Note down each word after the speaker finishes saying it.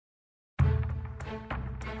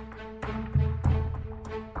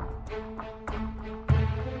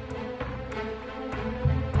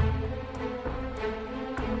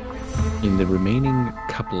In the remaining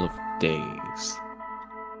couple of days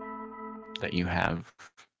that you have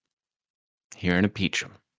here in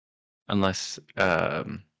Apeacham, unless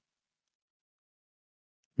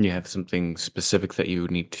you have something specific that you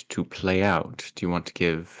need to play out, do you want to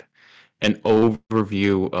give an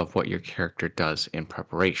overview of what your character does in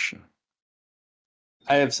preparation?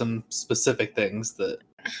 I have some specific things that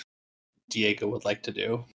Diego would like to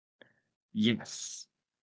do. Yes.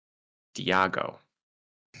 Diago.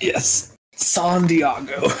 Yes, San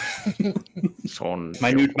Diego. Son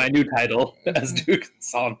my new title as Duke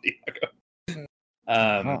San Diego.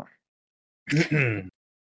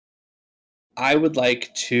 I would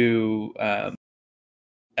like to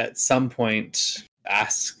at some point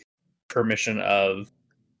ask permission of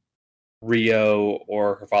Rio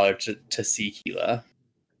or her father to see Hila,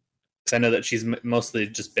 because I know that she's mostly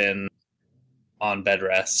just been on bed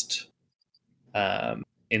rest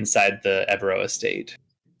inside the Evero estate.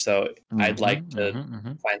 So I'd like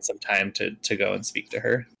to find some time to go and speak to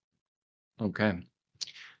her. Okay,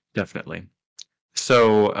 definitely.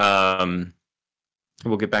 So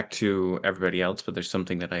we'll get back to everybody else, but there's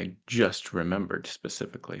something that I just remembered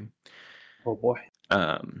specifically. Oh boy.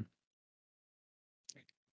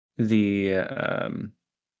 The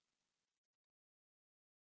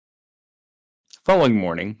following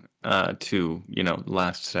morning to,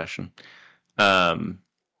 last session,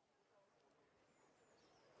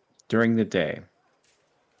 during the day,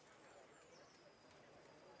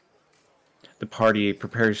 the party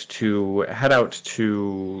prepares to head out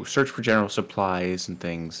to search for general supplies and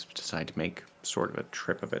things, decide to make sort of a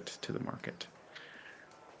trip of it to the market.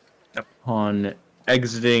 Upon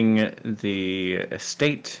exiting the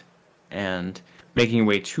estate and making your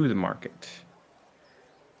way to the market,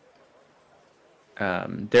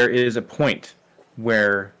 there is a point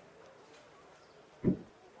where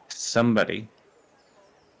somebody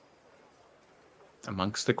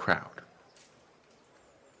amongst the crowd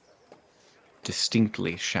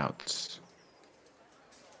distinctly shouts,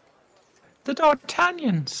 "The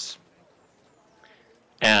D'Artagnans!"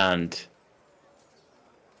 And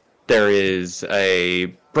there is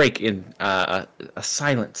a break in a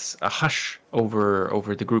silence, a hush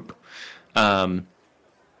over the group.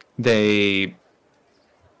 They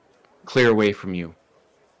clear away from you.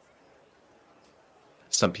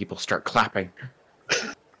 Some people start clapping.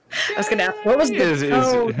 I was going to ask, what was the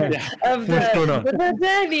tone of the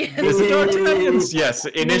D'Artagnans? Is it D'Artagnans? Yes.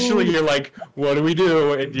 Initially, you're like, "What do we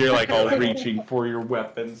do?" And you're like all reaching for your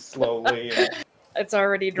weapons slowly. And... It's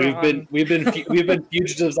already drawn. We've been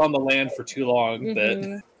fugitives on the land for too long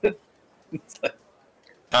that. It's like,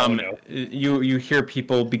 no. You hear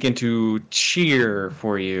people begin to cheer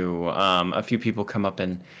for you. A few people come up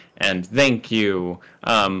and thank you.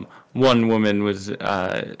 One woman was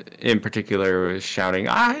in particular was shouting,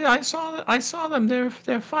 I saw them.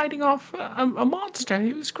 They're fighting off a monster.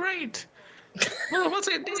 It was great. Well,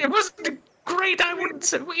 it wasn't great. I wouldn't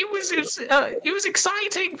say it was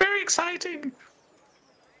exciting, very exciting.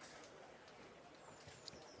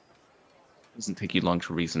 It doesn't take you long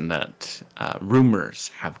to reason that rumors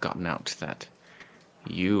have gotten out that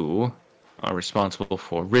you are responsible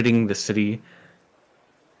for ridding the city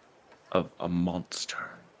of a monster.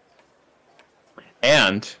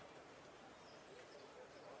 And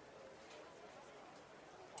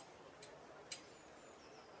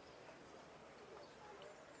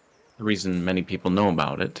the reason many people know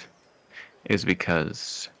about it is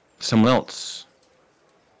because someone else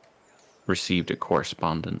received a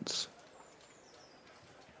correspondence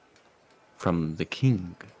from the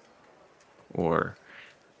king, or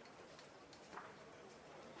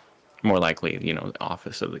more likely, the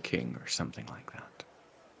office of the king or something like that.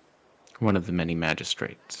 One of the many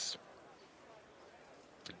magistrates.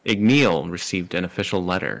 Igneal received an official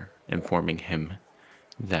letter informing him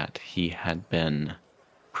that he had been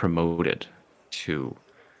promoted to,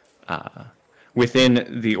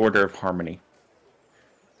 within the Order of Harmony,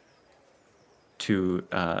 to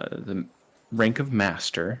the rank of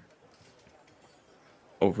master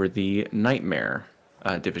over the Nightmare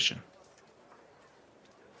division.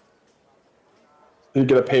 You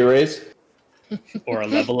get a pay raise? Or a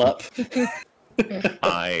level up.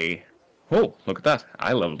 Oh, look at that.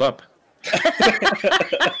 I leveled up.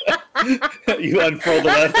 You unfurl the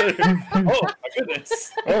letter. Oh, my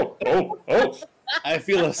goodness. Oh. I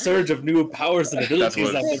feel a surge of new powers and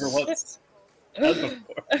abilities I've never once had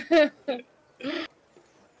before.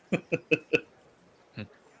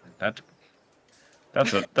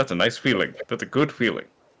 That's a nice feeling. That's a good feeling.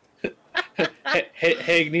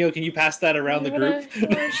 Hey, Neil, can you pass that around the group?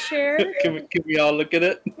 Share? Can we all look at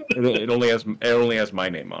it? It only has my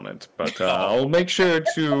name on it, but I'll make sure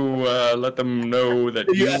to let them know that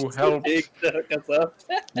you helped.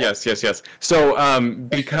 Yes. So,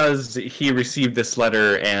 because he received this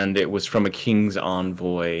letter and it was from a king's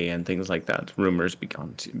envoy and things like that, rumors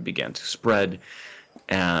began to spread,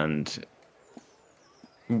 and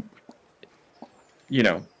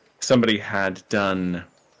somebody had done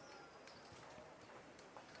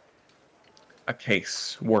a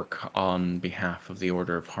case work on behalf of the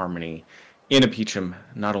Order of Harmony in Apeacham.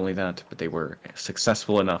 Not only that, but they were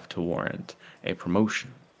successful enough to warrant a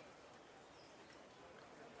promotion.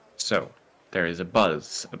 So, there is a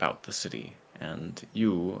buzz about the city, and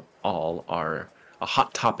you all are a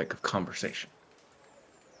hot topic of conversation.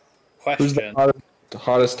 Question. Who's the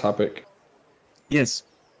hottest topic? Yes.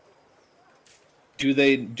 Do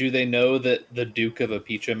they know that the Duke of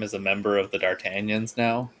Apeacham is a member of the D'Artagnans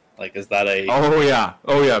now? Like, is that a? Oh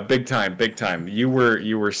yeah, big time. You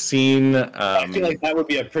were seen. I feel like that would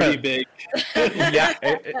be a pretty big. Yeah,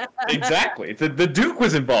 exactly. The Duke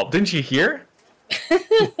was involved. Didn't you hear?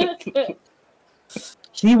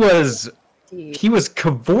 He was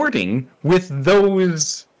cavorting with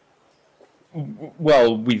those.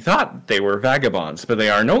 Well, we thought they were vagabonds, but they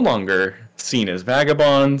are no longer seen as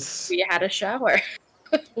vagabonds. We had a shower.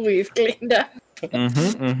 We've cleaned up.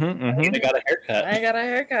 I got a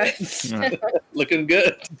haircut. Looking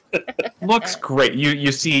good. Looks great.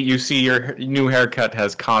 You see your new haircut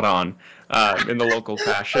has caught on in the local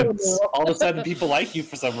fashions. Oh, no. All of a sudden, people like you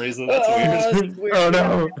for some reason. That's weird. Oh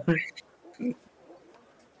no.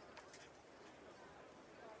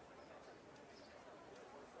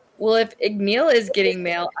 Well, if Igneel is getting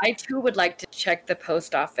mail, I too would like to check the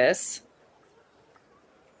post office.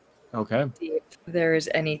 Okay. See if there's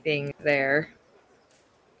anything there.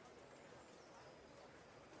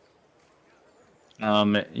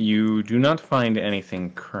 You do not find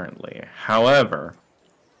anything currently. However,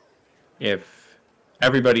 if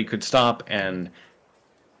everybody could stop and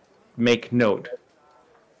make note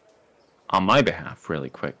on my behalf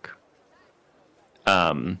really quick.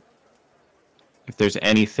 If there's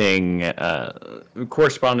anything,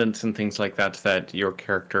 correspondence and things like that your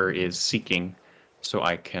character is seeking, so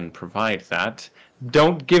I can provide that.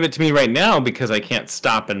 Don't give it to me right now because I can't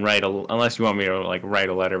stop and write unless you want me to write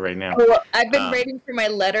a letter right now. Well, I've been writing for my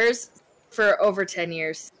letters for over 10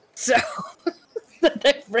 years, so that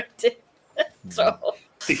I've written. So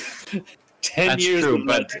 10 That's years. True,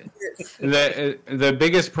 but the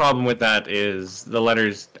biggest problem with that is the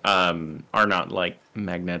letters are not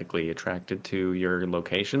magnetically attracted to your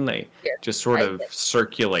location. They just sort of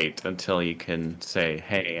circulate until you can say,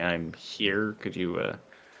 "Hey, I'm here. Could you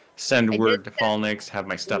send word to Falnix, have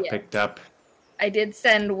my stuff picked up?" I did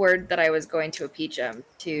send word that I was going to Apeacham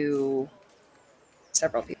to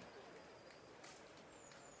several people.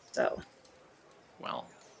 So, well,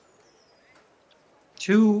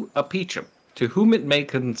 to Apeacham, to whom it may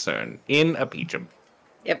concern, in Apeacham.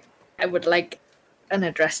 Yep, I would like an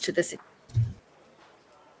address to the city.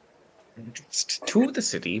 To the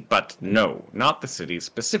city, but no, not the city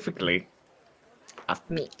specifically.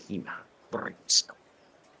 Athena Brimstone.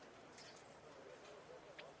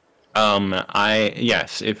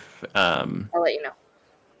 If I'll let you know.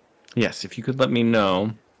 Yes, if you could let me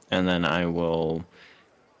know, and then I will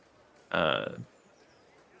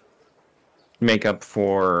make up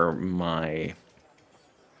for my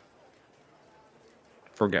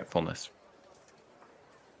forgetfulness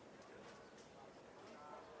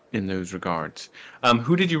in those regards.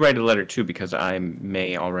 Who did you write a letter to? Because I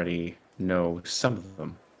may already know some of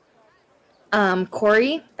them.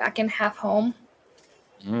 Corey, back in Half Home.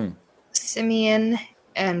 Mm. Simeon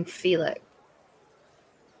and Felix.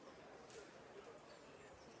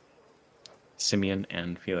 Simeon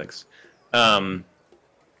and Felix. I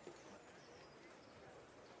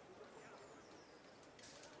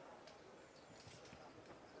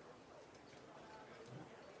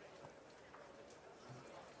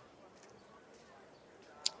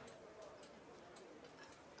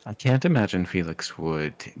can't imagine Felix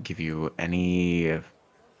would give you any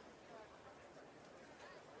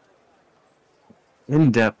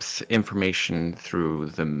in-depth information through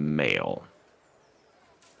the mail.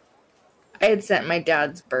 I had sent my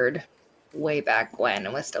dad's bird way back when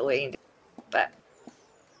and was still waiting, but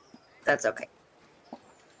that's okay.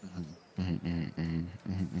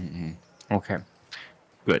 Okay,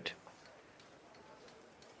 good.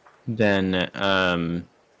 Then,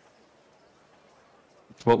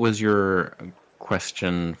 what was your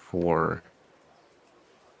question for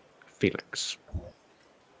Felix?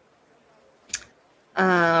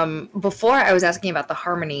 Before I was asking about the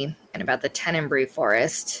Harmony and about the Tenenbury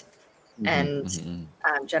Forest and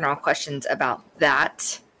general questions about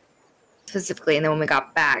that specifically. And then when we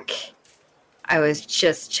got back, I was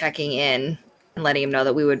just checking in and letting him know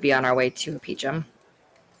that we would be on our way to Peachum.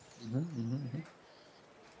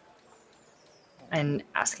 And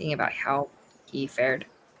asking about how he fared.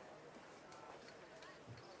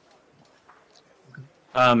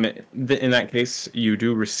 In that case, you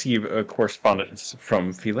do receive a correspondence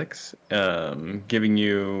from Felix, thanking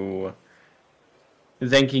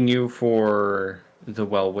you for the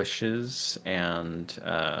well wishes, and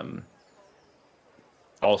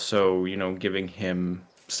also, giving him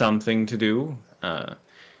something to do.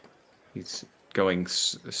 He's going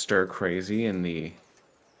stir crazy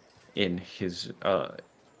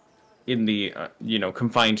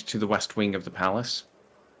confined to the west wing of the palace.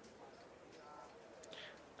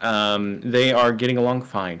 They are getting along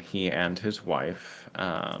fine, he and his wife.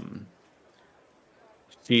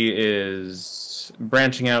 She is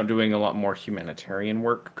branching out, doing a lot more humanitarian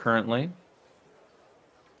work currently.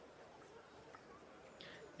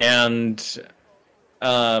 And,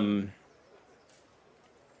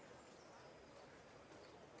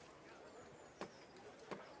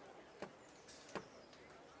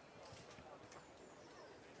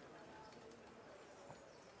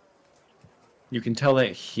 you can tell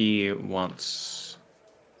that he wants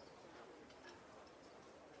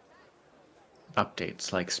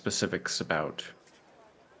updates, like specifics about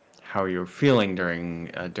how you're feeling during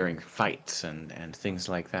fights and things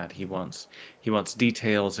like that. He wants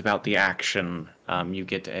details about the action. You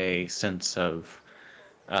get a sense of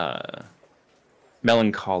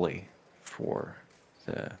melancholy for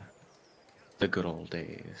the good old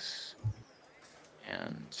days,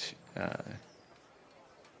 and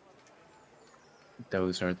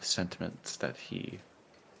those are the sentiments that he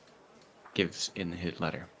gives in his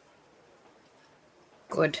letter.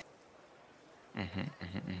 Good.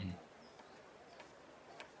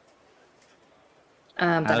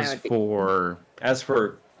 As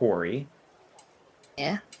for Corey,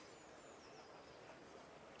 yeah,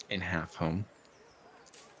 in Half Home,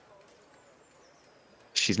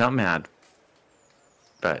 she's not mad,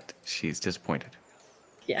 but she's disappointed.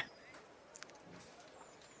 Yeah.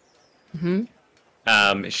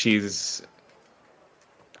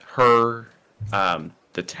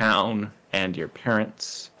 The town and your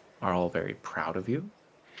parents are all very proud of you.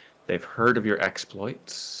 They've heard of your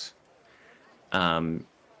exploits.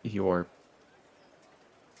 Your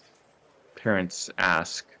parents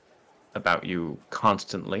ask about you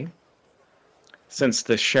constantly. Since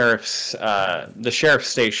the sheriff's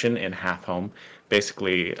station in Half Home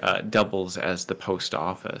basically doubles as the post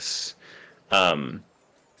office,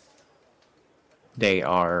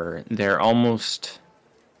 they're almost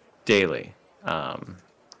daily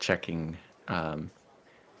checking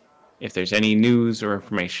if there's any news or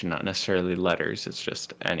information, not necessarily letters. It's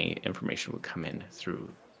just any information would come in through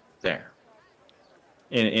there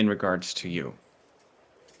in regards to you.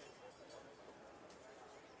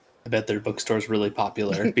 I bet their bookstore's really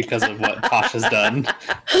popular because of what Tosh has done.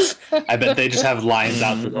 I bet they just have lines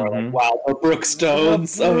out the door like, wow, the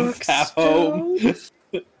Brookstones of Half Home.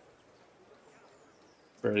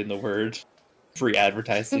 Spreading the word. Free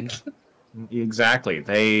advertising. Exactly.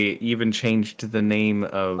 They even changed the name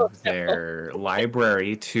of their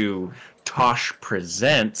library to Tosh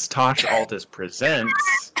Presents. Tosh Altus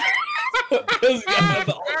Presents. Because you have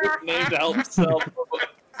the Altus name to help sell books.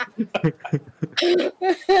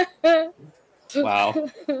 Wow.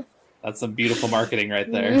 That's some beautiful marketing right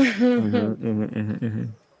there.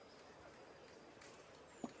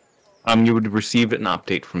 You would receive an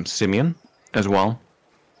update from Simeon as well.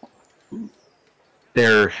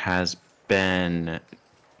 There has been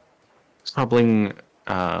troubling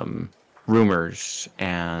rumors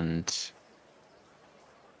and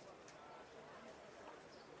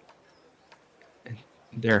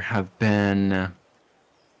there have been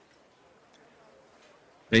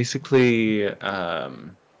basically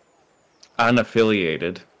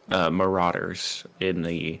unaffiliated marauders in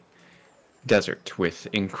the desert with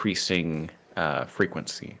increasing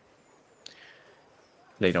frequency.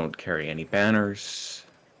 They don't carry any banners,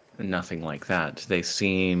 nothing like that. They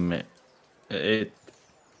seem...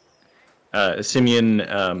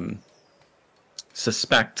 Simeon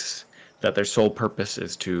suspects that their sole purpose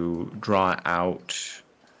is to draw out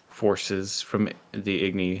forces from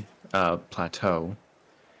the Igni Plateau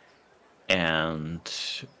and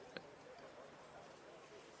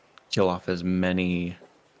kill off as many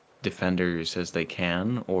defenders as they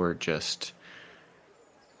can, or just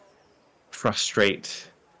frustrate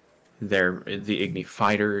the Igni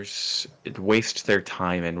fighters waste their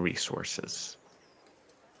time and resources.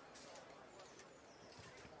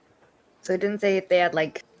 So it didn't say if they had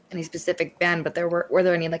like any specific band, but were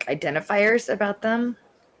there any like identifiers about them?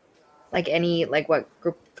 Like any like what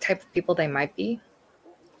group type of people they might be?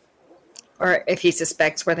 Or if he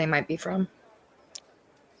suspects where they might be from?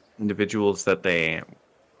 Individuals that they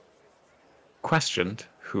questioned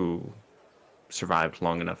who survived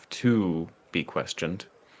long enough to be questioned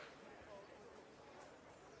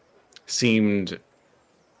seemed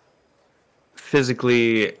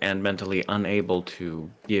physically and mentally unable to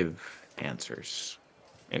give answers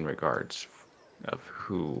in regards of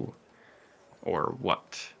who or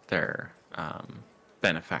what their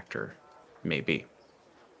benefactor may be.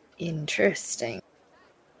 Interesting.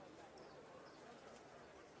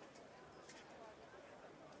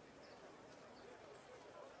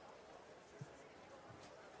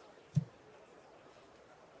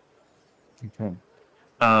 Okay.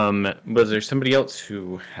 Was there somebody else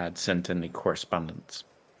who had sent any correspondence?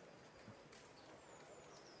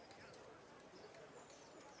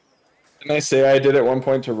 Didn't I say I did at one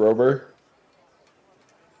point to Rober?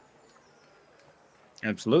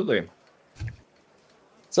 Absolutely.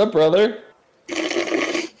 What's up, brother?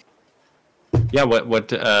 Yeah,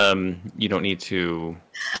 what you don't need to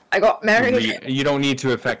I got married. you don't need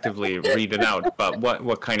to effectively read it out, but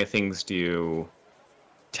what kind of things do you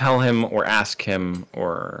tell him or ask him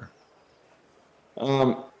or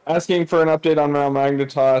Asking for an update on Mount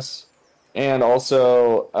Magnetos, and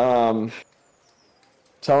also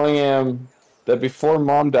telling him that before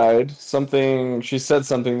Mom died, she said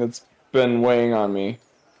something that's been weighing on me,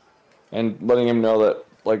 and letting him know that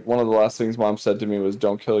like one of the last things Mom said to me was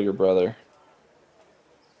 "Don't kill your brother,"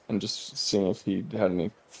 and just seeing if he had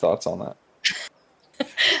any thoughts on that.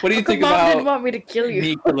 What do you think Mom about didn't want me to kill you.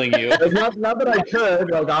 me killing you? Like, not that I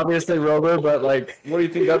could, like obviously Rober, but like, what do you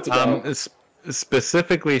think that's about?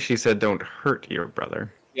 Specifically she said don't hurt your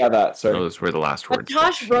brother. Yeah, that. Sorry. Those were the last But words.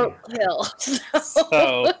 Tosh wrote kill.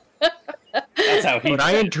 So that's how he. But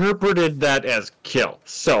I interpreted that as kill.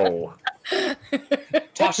 So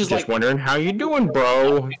Tosh is just like, wondering how you doing,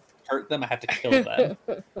 bro. hurt them. I have to kill them.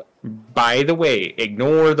 By the way,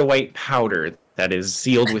 ignore the white powder that is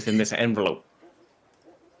sealed within this envelope.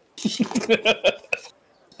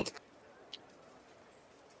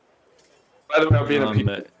 By the way, I'll be in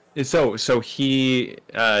a So he,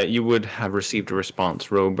 you would have received a response.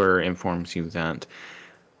 Rober informs you that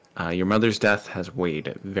your mother's death has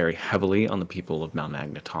weighed very heavily on the people of Mount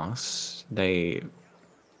Magnetos. They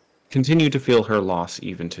continue to feel her loss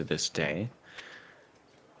even to this day.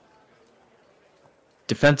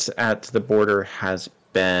 Defense at the border has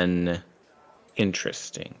been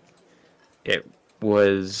interesting. It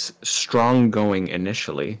was strong going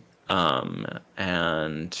initially,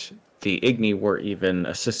 and the Igni were even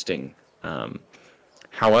assisting.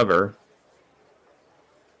 However,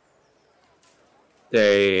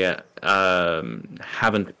 they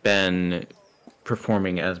haven't been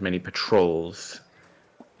performing as many patrols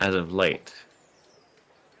as of late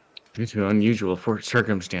due to unusual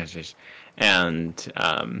circumstances, and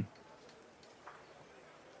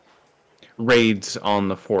raids on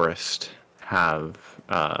the forest have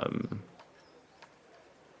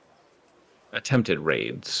attempted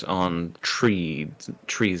raids on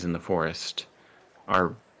trees in the forest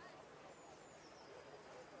are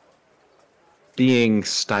being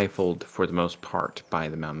stifled for the most part by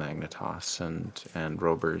the Mount Magnetos and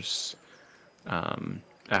Rober's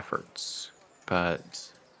efforts, but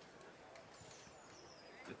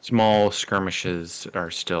small skirmishes are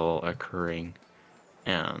still occurring,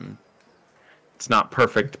 and it's not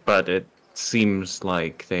perfect, but it seems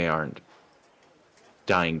like they aren't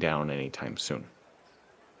dying down anytime soon.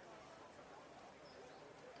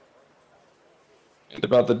 And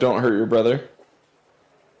about the "Don't hurt your brother."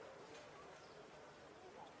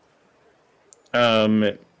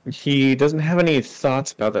 He doesn't have any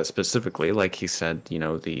thoughts about that specifically. Like he said,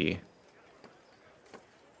 your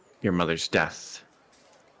mother's death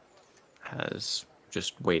has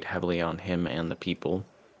just weighed heavily on him and the people.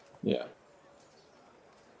 Yeah.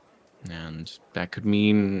 And that could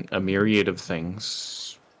mean a myriad of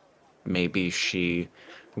things. Maybe she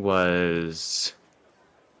was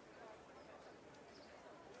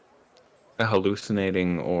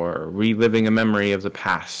hallucinating or reliving a memory of the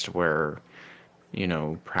past where,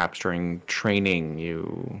 perhaps during training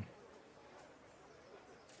you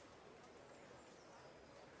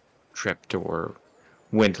tripped or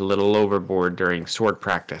went a little overboard during sword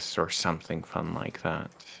practice or something fun like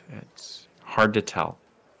that. It's hard to tell.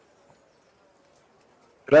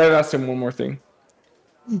 But I have asked him one more thing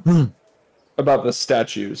about the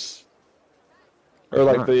statues. Or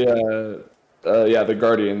like the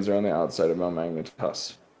Guardians are on the outside of Mount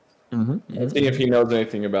Magnetos. Seeing if he knows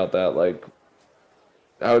anything about that, like,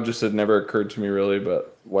 how it just had never occurred to me really,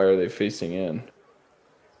 but why are they facing in?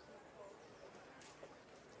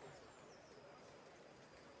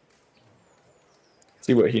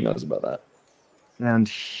 See what he knows about that. And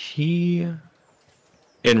he,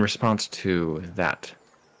 in response to that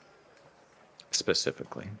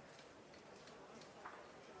specifically,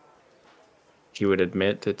 he would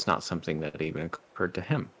admit it's not something that even occurred to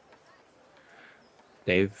him.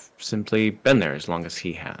 They've simply been there as long as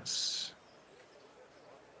he has.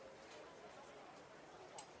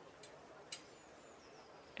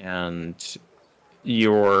 And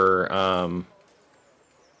your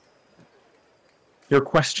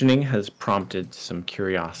questioning has prompted some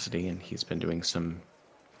curiosity, and he's been doing some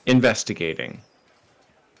investigating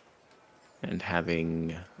and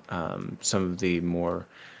having some of the more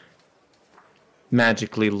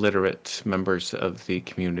magically literate members of the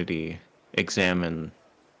community examine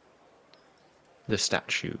the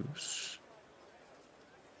statues,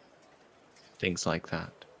 things like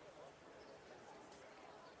that.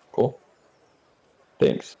 Cool.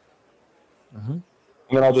 Thanks. And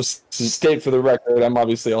then I'll just state for the record, I'm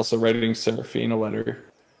obviously also writing Seraphine a letter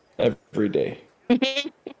every day.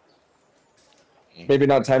 Maybe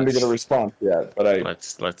not time to get a response yet, but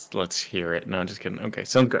let's hear it. No, I'm just kidding. Okay,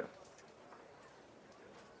 sounds good.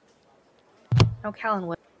 No, Callan,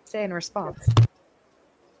 what say in response?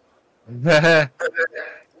 This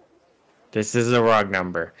is a wrong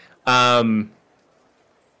number.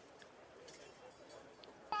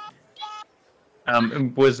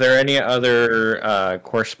 Was there any other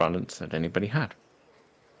correspondence that anybody had?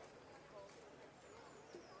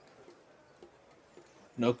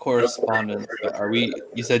 No correspondence. Are we?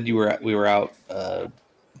 You said we were out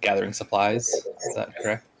gathering supplies. Is that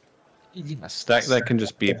correct? Yes, that can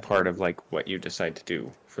just be part of like what you decide to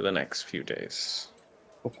do for the next few days.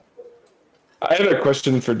 I have a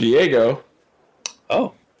question for Diego.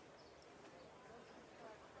 Oh.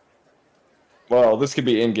 Well, this could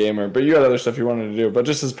be in-gamer, but you had other stuff you wanted to do. But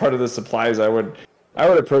just as part of the supplies, I would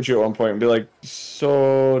approach you at one point and be like,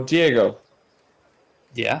 so, Diego.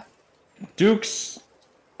 Yeah? Dukes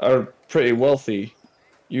are pretty wealthy,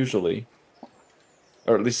 usually.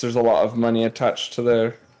 Or at least there's a lot of money attached to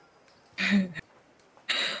their...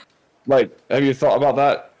 Like, have you thought about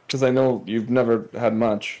that? Because I know you've never had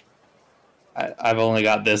much. I've only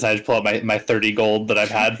got this. I just pull out my 30 gold that I've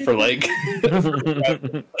had for like...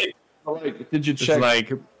 Did you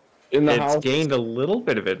check in the house? It's gained a little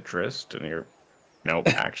bit of interest, and you're... Nope,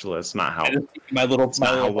 actually, it's not how... my little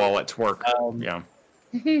wallets work. Yeah.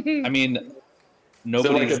 I mean,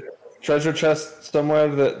 nobody's... Is there like a treasure chest somewhere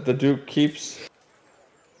that the Duke keeps?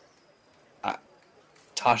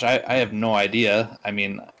 Tosh, I have no idea. I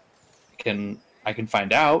mean, I can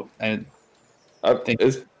find out. I think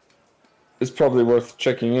it's probably worth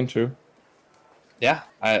checking into. Yeah,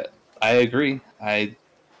 I agree. I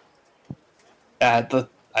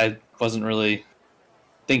wasn't really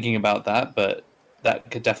thinking about that, but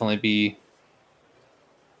that could definitely be.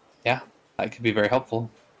 Yeah, that could be very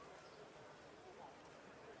helpful.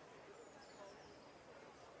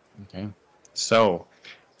 Okay, so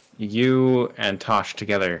you and Tosh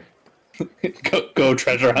together go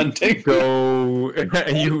treasure hunting.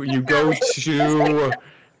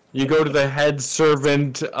 You go to the head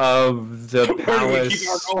servant of the palace,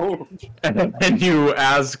 and you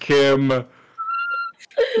ask him,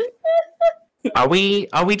 "Are we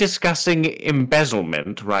discussing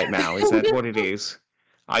embezzlement right now? Is that what it is?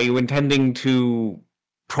 Are you intending to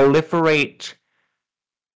proliferate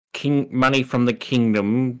money from the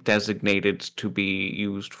kingdom designated to be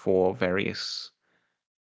used for various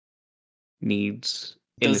needs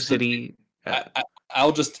in the city?"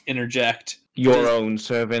 I'll just interject. Your own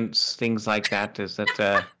servants, things like that. Is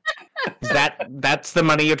that that's the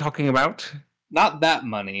money you're talking about? Not that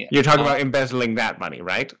money. You're talking about embezzling that money,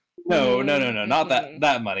 right? No, not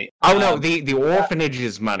that money. Oh no, the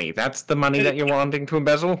orphanage's money. That's the money that you're wanting to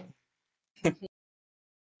embezzle?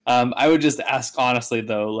 I would just ask honestly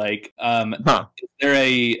though, like, is there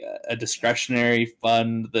a discretionary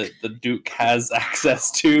fund that the Duke has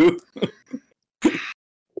access to?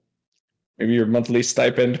 Maybe your monthly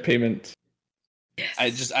stipend payment.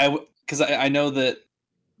 Yes. Because I know that,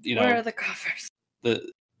 you know, where are the coffers?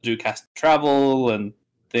 The Duke has to travel and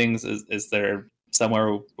things. Is there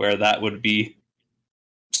somewhere where that would be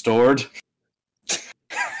stored?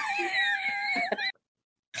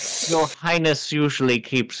 Your Highness usually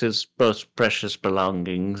keeps his most precious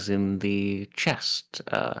belongings in the chest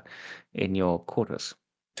in your quarters.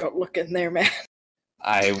 Don't look in there, man.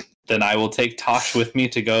 I will take Tosh with me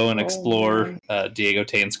to go and explore Diego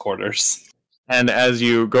Tane's quarters. And as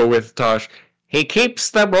you go with Tosh, he keeps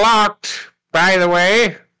them locked, by the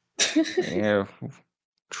way. You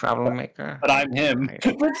troublemaker. But I'm him.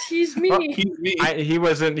 But he's me. Oh, he's me. He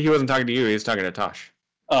wasn't talking to you, he was talking to Tosh.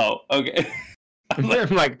 Oh, okay.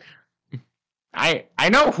 I'm like, I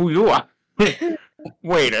know who you are.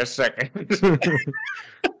 Wait a second.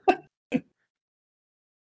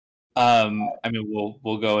 I mean,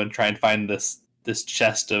 we'll go and try and find this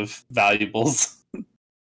chest of valuables.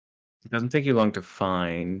 It doesn't take you long to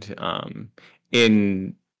find.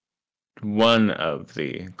 In one of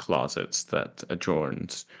the closets that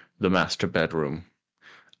adjoins the master bedroom,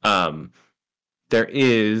 there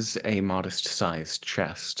is a modest-sized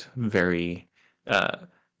chest, very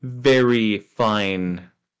fine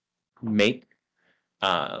make.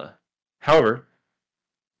 However,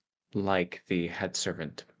 like the head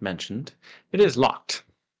servant mentioned, it is locked.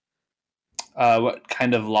 What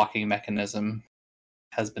kind of locking mechanism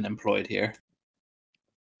has been employed here?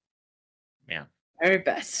 Yeah, Very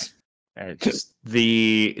best. just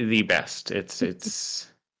the best.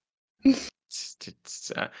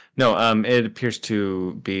 No. It appears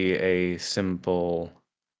to be a simple.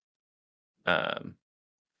 Like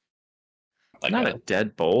Not a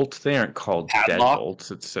deadbolt. They aren't called padlock?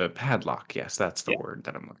 deadbolts. It's a padlock. Yes, that's the word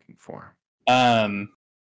that I'm looking for. Um,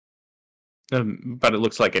 But it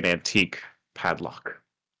looks like an antique padlock.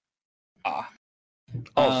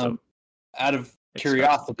 Also, out of it's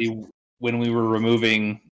curiosity, when we were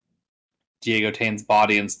removing Diego Tane's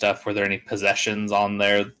body and stuff, were there any possessions on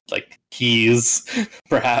there, like keys,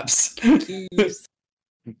 perhaps?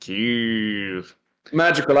 Keys.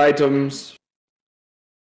 Magical items.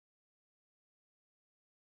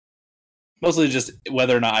 Mostly just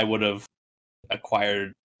whether or not I would have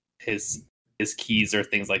acquired his keys or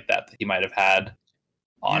things like that he might have had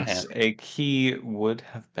on Yes, him. a key would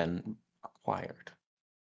have been acquired.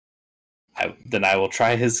 Then I will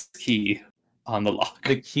try his key on the lock.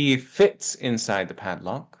 The key fits inside the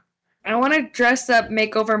padlock. I want to dress up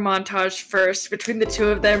makeover montage first between the two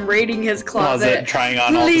of them, raiding his closet. Trying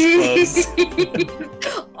on all his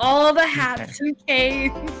Please. All the hats and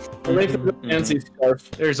canes. Fancy scarf.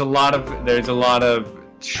 There's a lot of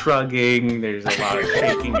shrugging. There's a lot of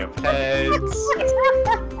shaking of heads.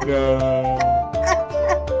 No.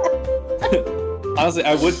 Honestly,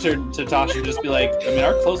 I would turn to Tasha and just be like, I mean,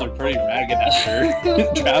 our clothes are pretty ragged after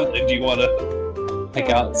traveling. Do you want to pick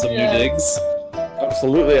out some new digs?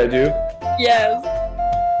 Absolutely, I do. Yes.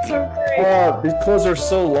 So great. These clothes are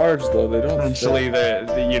so large, though. They don't. Essentially,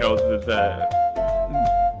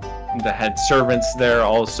 the head servant's there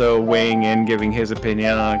also weighing in, giving his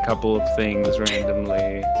opinion on a couple of things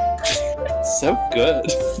randomly. So good.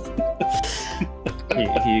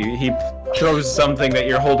 He throws something that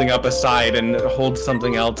you're holding up aside and holds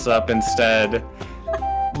something else up instead.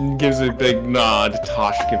 Gives a big nod.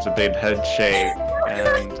 Tosh gives a big head shake,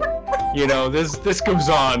 and this goes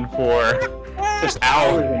on for just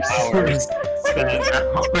hours and hours.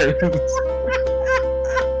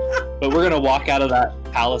 But we're gonna walk out of that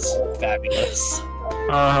palace fabulous.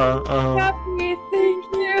 Happy, thank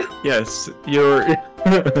you. Yes,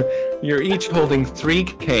 you're each holding 3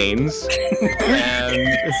 canes,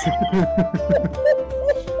 and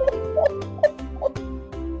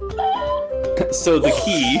So the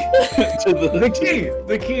key to the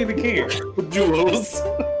key, jewels.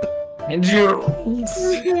 and jewels.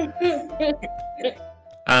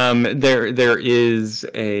 There is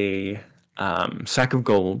a sack of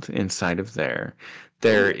gold inside of there.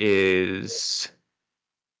 There is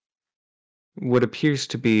what appears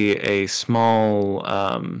to be a small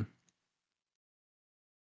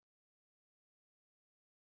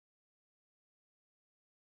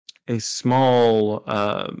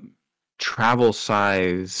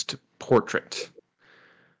travel-sized portrait.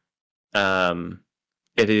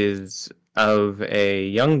 It is of a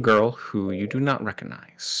young girl who you do not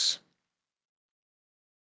recognize.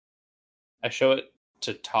 I show it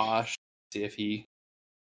to Tosh, see if he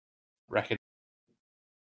recognizes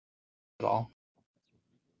it at all.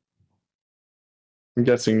 I'm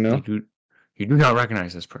guessing no. You do not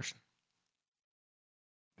recognize this person.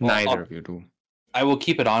 Well, Neither of you do. I will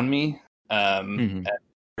keep it on me, and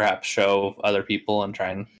perhaps show other people and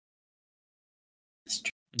try and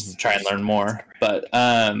learn more. But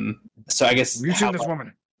so I guess Using this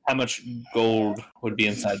woman. how much gold would be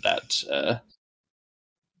inside that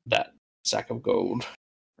sack of gold?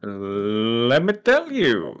 Let me tell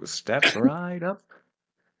you. Step right up.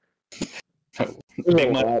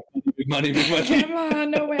 Big money, big money, big money. Come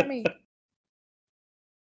on, no whammy.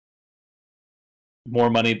 More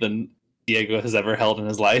money than Diego has ever held in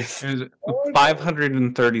his life. There's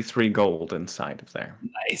 533 gold inside of there.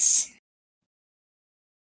 Nice.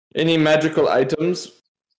 Any magical items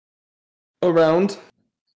around?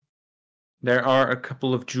 There are a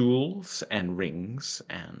couple of jewels and rings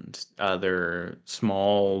and other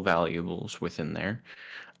small valuables within there.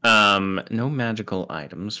 No magical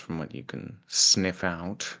items from what you can sniff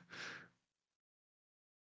out.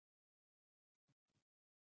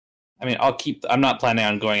 I mean, I'm not planning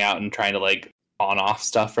on going out and trying to like pawn off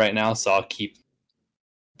stuff right now, so I'll keep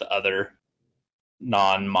the other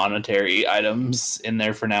non-monetary items in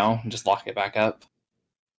there for now and just lock it back up.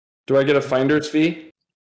 Do I get a finder's fee?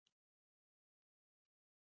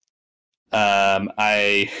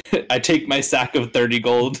 I take my sack of 30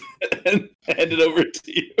 gold and hand it over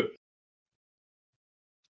to you.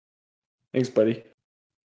 Thanks, buddy.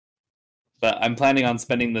 But I'm planning on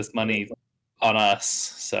spending this money on us,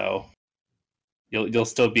 so you'll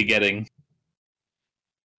still be getting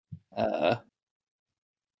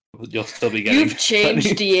You've changed,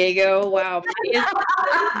 money. Diego. Wow.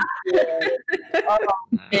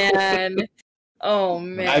 Man. Oh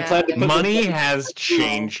man. I plan to put Money has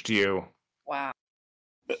changed you. Wow.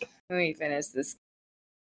 Let me finish this.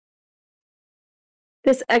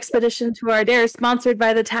 This expedition to Ardare is sponsored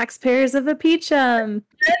by the taxpayers of Apeachum.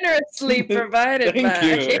 Generously provided Thank by.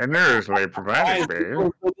 you. Generously provided, babe.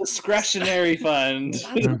 The discretionary fund.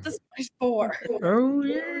 That's what this is for. Oh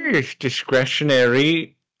yes,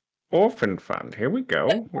 discretionary orphan fund. Here we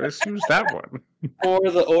go. Let's use that one. For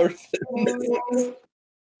the orphans.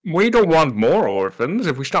 We don't want more orphans.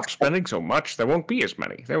 If we stop spending so much, there won't be as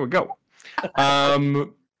many. There we go.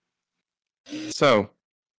 So.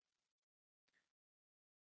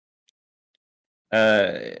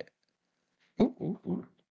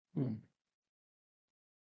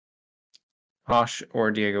 Josh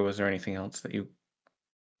or Diego, was there anything else that you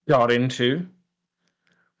got into?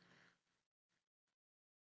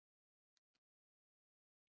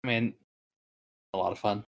 I mean, a lot of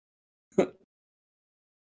fun.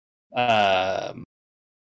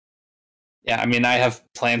 Yeah, I mean, I have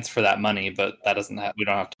plans for that money, but that doesn't have. We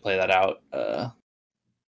don't have to play that out.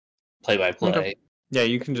 Play by play. Okay. Yeah,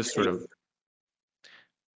 you can just sort of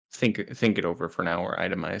think it over for now, or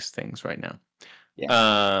itemize things right now.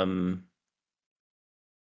 Yeah.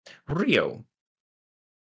 Rio.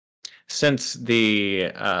 Since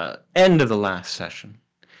the end of the last session,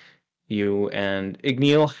 you and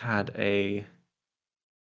Igneal had a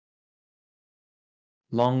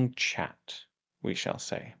long chat, we shall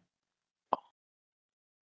say.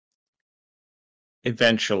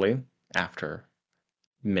 Eventually, after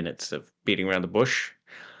minutes of beating around the bush,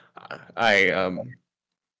 I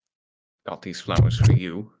got these flowers for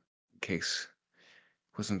you, in case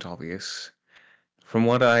it wasn't obvious. From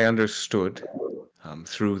what I understood,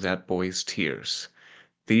 through that boy's tears,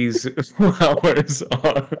 these flowers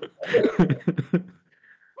are...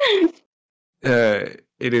 it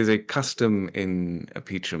is a custom in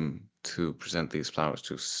Apeachum to present these flowers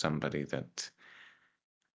to somebody that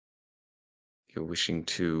you're wishing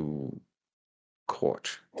to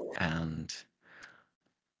court, and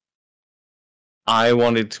I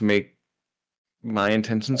wanted to make my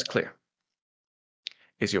intentions clear.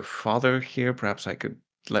 Is your father here? Perhaps I could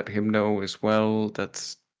let him know as well.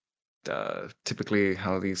 That's typically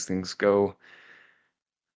how these things go.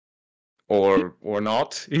 Or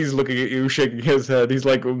not. He's looking at you, shaking his head. He's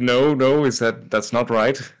like, no, that's not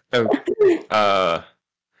right. Oh.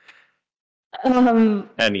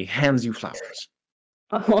 And he hands you flowers.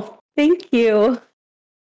 Oh, thank you.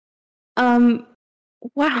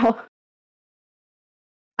 Wow.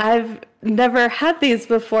 I've never had these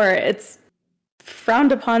before. It's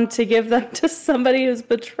frowned upon to give them to somebody who's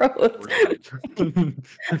betrothed.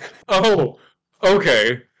 Oh,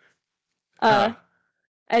 okay. And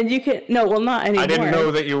you can not anymore. I didn't know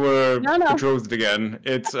that you were No. betrothed again.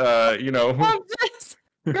 It's I'm just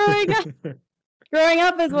growing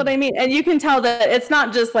up is what I mean. And you can tell that it's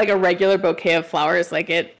not just like a regular bouquet of flowers. Like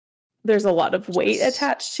there's a lot of weight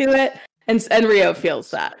attached to it. And Rio feels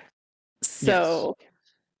that. So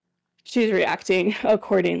she's reacting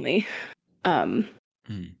accordingly. Thank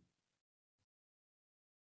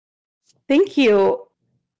you.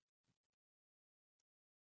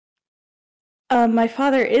 My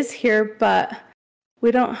father is here, but we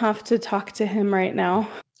don't have to talk to him right now.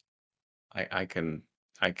 I can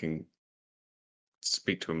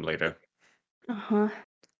speak to him later. Uh-huh.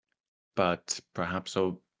 But perhaps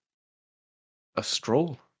a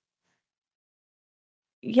stroll.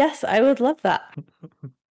 Yes, I would love that.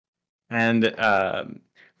 And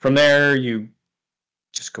from there, you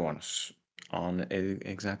just go on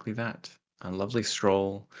exactly that. A lovely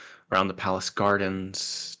stroll around the palace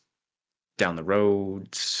gardens, down the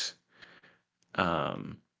roads,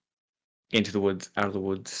 into the woods, out of the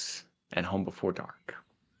woods, and home before dark.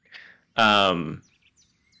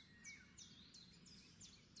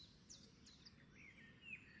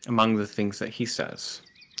 Among the things that he says,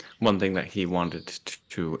 one thing that he wanted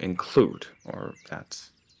to include, or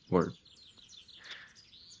that's word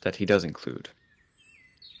that he does include,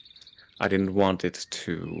 I didn't want it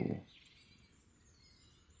to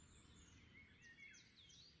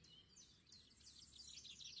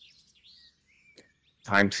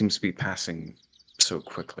time seems to be passing so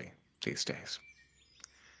quickly these days.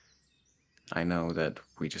 I know that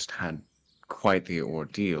we just had quite the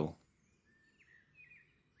ordeal,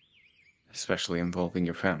 especially involving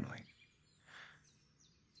your family.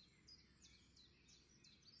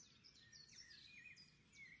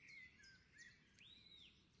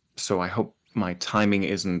 So I hope my timing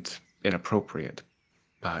isn't inappropriate,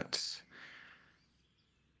 but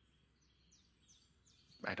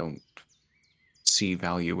I don't see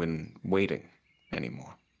value in waiting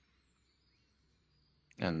anymore.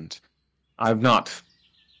 And I've not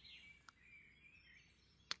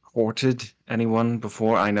courted anyone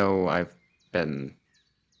before. I know I've been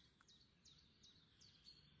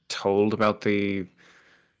told about the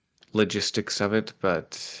logistics of it,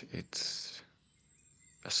 but it's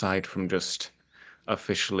aside from just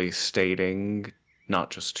officially stating,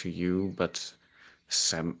 not just to you, but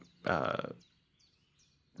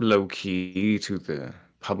low-key to the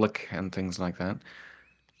public and things like that.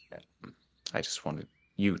 I just wanted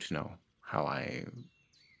you to know how I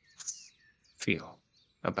feel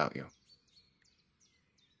about you.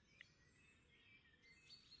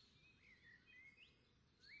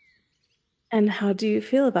 And how do you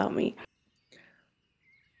feel about me?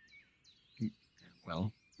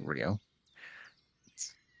 Well, Rio,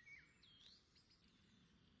 it's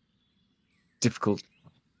difficult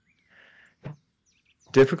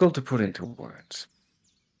to put into words.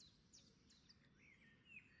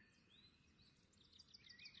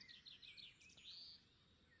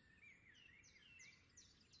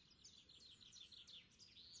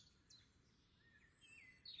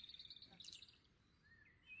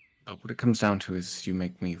 But what it comes down to is you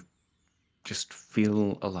make me just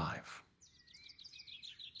feel alive.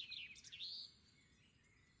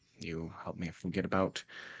 You help me forget about,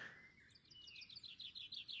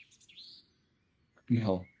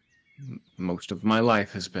 well, most of my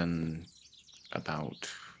life has been about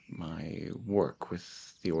my work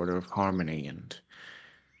with the Order of Harmony and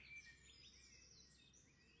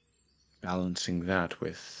balancing that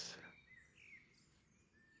with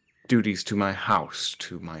duties to my house,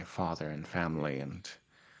 to my father and family, and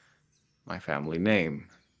my family name.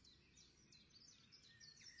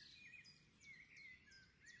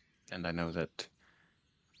 And I know that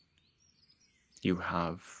you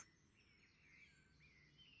have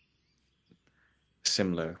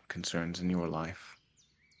similar concerns in your life.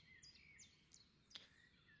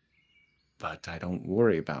 But I don't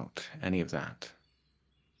worry about any of that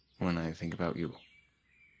when I think about you.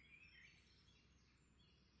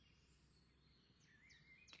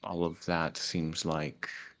 All of that seems like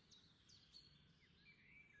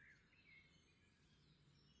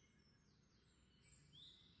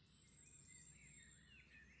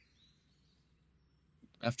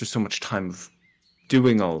after so much time of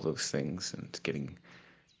doing all those things and getting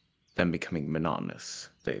them becoming monotonous,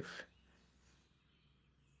 they've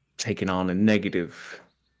taken on a negative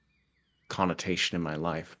connotation in my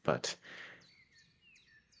life, but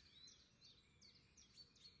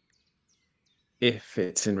if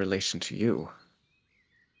it's in relation to you,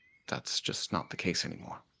 that's just not the case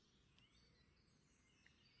anymore.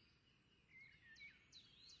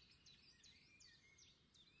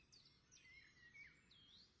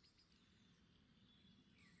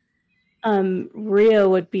 Rio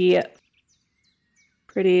would be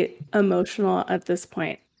pretty emotional at this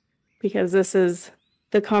point because this is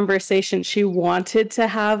the conversation she wanted to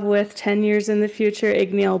have with 10 years in the future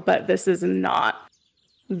Igniel, but this is not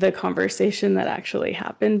the conversation that actually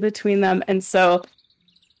happened between them. And so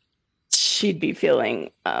she'd be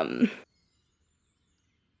feeling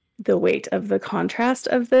the weight of the contrast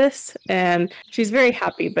of this. And she's very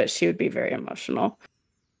happy, but she would be very emotional.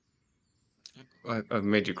 I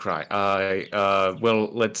made you cry. Well,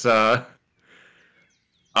 let's,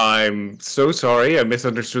 I'm so sorry. I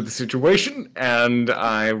misunderstood the situation, and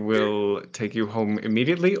I will take you home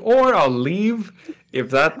immediately, or I'll leave if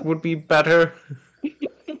that would be better.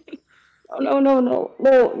 No.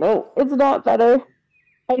 It's not better.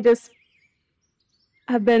 I just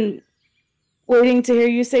have been waiting to hear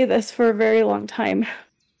you say this for a very long time.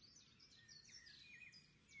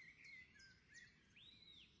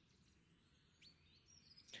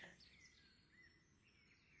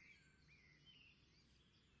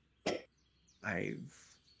 I've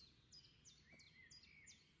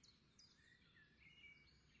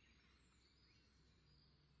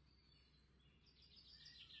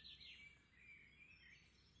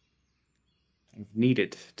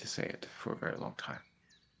needed to say it for a very long time.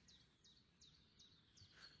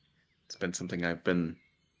 It's been something I've been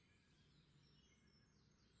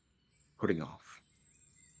putting off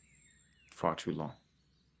far too long,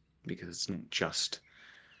 because it's not just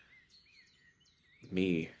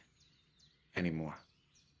me anymore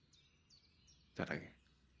that I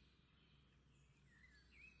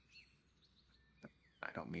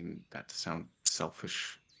don't mean that to sound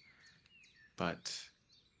selfish, but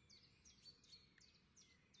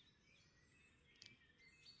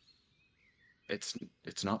it's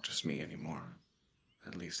not just me anymore.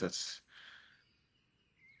 At least that's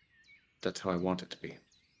how I want it to be.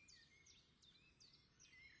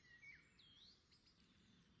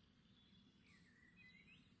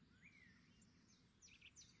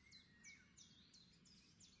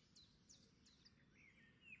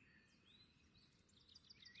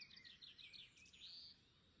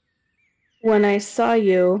 When I saw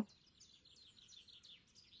you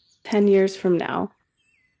 10 years from now,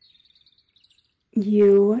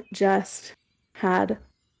 you just had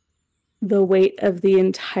the weight of the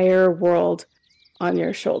entire world on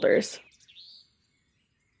your shoulders.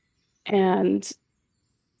 And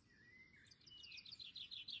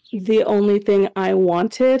the only thing I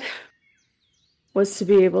wanted was to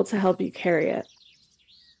be able to help you carry it.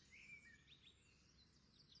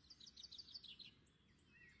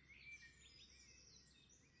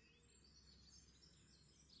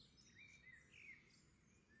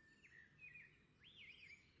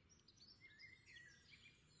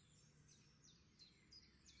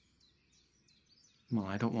 Well,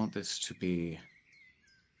 I don't want this to be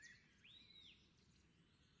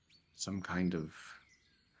some kind of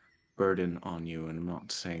burden on you, and I'm not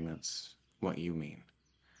saying that's what you mean.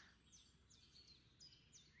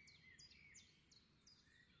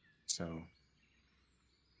 So,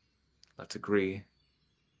 let's agree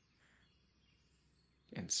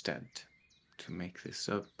instead to make this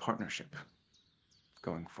a partnership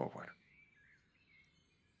going forward.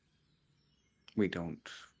 We don't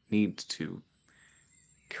need to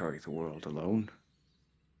carry the world alone.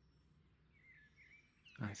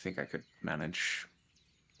 I think I could manage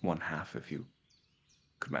one half if you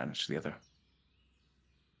could manage the other.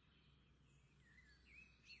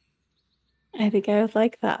 I think I would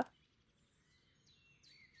like that.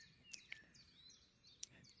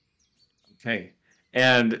 Okay.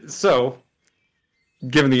 And so,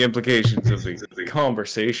 given the implications of the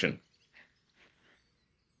conversation,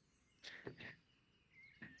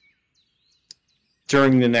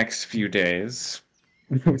 during the next few days,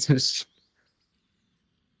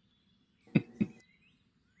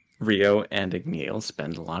 Rio and Igneel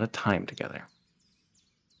spend a lot of time together.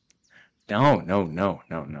 No.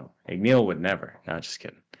 Igneel would never. No, just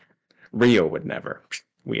kidding. Rio would never.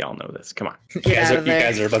 We all know this. Come on. You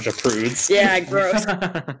guys are a bunch of prudes. Yeah, gross.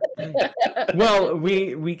 Well,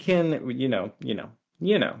 we can, you know.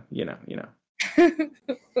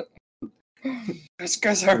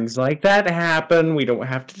 Things like that happen. We don't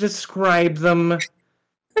have to describe them.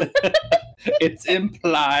 It's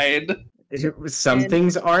implied. Some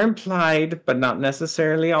things are implied, but not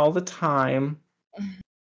necessarily all the time.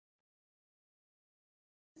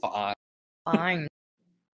 Fine.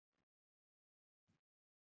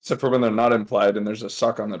 Except for when they're not implied and there's a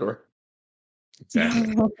sock on the door.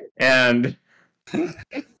 Exactly. And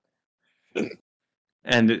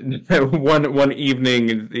one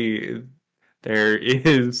evening, there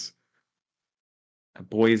is a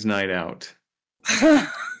boys' night out.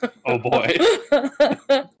 Oh boy.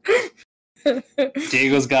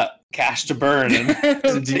 Diego's got cash to burn.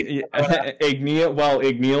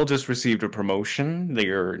 Igneel just received a promotion.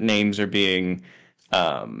 Their names are being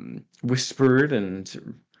whispered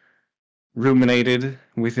and ruminated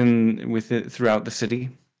throughout the city.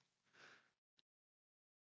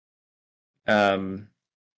 Diego's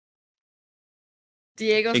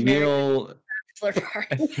Igneel, bachelor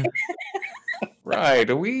party. right?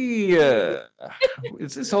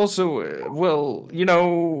 Is this also? Well,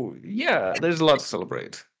 yeah. There's a lot to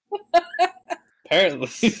celebrate.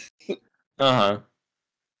 Apparently. Uh-huh.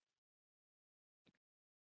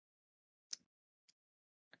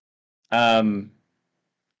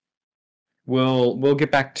 We'll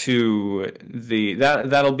get back to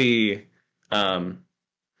that'll be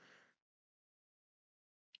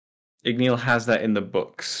Igneel has that in the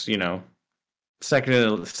books, second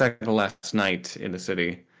to last night in the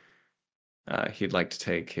city. He'd like to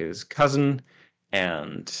take his cousin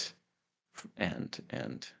and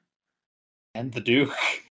And the Duke.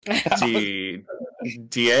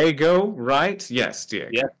 Diego, right? Yes, Diego.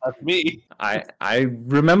 Yeah, that's me. I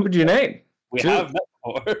remembered your name. We too. have met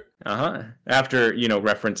before. After,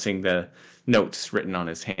 referencing the notes written on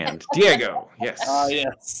his hand. Diego, yes.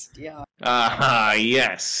 Yes. Yeah.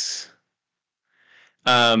 Yes.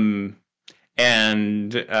 And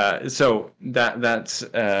so that's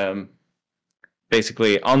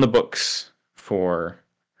basically on the books for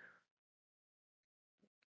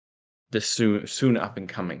the soon up and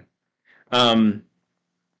coming.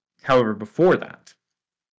 However, before that,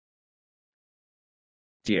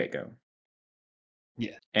 Diego.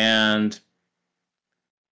 Yeah. And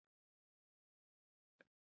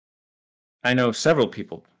I know several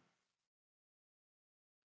people,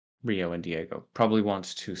 Rio and Diego, probably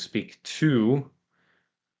want to speak to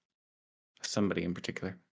somebody in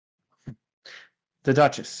particular. The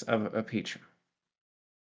Duchess of Peach.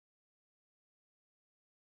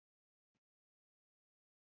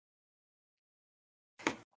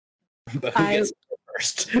 But who I- gets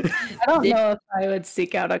first? I don't know if I would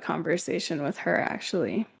seek out a conversation with her,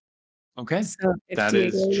 actually. Okay. So if That Diego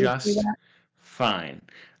is would do just that. fine.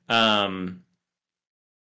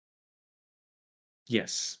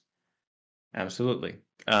 Yes, absolutely.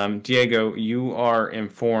 Diego, you are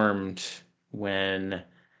informed when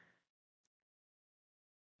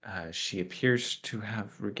she appears to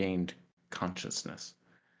have regained consciousness.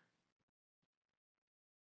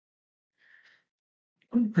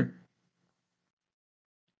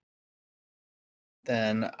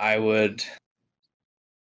 Then I would,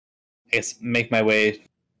 I guess, make my way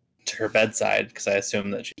to her bedside because I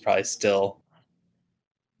assume that she's probably still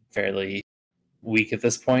fairly weak at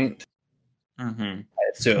this point. Mm-hmm. I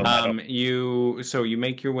assume. I don't- You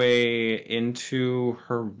make your way into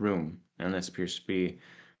her room, and this appears to be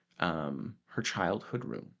her childhood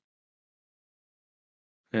room.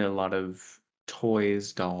 And a lot of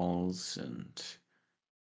toys, dolls, and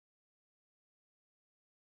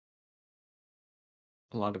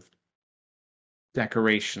a lot of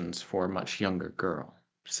decorations for a much younger girl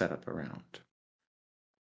set up around.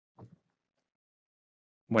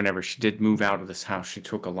 Whenever she did move out of this house, she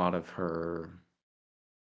took a lot of her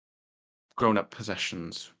grown-up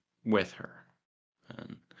possessions with her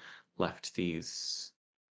and left these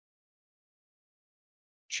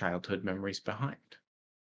childhood memories behind.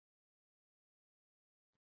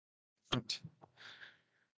 But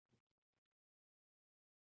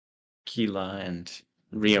Keela and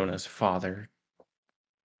Riona's father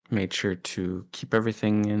made sure to keep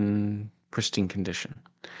everything in pristine condition.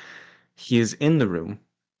 He is in the room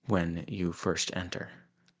when you first enter.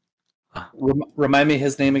 Remind me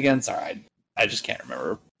his name again. Sorry, I just can't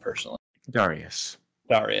remember personally. Darius.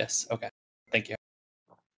 Darius. Okay, thank you.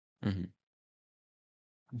 Mm-hmm.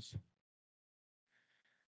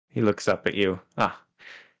 He looks up at you.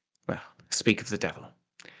 Well, speak of the devil.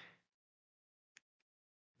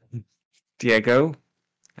 Diego,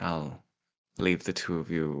 I'll leave the two of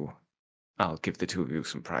you. I'll give the two of you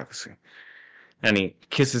some privacy. And he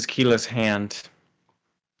kisses Keela's hand.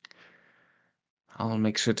 I'll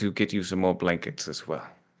make sure to get you some more blankets as well.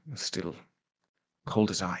 It's still cold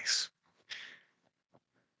as ice.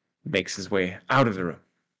 Makes his way out of the room.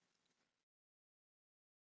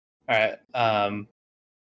 All right.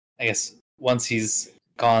 I guess once he's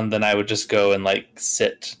gone, then I would just go and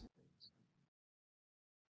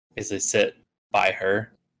basically sit by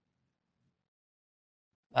her.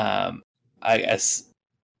 I guess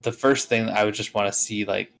the first thing I would just want to see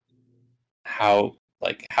how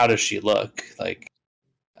does she look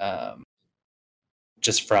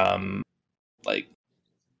just from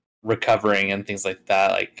recovering and things like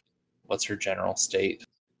that, what's her general state?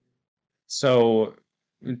 So,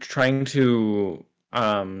 trying to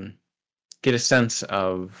get a sense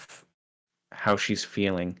of how she's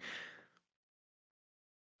feeling.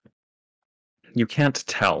 You can't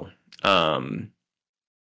tell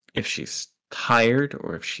if she's tired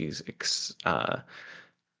or if she's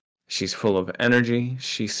full of energy.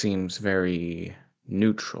 She seems very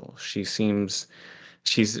neutral. She's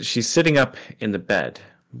sitting up in the bed,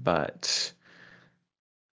 but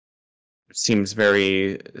seems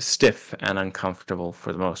very stiff and uncomfortable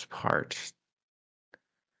for the most part.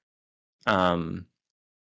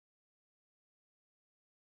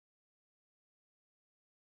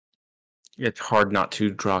 It's hard not to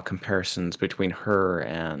draw comparisons between her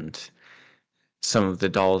and some of the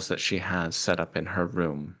dolls that she has set up in her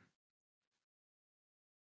room.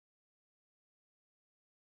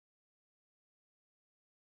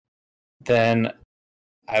 Then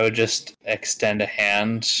I would just extend a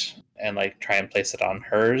hand and try and place it on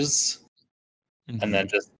hers, and then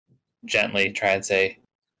just gently try and say,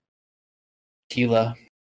 Keela,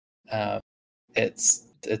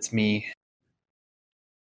 it's me,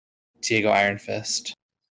 Diego Iron Fist.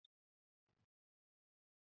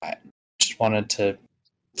 I just wanted to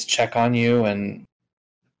check on you and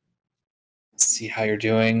see how you're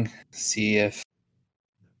doing. See if,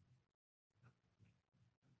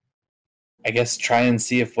 I guess, try and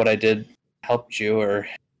see if what I did helped you, or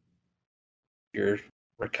you're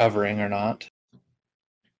recovering or not.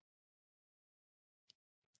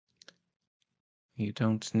 You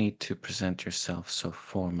don't need to present yourself so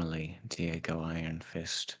formally, Diego Iron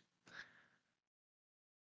Fist.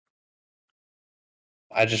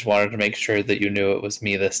 I just wanted to make sure that you knew it was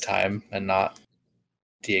me this time and not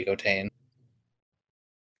Diego Tane.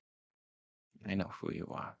 I know who you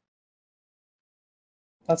are.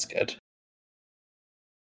 That's good.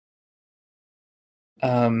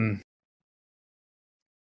 I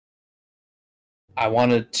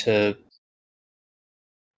wanted to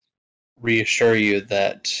reassure you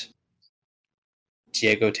that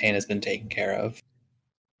Diego Tane has been taken care of.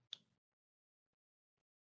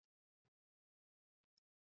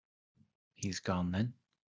 He's gone then?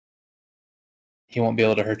 He won't be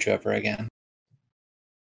able to hurt you ever again.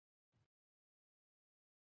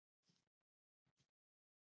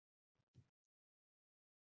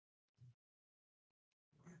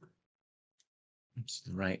 It's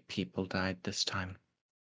the right people died this time.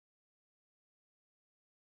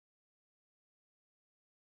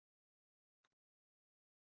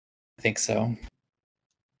 I think so.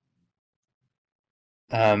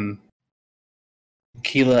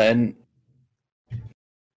 Keela, and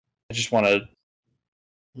I just want to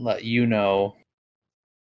let you know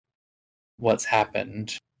what's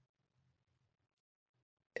happened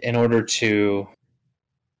in order to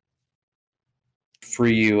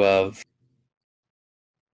free you of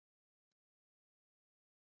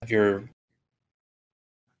your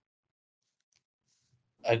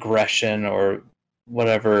aggression or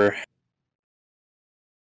whatever,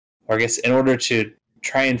 or I guess in order to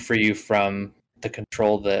try and free you from the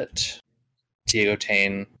control that Diego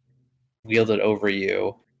Tane wielded over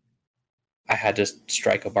you, I had to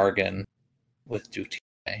strike a bargain with Duke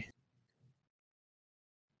Tane.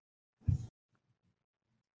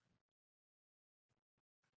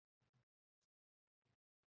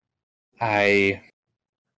 I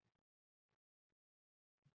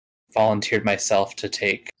volunteered myself to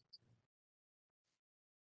take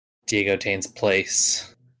Diego Tane's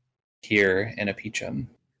place here in Apichum.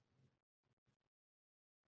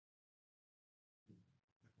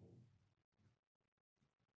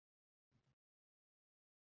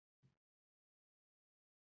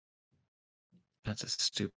 That's a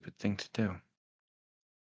stupid thing to do.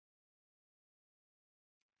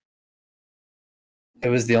 It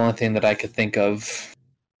was the only thing that I could think of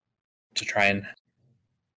to try and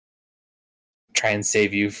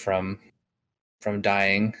save you from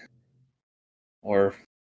dying or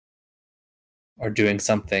doing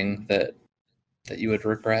something that you would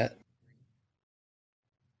regret.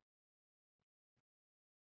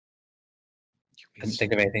 Couldn't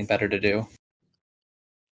think of anything better to do.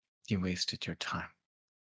 You wasted your time.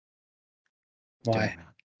 Why? doing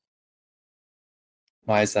that.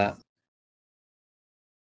 Why is that?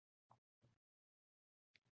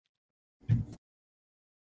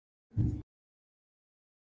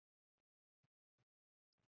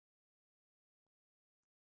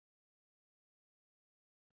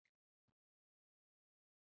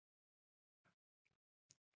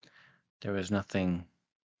 There was nothing.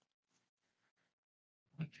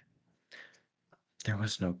 There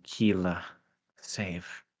was no Keela save.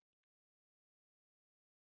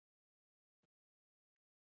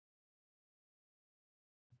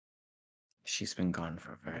 She's been gone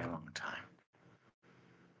for a very long time.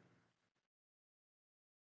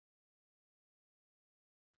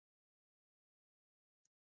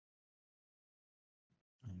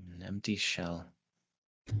 An empty shell.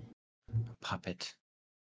 A puppet.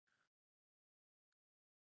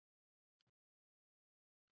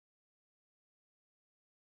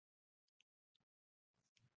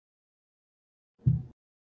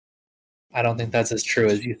 I don't think that's as true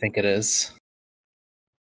as you think it is.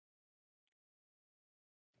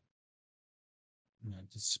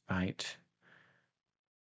 Despite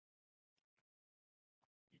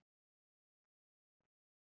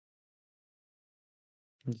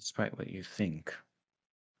what you think,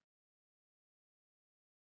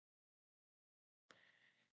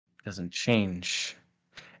 it doesn't change.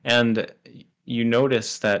 And you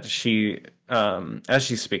notice that she, as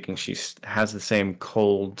she's speaking, she has the same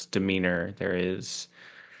cold demeanor. There is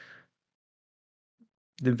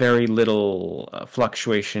the very little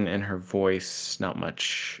fluctuation in her voice, not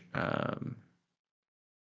much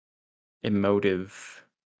emotive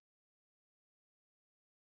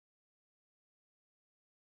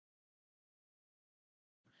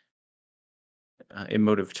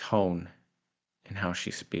emotive tone in how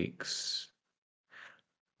she speaks.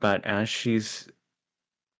 But as she's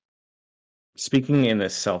speaking in a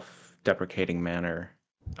self-deprecating manner,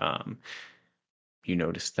 you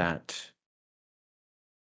notice that,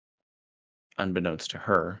 unbeknownst to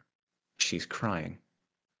her, she's crying.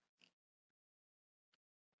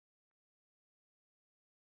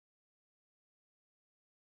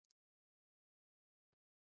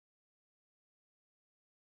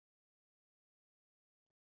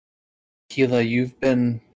 Keela, you've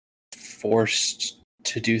been forced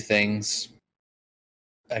to do things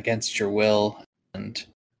against your will and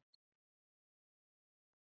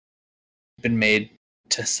been made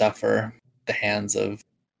to suffer the hands of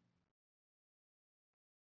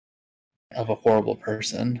a horrible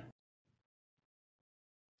person.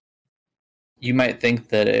 You might think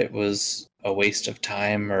that it was a waste of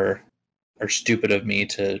time or stupid of me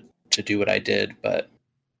to do what I did, but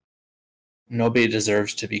nobody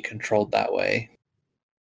deserves to be controlled that way.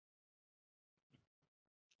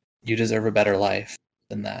 You deserve a better life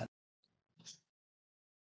than that.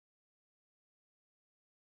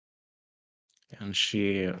 And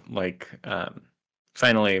she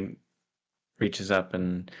finally reaches up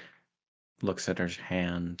and looks at her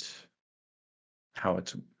hand, how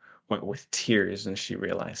it's went with tears, and she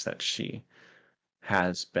realized that she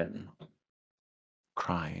has been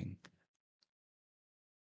crying.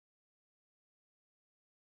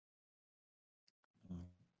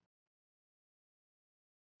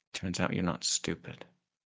 Turns out you're not stupid.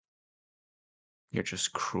 You're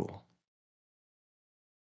just cruel.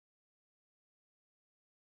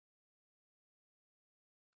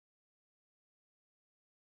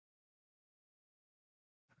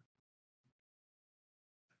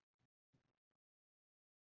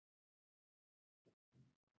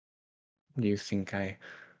 Do you think I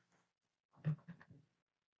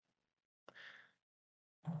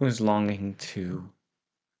was longing to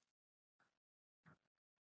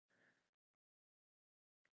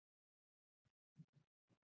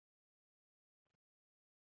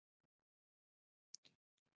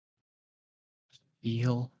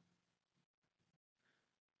feel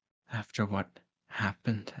after what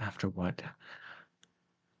happened, after what,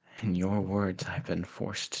 in your words, I've been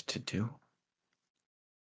forced to do?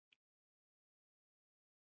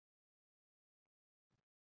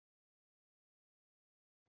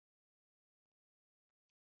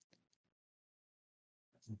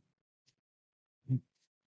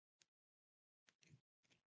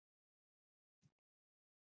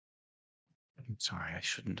 I'm sorry, I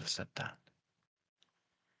shouldn't have said that.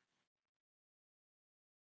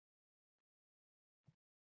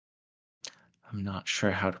 I'm not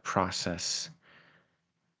sure how to process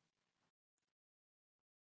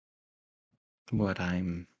what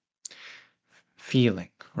I'm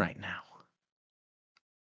feeling right now.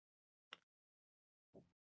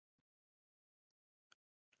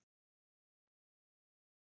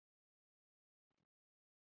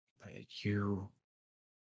 But you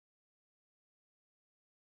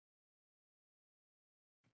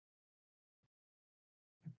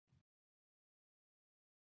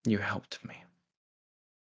helped me.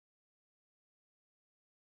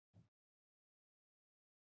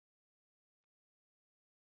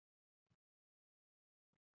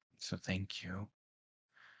 So thank you.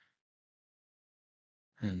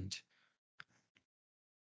 And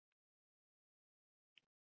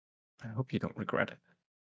I hope you don't regret it.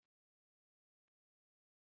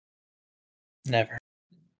 Never.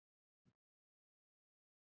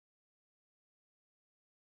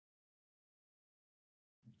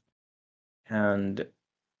 And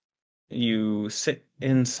you sit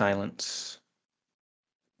in silence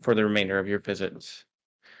for the remainder of your visit.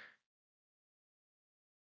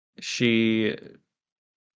 She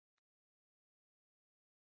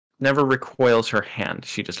never recoils her hand.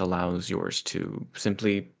 She just allows yours to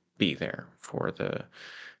simply be there for the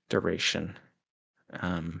duration.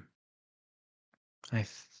 Um, I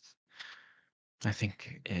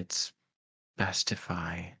think it's best if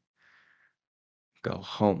I go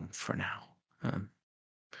home for now,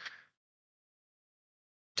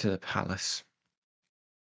 to the palace.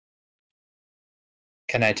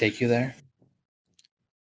 Can I take you there?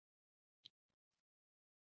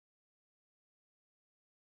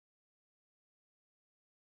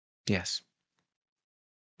 Yes.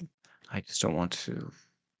 I just don't want to.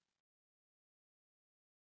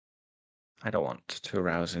 I don't want to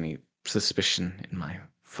arouse any suspicion in my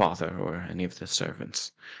father or any of the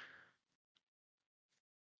servants.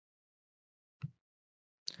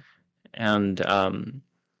 and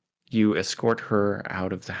you escort her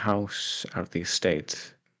out of the house, out of the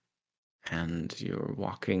estate, and you're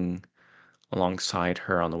walking alongside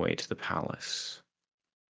her on the way to the palace.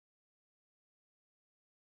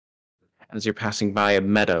 As you're passing by a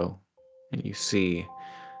meadow, and you see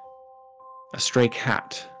a stray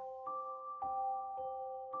cat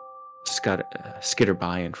skitter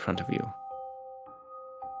by in front of you.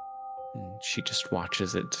 And she just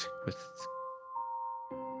watches it with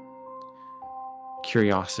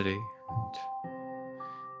curiosity, and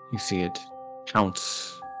you see it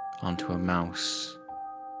pounce onto a mouse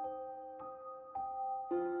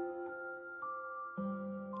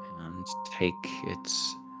and take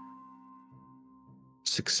its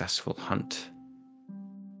successful hunt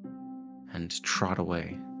and trot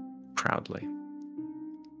away proudly.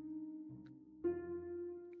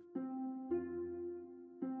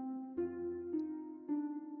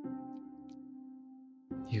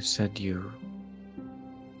 You said you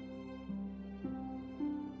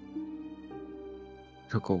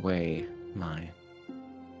took away my...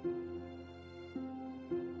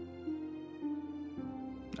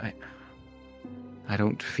 I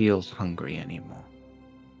don't feel hungry anymore,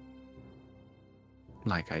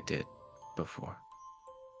 like I did before.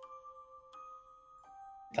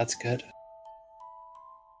 That's good.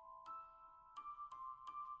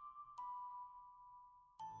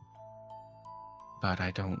 But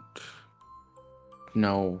I don't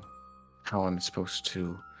know how I'm supposed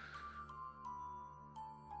to...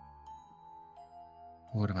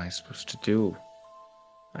 What am I supposed to do?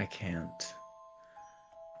 I can't.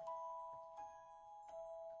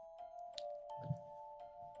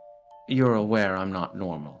 You're aware I'm not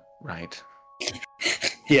normal, right?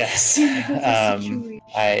 Yes.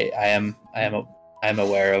 I am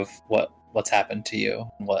aware of what's happened to you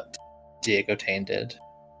and what Diego Tane did.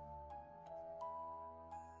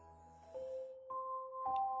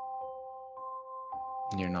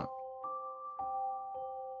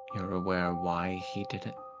 You're aware why he did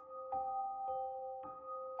it?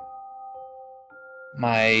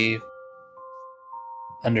 My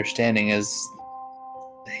understanding is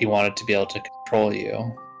he wanted to be able to control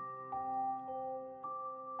you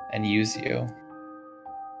and use you.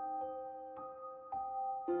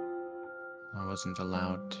 I wasn't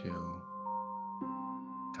allowed to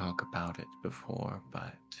talk about it before,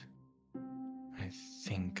 but I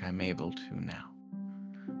think I'm able to now.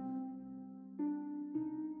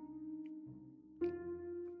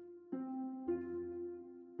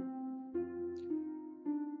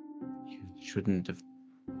 You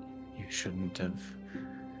shouldn't have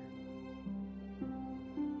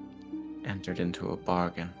entered into a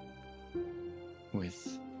bargain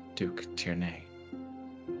with Duke Tierney.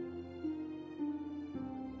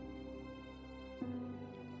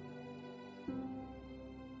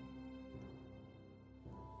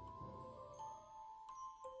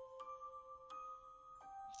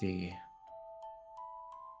 The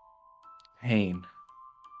Hain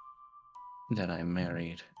that I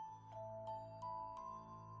married,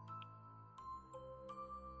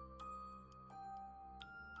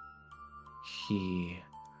 he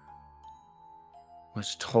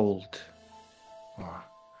was told or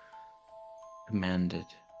commanded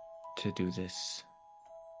to do this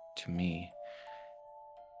to me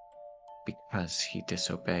because he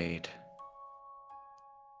disobeyed.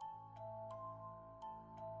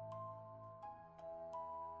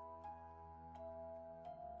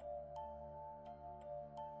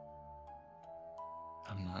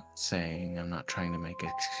 I'm not trying to make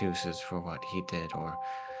excuses for what he did or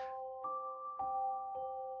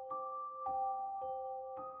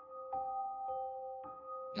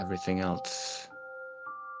everything else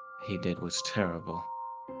he did was terrible.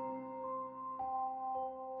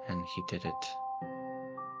 And he did it,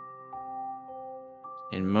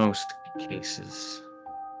 in most cases,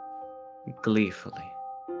 gleefully.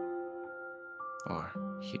 Or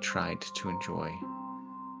he tried to enjoy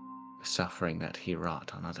the suffering that he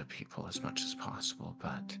wrought on other people as much as possible,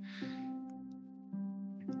 but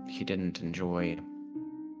he didn't enjoy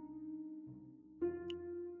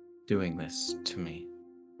doing this to me.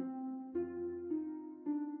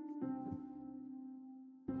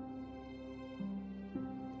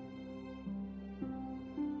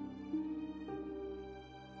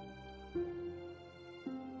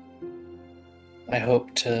 I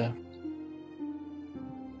hope to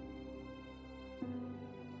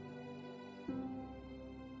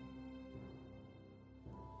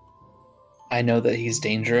I know that he's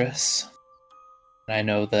dangerous. And I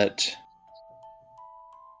know that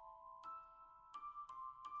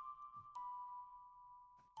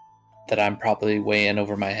I'm probably way in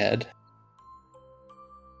over my head.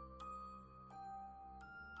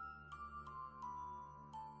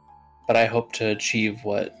 But I hope to achieve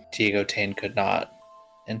what Diego Tane could not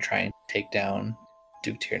in trying to take down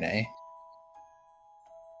Duke Tierney.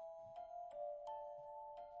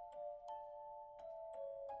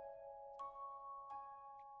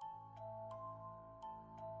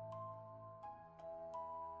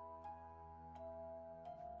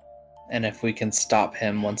 And if we can stop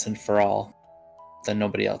him once and for all, then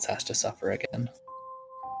nobody else has to suffer again.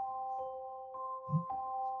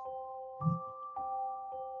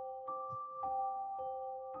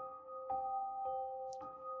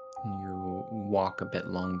 You walk a bit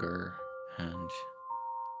longer and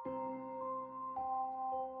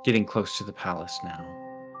getting close to the palace now.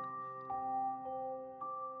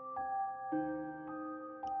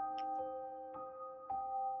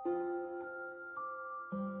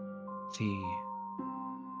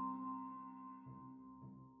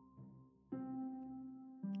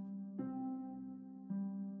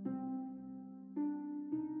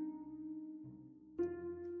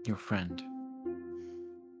 Your friend.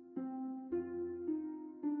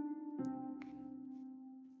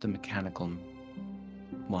 The mechanical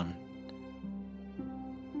one.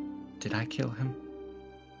 Did I kill him?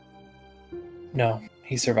 No,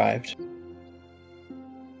 he survived.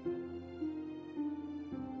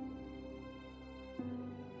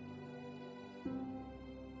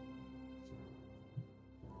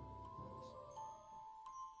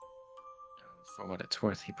 For what it's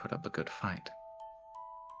worth, he put up a good fight.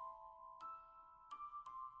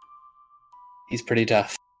 He's pretty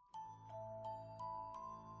tough.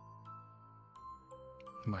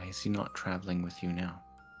 Why is he not traveling with you now?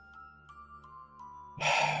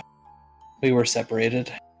 We were separated.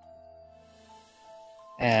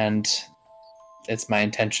 And it's my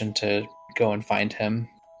intention to go and find him.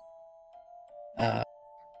 I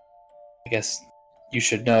guess you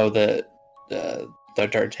should know that the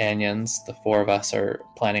D'Artagnans, the four of us, are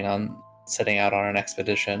planning on setting out on an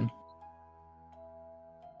expedition.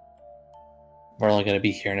 We're only going to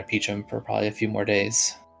be here in Apichem for probably a few more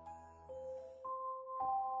days.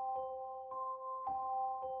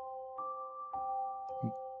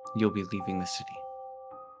 You'll be leaving the city.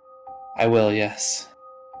 I will, yes.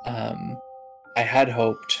 I had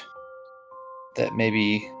hoped that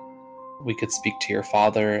maybe we could speak to your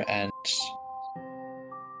father, and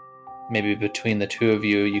maybe between the two of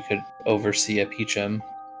you, you could oversee Apichem,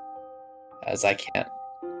 as I can't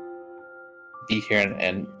be here.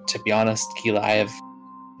 And to be honest, Keela, I have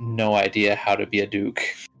no idea how to be a duke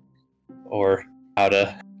or how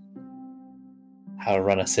to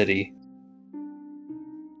run a city.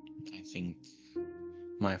 I think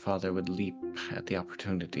my father would leap at the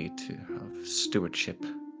opportunity to have stewardship.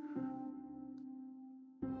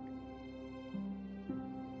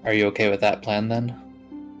 Are you okay with that plan then?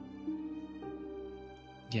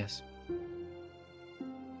 Yes.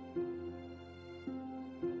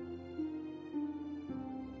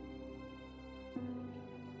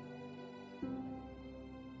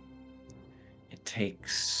 It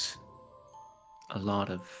takes a lot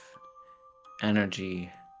of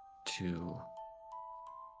energy to,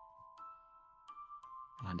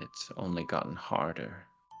 and it's only gotten harder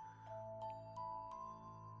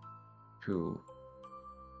to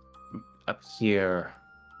appear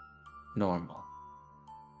normal.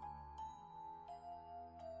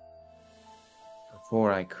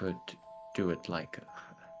 Before I could do it like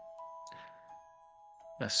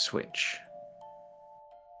a switch.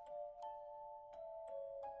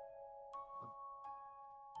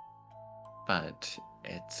 But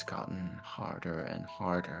it's gotten harder and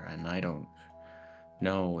harder, and I don't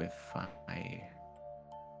know if I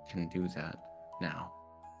can do that now.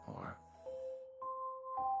 Or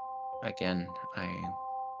again,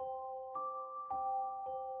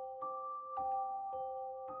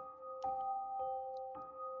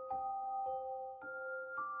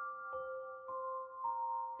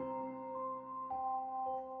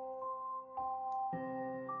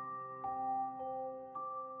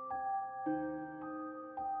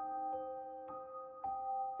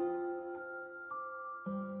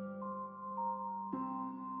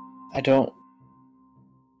 I don't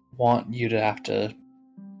want you to have to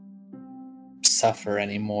suffer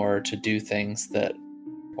anymore to do things that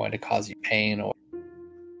are going to cause you pain or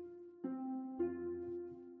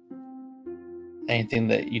anything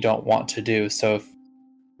that you don't want to do. So if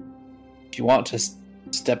you want to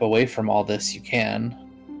step away from all this, you can.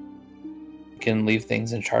 You can leave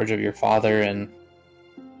things in charge of your father and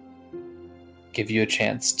give you a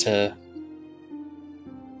chance to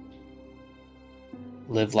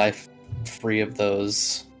live life free of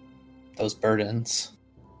those burdens.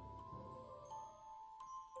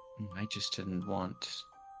 I just didn't want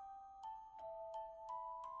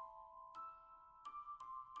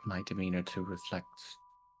my demeanor to reflect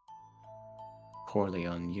poorly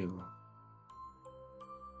on you.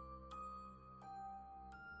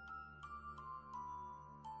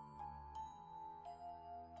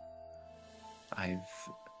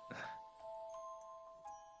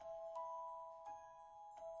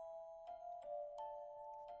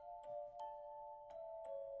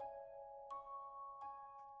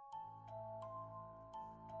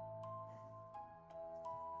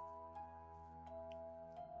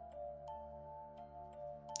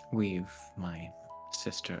 My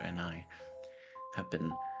sister and I, have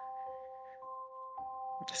been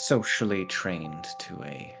socially trained to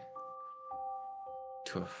a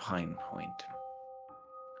fine point.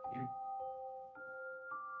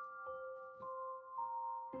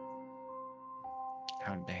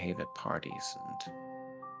 How to behave at parties and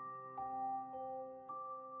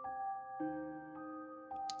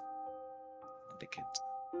etiquette.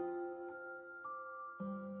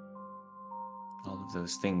 All of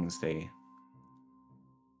those things, they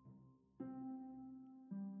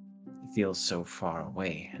feel so far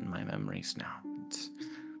away in my memories now.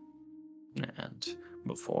 And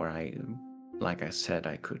before like I said,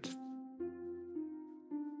 I could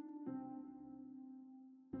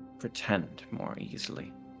pretend more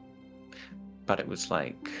easily. But it was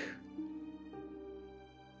like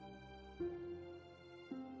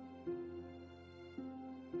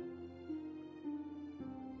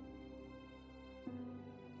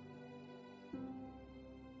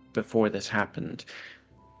before this happened,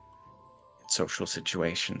 social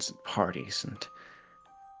situations and parties, and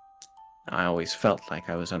I always felt like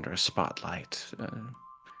I was under a spotlight.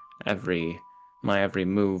 My every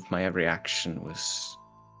move, my every action was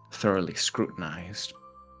thoroughly scrutinized.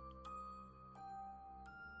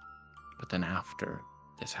 But then after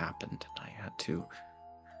this happened, I had to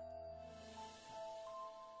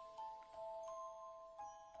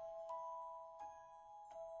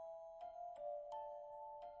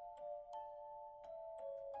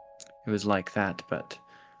it was like that, but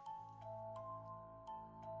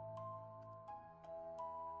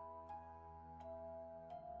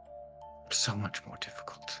so much more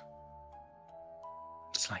difficult.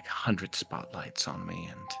 It's like 100 spotlights on me,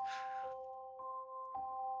 and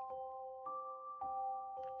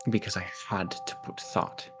because I had to put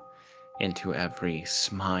thought into every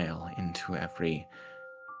smile, into every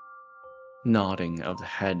nodding of the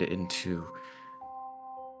head, into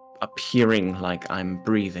appearing like I'm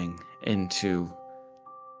breathing, into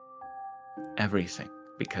everything,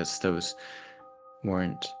 because those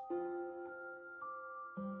weren't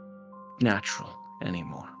natural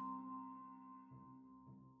anymore.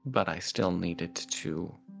 But I still needed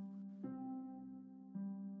to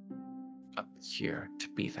appear to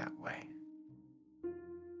be that way.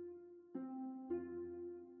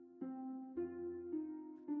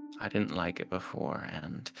 I didn't like it before,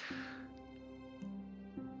 and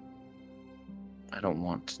I don't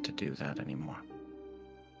want to do that anymore.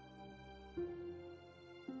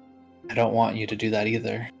 I don't want you to do that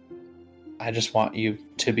either. I just want you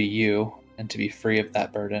to be you and to be free of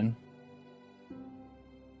that burden.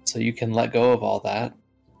 So you can let go of all that.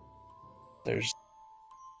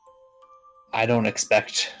 I don't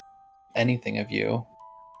expect anything of you.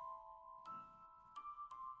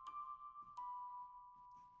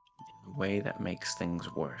 In a way that makes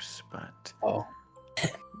things worse, but...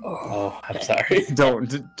 Oh, I'm sorry. Don't.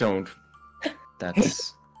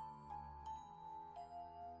 That's...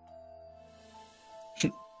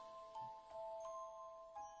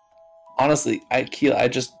 Honestly,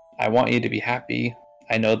 I want you to be happy.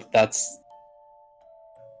 I know that that's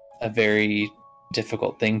a very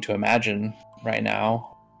difficult thing to imagine right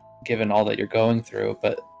now, given all that you're going through,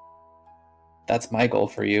 but that's my goal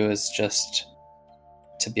for you, is just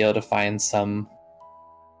to be able to find some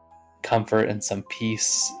comfort and some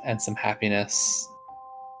peace and some happiness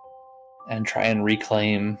and try and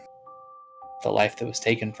reclaim the life that was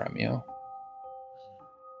taken from you.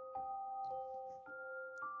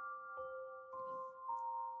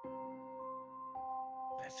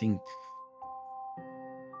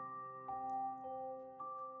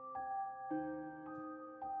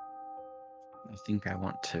 I think I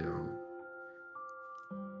want to,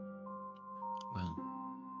 well,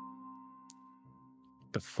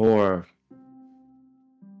 before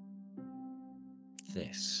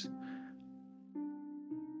this,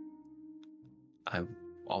 I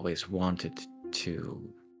always wanted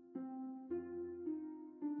to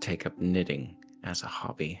take up knitting as a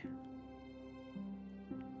hobby.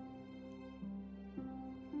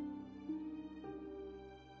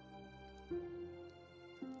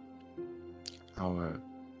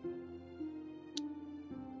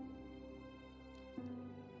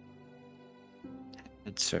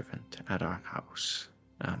 head servant at our house,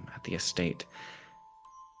 at the estate.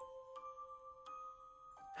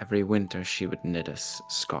 Every winter she would knit us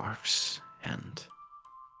scarves, and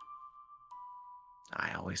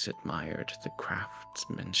I always admired the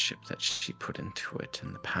craftsmanship that she put into it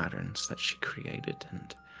and the patterns that she created,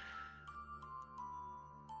 and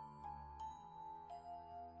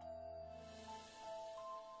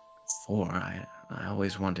I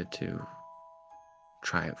always wanted to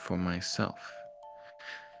try it for myself.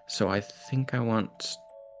 So I think I want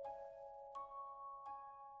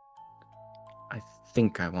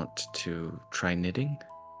to try knitting.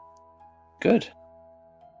 Good.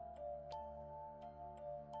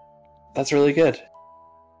 That's really good.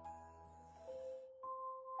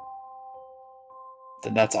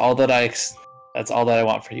 Then that's all that I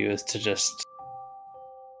want for you, is to just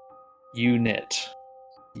you knit.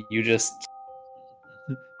 You just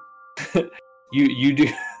you do,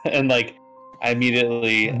 and like I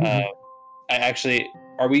immediately I actually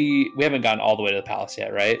we haven't gotten all the way to the palace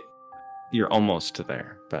yet, right? You're almost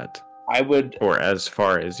there, but I would, or as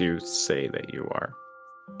far as you say that you are.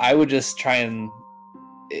 I would just try and,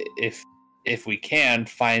 if we can,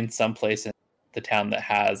 find some place in the town that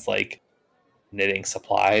has like knitting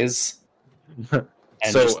supplies.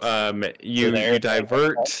 So you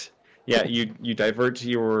divert you divert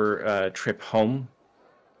your trip home.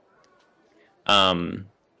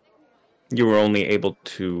 You were only able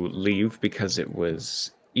to leave because it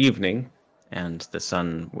was evening and the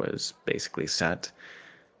sun was basically set.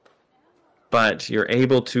 But you're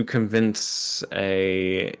able to convince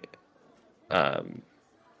a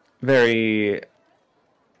very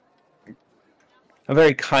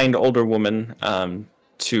kind older woman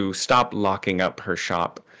to stop locking up her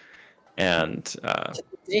shop, and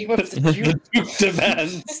the Duke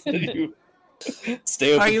demands that you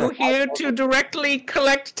stay open. Are you here to directly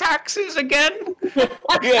collect taxes again?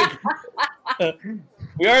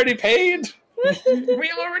 We already paid.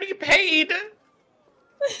 We already paid.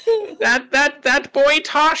 That boy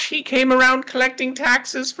Tosh, he came around collecting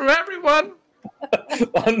taxes from everyone.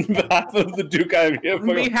 On behalf of the Duke, I'm here On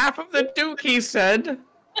behalf of the Duke, he said.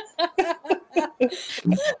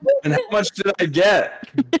 And how much did I get?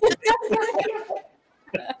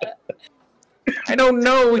 I don't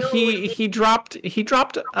know. He dropped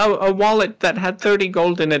a wallet that had 30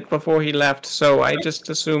 gold in it before he left, so I just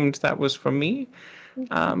assumed that was from me.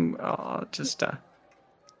 I'll just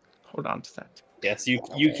hold on to that. Yes, you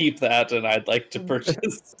keep that, and I'd like to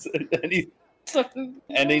purchase any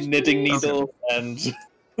knitting needles and.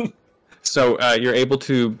 So you're able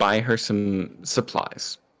to buy her some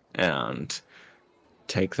supplies and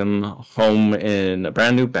take them home in a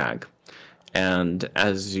brand new bag. And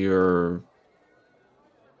as you're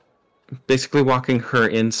basically walking her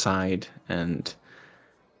inside, and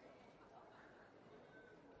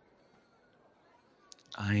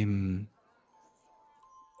I'll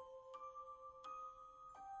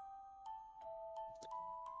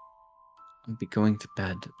be going to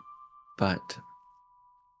bed, but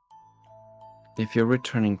if you're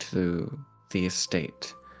returning to the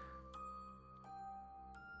estate,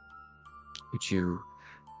 would you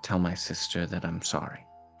tell my sister that I'm sorry?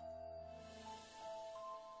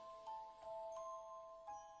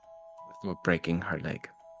 For breaking her leg.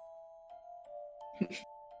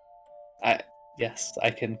 Yes, I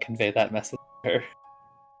can convey that message to her.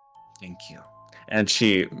 Thank you. And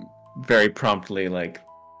she very promptly,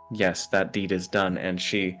 yes, that deed is done, and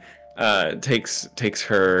she takes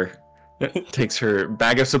her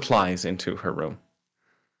bag of supplies into her room.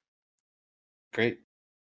 Great.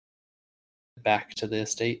 Back to the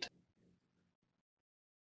estate.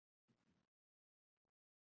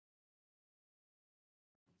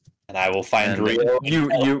 And I will find Rio.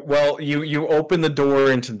 You open the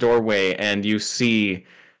door into the doorway, and you see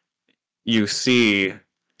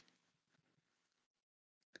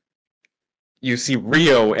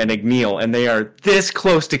Rio and Igneel, and they are this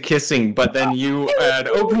close to kissing, but then you had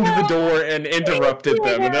opened the door and interrupted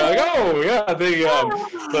them, and they're like, "Oh yeah,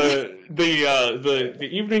 the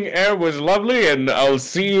evening air was lovely, and I'll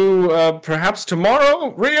see you perhaps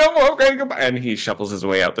tomorrow, Rio. Okay, goodbye." And he shuffles his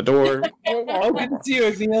way out the door. Oh, good to see you,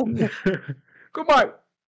 Igneel. Goodbye.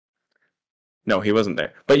 No, he wasn't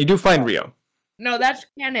there, but you do find Rio. No, that's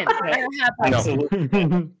canon. That happened. Absolutely.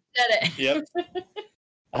 Said it. Yep.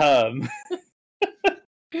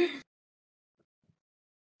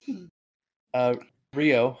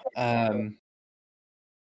 Rio,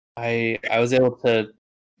 I was able to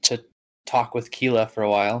talk with Keela for a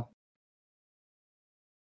while.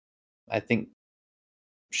 I think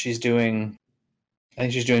she's doing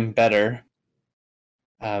better.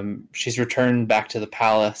 She's returned back to the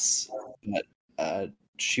palace, but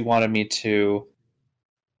she wanted me to.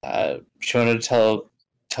 She wanted to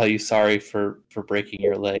tell you sorry for breaking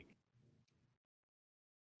your leg.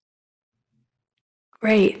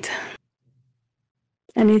 Great.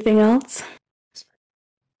 Anything else?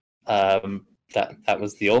 That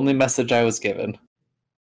was the only message I was given.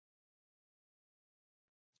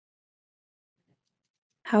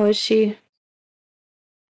 How is she?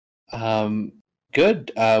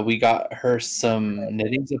 Good. We got her some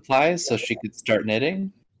knitting supplies so she could start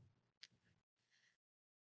knitting.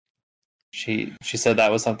 She said that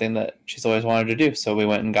was something that she's always wanted to do, so we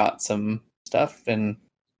went and got some stuff, and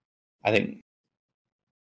I think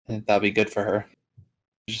that'll be good for her.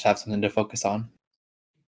 Just have something to focus on.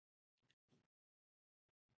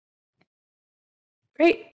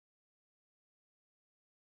 Great.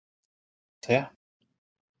 So yeah,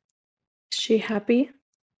 Is she happy?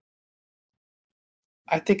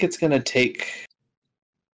 I think it's gonna take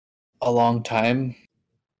a long time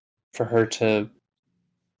for her to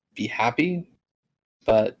be happy,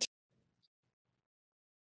 but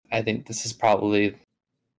I think this is probably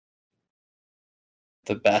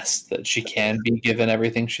the best that she can be given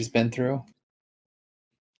everything she's been through.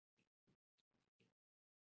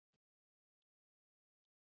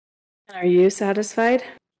 Are you satisfied?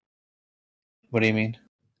 What do you mean?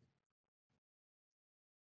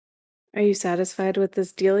 Are you satisfied with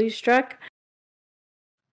this deal you struck?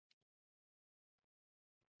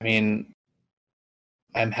 I mean,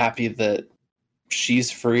 I'm happy that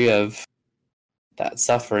she's free of that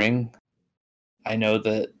suffering. I know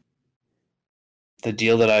that the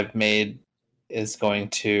deal that I've made is going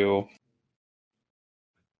to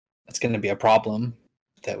it's going to be a problem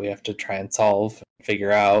that we have to try and solve,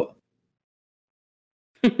 figure out.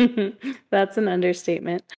 That's an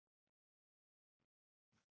understatement.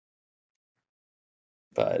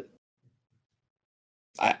 But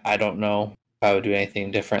I don't know if I would do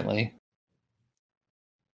anything differently.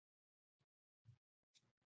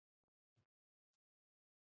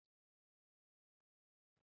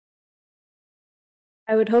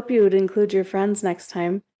 I would hope you would include your friends next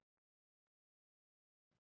time.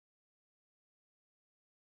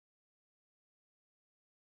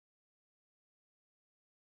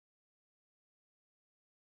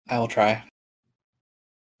 I will try.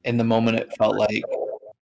 In the moment, it felt like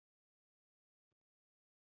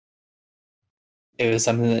it was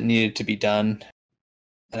something that needed to be done,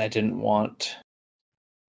 and I didn't want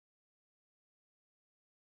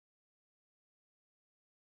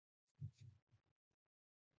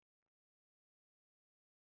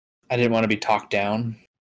to be talked down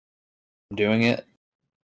from doing it.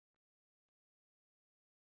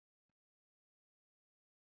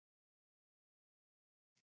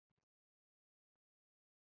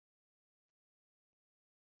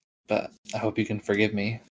 But I hope you can forgive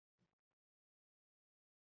me.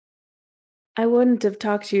 I wouldn't have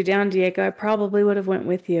talked you down, Diego. I probably would have went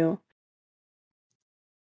with you.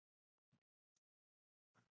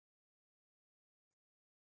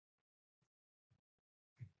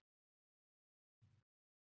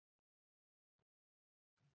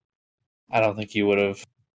 I don't think you would have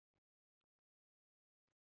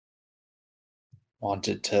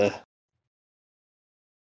wanted to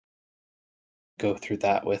go through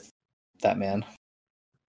that with that man.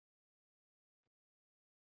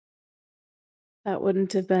 That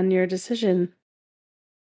wouldn't have been your decision.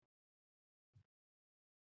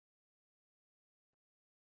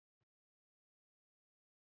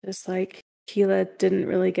 Just like Keela didn't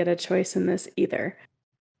really get a choice in this either.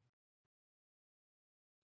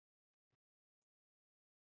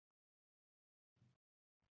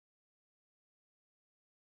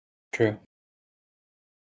 True.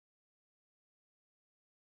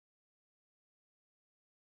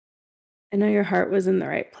 I know your heart was in the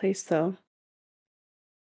right place, though.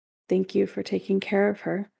 Thank you for taking care of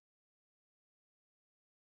her.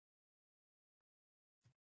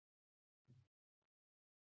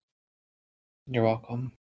 You're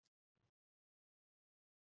welcome.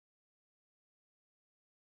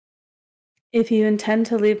 If you intend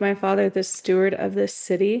to leave my father the steward of this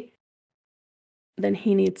city, then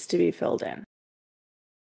he needs to be filled in.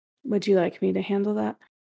 Would you like me to handle that?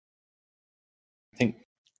 I think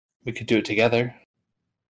we could do it together.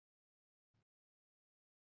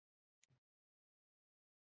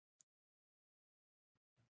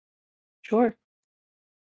 Sure.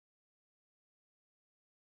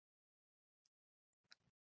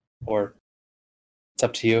 Or it's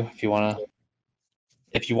up to you if you want to.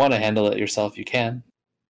 If you want to handle it yourself, you can.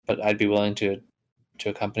 But I'd be willing to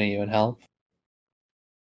accompany you and help.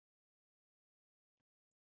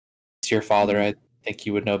 It's your father. I think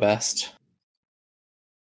you would know best.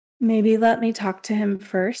 Maybe let me talk to him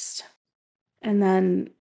first, and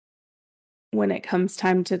then when it comes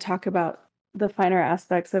time to talk about the finer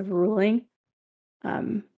aspects of ruling,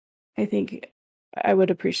 I think I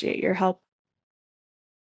would appreciate your help.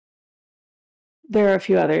 There are a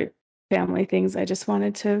few other family things I just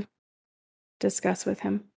wanted to discuss with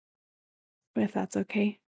him, if that's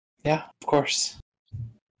okay. Yeah, of course.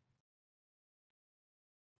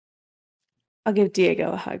 I'll give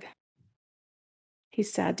Diego a hug.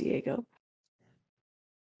 He's sad, Diego.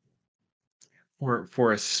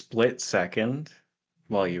 For a split second,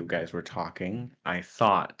 while you guys were talking, I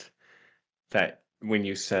thought that when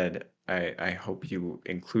you said, I hope you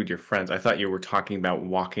include your friends, I thought you were talking about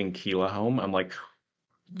walking Keela home. I'm like,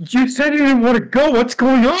 you said you didn't want to go. What's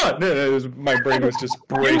going on? My brain was just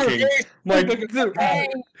breaking. Like,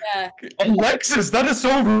 Alexis, that is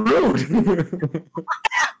so rude.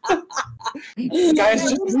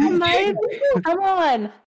 Guys, just Come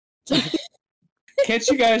on. can't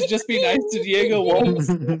you guys just be nice to Diego once?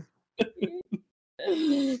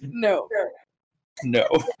 No. No.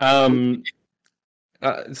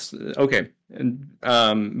 Okay.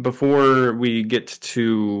 Before we get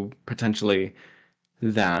to potentially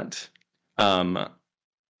that,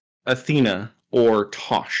 Athena or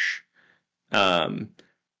Tosh,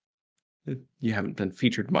 you haven't been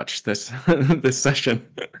featured much this this session.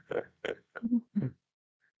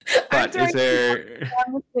 But is there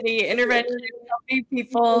the city intervention, helping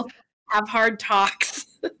people have hard talks.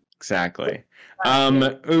 exactly? How's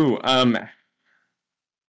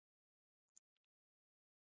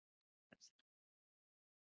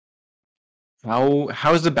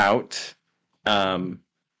about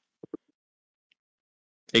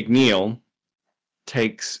Igneel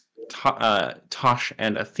takes Tosh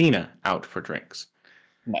and Athena out for drinks?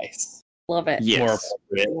 Nice. Love it. Yes. More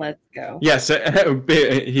appropriate. Let's go. Yes,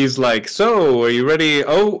 he's like, so are you ready?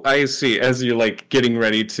 Oh, I see. As you're like getting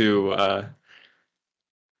ready to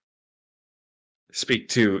speak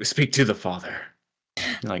to the father. You're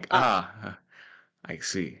like, I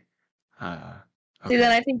see. See,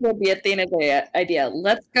 then I think it would be Athena's idea.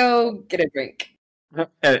 Let's go get a drink.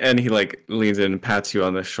 And he like leans in and pats you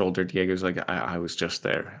on the shoulder. Diego's like, I was just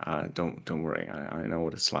there. Don't worry. I know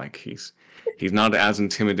what it's like. He's not as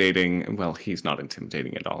intimidating. Well, he's not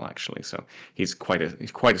intimidating at all, actually. So he's quite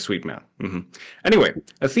a sweet man. Mm-hmm. Anyway,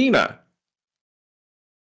 Athena,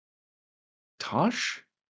 Tosh,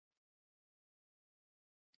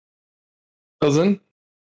 Cousin?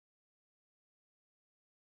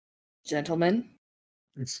 Gentlemen.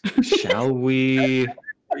 shall we?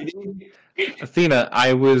 Athena,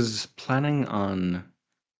 I was planning on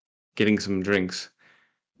getting some drinks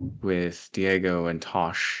with Diego and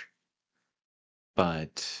Tosh,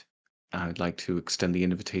 but I'd like to extend the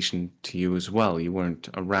invitation to you as well. You weren't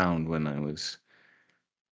around when I was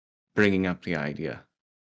bringing up the idea.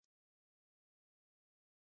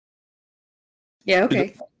 Yeah,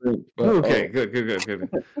 okay. Okay, good.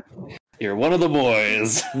 You're one of the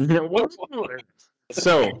boys.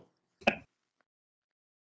 So,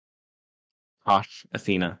 Tosh,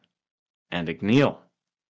 Athena, and Igneel.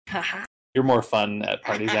 You're more fun at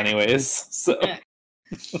parties anyways. So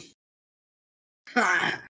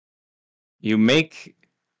You make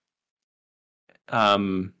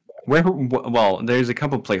well, there's a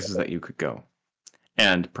couple places that you could go.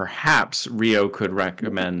 And perhaps Rio could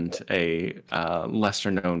recommend a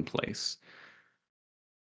lesser known place.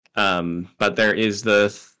 But there is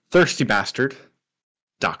the Thirsty Bastard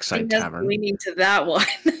Dockside Tavern. We need to that one.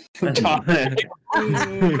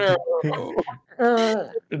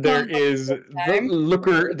 There is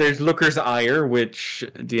there's Looker's Ire, which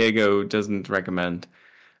Diego doesn't recommend.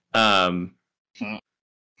 And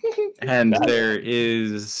there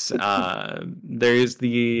is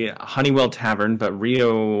the Honeywell Tavern, but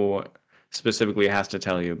Rio specifically has to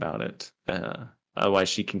tell you about it. Otherwise,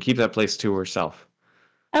 she can keep that place to herself.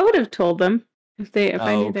 I would have told them if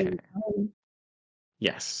I knew they okay. were home.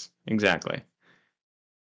 Yes, exactly.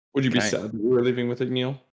 Would you be Okay. sad that we were leaving with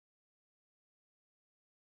Igneel?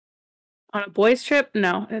 On a boys' trip?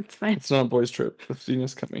 No, it's fine. It's not a boys' trip.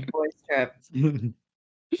 Athena's coming. Boys trip.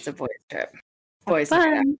 It's a boys trip. Boys trip.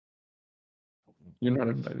 Fun. You're not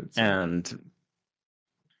invited. So. And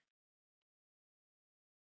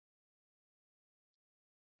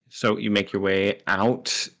so you make your way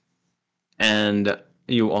out, and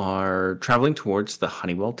you are traveling towards the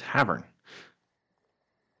Honeywell Tavern.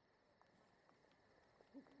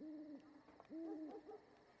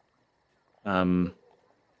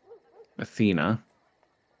 Athena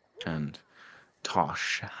and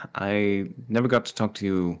Tosh, I never got to talk to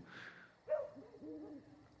you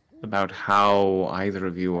about how either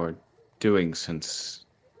of you are doing since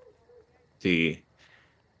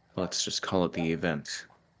let's just call it the event.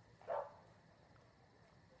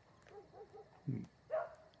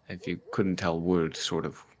 If you couldn't tell, word sort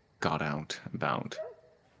of got out about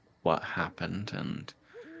what happened, and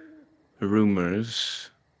rumors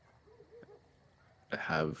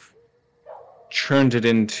have churned it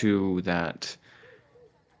into that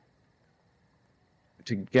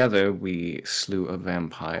together we slew a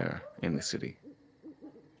vampire in the city.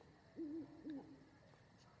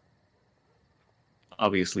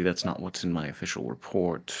 Obviously, that's not what's in my official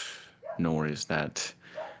report, nor is that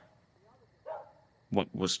what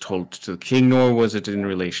was told to the king, nor was it in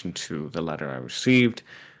relation to the letter I received.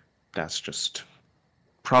 That's just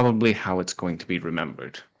probably how it's going to be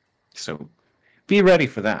remembered. So be ready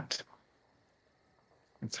for that.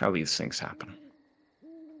 That's how these things happen.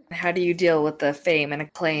 How do you deal with the fame and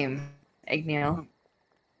acclaim, Igneal?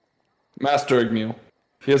 Master Igneal.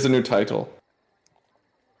 He has a new title.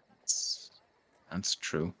 That's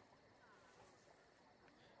true.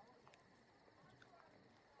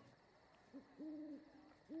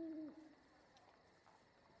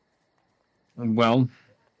 Well,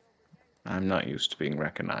 I'm not used to being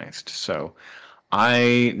recognized, so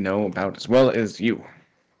I know about as well as you.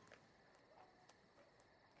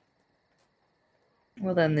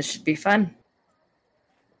 Well, then this should be fun.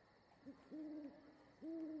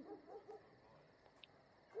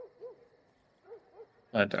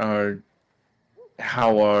 But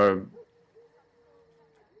how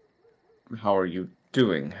are you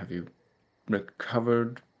doing? Have you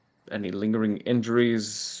recovered? Any lingering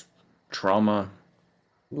injuries? Trauma?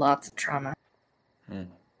 Lots of trauma. Hmm.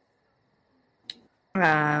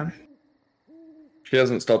 She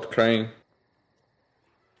hasn't stopped crying.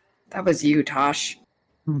 That was you, Tosh.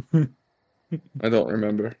 I don't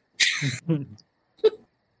remember.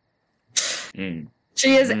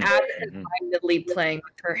 She is absent-mindedly playing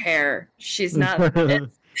with her hair. She's not.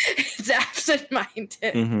 It's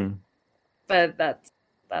absent-minded. But that's.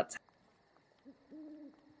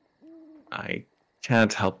 I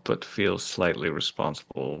can't help but feel slightly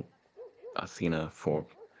responsible, Athena, for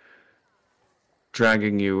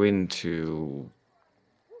dragging you into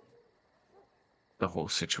the whole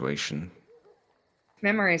situation. If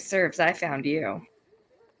memory serves, I found you.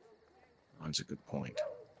 That's a good point.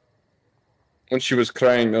 When she was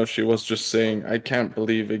crying, though, she was just saying, I can't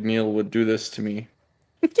believe Igneal would do this to me.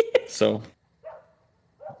 So.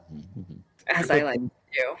 As I like to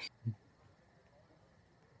do.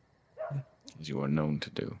 As you are known to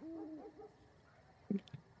do.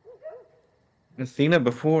 Athena,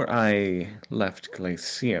 before I left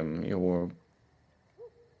Glacium,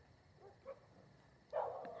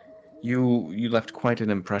 you left quite an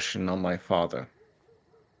impression on my father.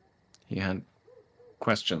 He had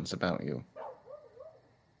questions about you.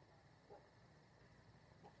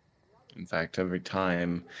 In fact, every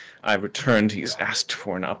time I returned, he's asked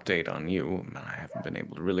for an update on you, and I haven't been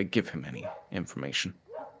able to really give him any information.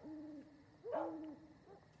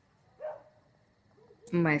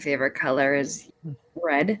 My favorite color is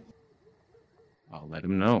red. I'll let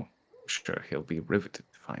him know. I'm sure he'll be riveted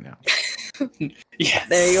to find out. Yes.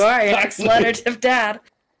 There you are, your next letter to Dad.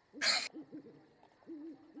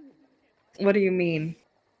 What do you mean?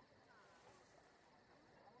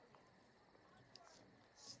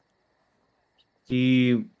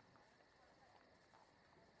 He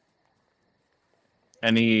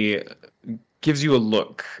gives you a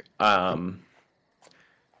look.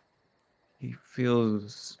 He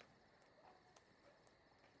feels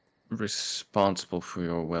responsible for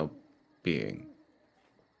your well-being.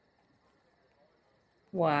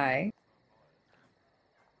 Why?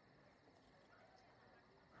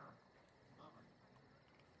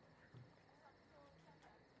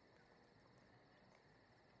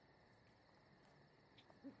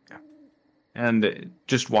 And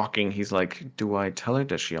just walking, he's like, do I tell her?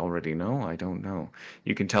 Does she already know? I don't know.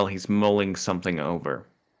 You can tell he's mulling something over.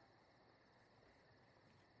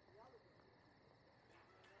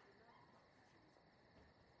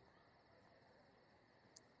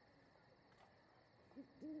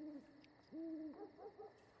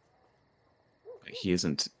 He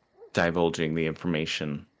isn't divulging the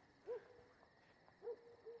information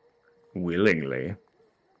willingly.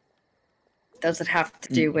 Does it have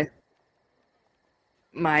to do with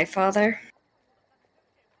my father?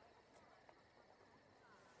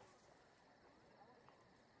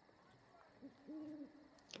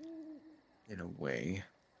 In a way.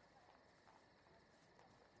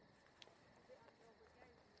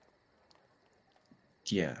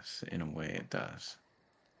 Yes, in a way it does.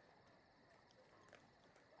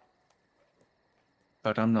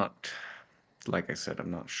 But I'm not like I said,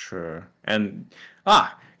 I'm not sure. And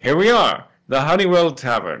here we are, the Honeywell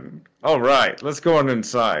Tavern. All right, let's go on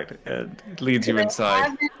inside. And it leads you inside.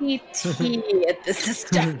 Have any tea at this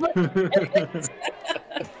establishment?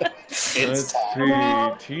 It's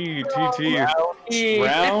Let's see. Tea.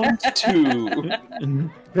 round 2.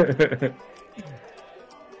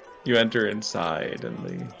 You enter inside and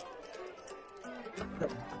the...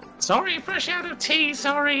 Sorry, fresh out of tea.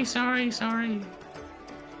 Sorry.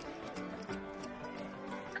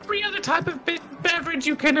 Every other type of beverage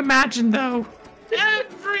you can imagine, though.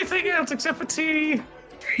 Everything else except for tea.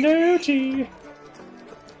 No tea.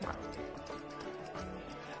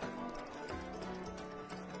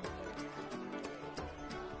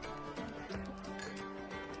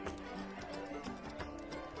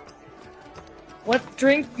 What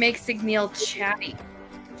drink makes Igneel chatty?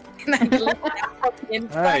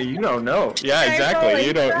 You don't know. Yeah, Can I exactly.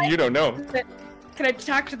 roll You don't know. Can I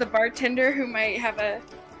talk to the bartender who might have a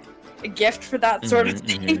gift for that sort of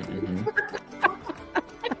thing?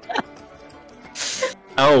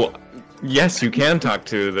 Oh, yes, you can talk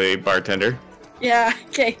to the bartender. Yeah,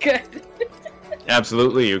 okay, good.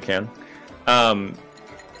 Absolutely, you can.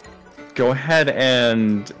 Go ahead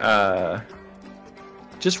and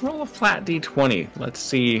just roll a flat d20. Let's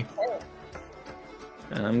see.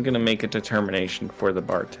 I'm gonna make a determination for the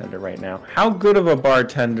bartender right now. How good of a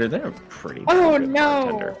bartender? They're a pretty good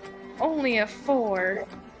bartender. Only a 4.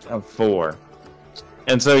 A 4.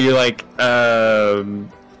 And so you're like,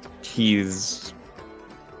 he's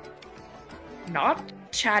Not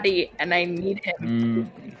chatty, and I need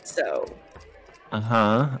him. So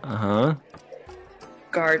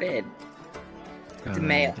guarded. The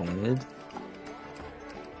male.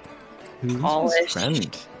 Who's Polished. his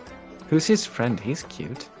friend? Who's his friend? He's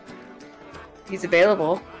cute. He's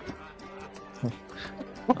available.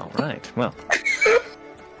 All right. Well,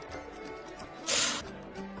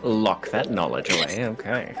 lock that knowledge away.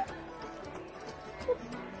 Okay.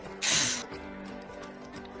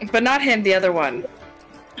 But not him, the other one.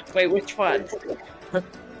 Wait, which one?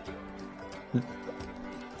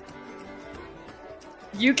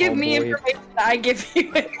 You give me boy. information, I give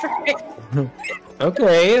you information.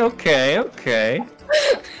 Okay.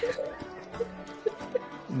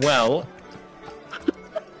 Well,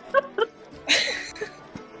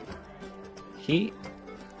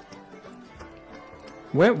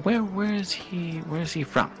 where is he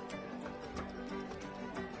from?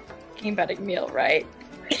 Came about Igneel, right?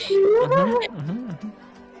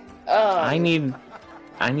 I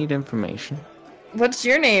need information. What's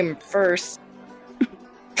your name first?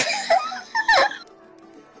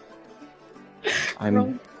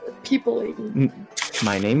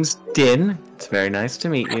 My name's Din. It's very nice to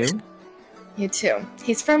meet you. You too.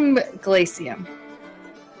 He's from Glacium.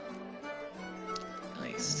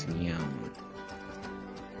 Nice.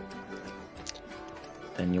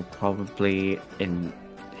 Then you'll probably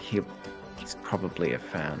he's probably a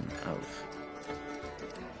fan of.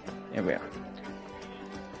 Here we are.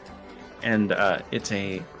 And it's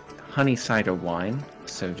a honey cider wine,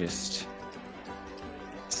 so just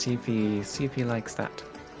see if he likes that.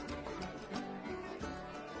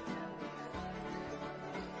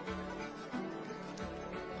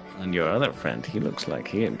 And your other friend, he looks like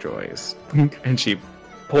he enjoys. And she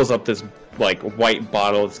pulls up this like white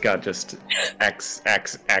bottle. It's got just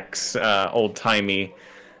XXX old timey.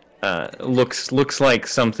 Looks like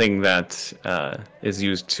something that is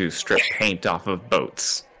used to strip paint off of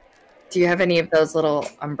boats. Do you have any of those little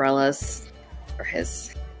umbrellas for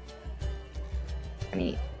his?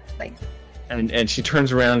 Any like? And she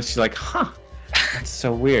turns around and she's like, "Huh, that's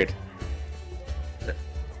so weird."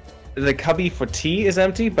 The cubby for tea is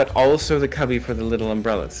empty, but also the cubby for the little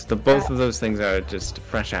umbrellas. Both of those things are just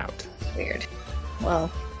fresh out. Weird. Well,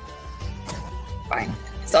 fine.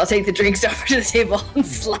 So I'll take the drinks over to the table and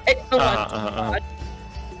slide the one.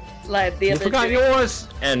 Slide the You other. forgot drink. yours,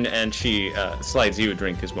 and she slides you a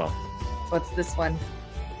drink as well. What's this one?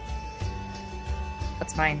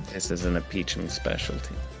 What's mine? This isn't a Peachum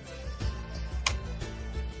specialty.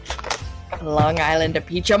 Long Island of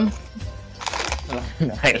Peachum.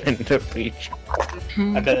 Island of Peach.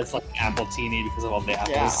 I bet it's like apple teeny because of all the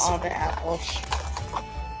apples. Yeah, all the apples.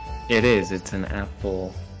 It is. It's an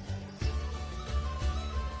apple.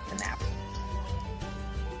 An apple.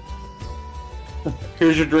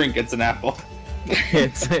 Here's your drink. It's an apple.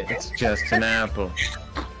 It's just an apple.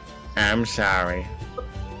 I'm sorry.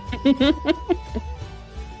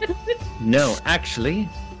 No, actually,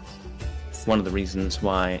 one of the reasons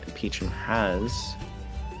why Peachum has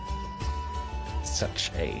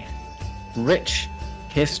such a rich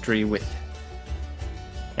history with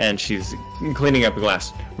and she's cleaning up a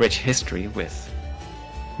glass. Rich history with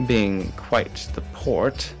being quite the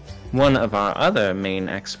port. One of our other main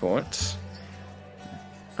exports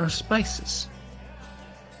are spices.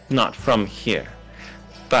 Not from here,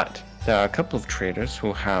 but there are a couple of traders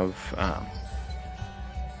who have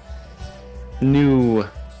new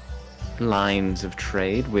lines of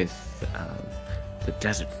trade with the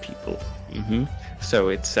desert people. So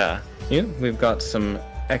it's we've got some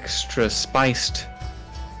extra spiced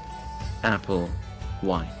apple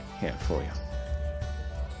wine here for you.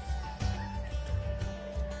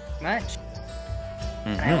 Much.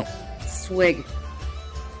 And I will swig.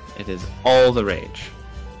 It is all the rage.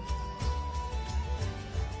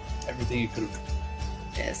 Everything you could have.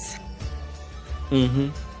 Yes.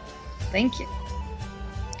 Thank you.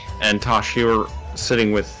 And Tosh, you're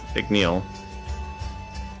sitting with Igneel.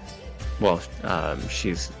 Well,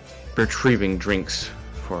 she's retrieving drinks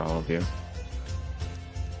for all of you.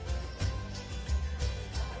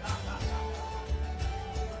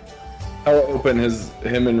 How open has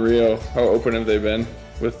him and Rio, how open have they been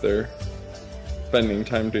with their spending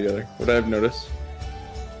time together? What I've noticed.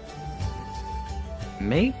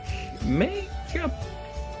 Make a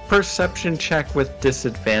perception check with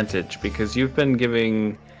disadvantage, because you've been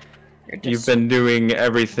doing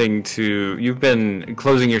everything you've been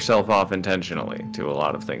closing yourself off intentionally to a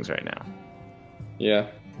lot of things right now. Yeah.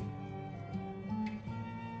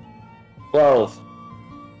 12.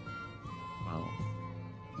 Well,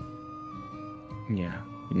 yeah,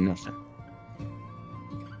 nothing.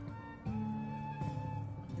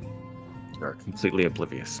 You're completely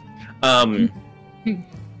oblivious.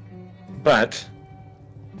 But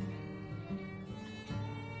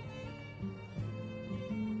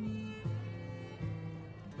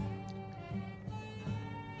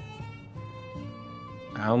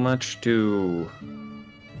how much do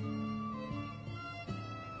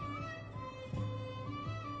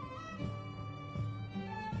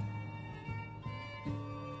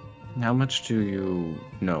you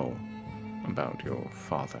know about your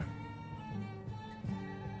father?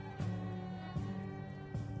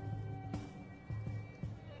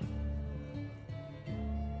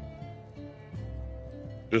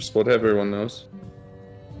 Just what everyone knows.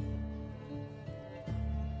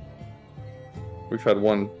 We've had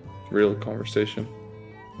one real conversation.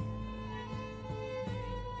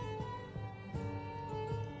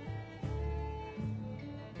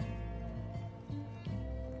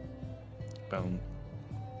 Well,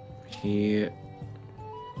 he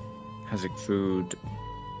has accrued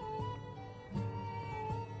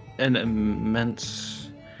an immense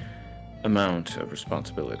amount of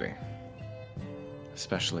responsibility,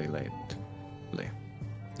 especially lately.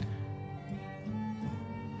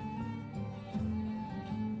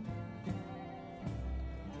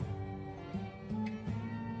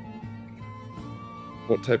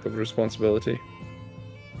 What type of responsibility?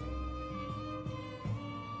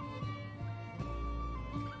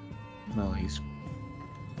 Well, he's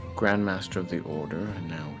Grandmaster of the Order, and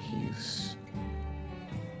now he's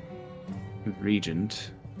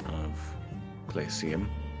Regent of Glacium.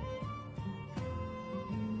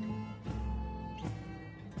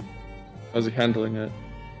 How's he handling it?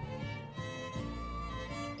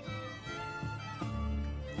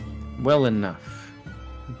 Well enough,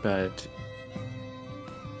 but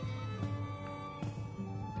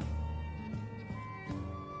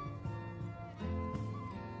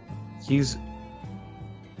he's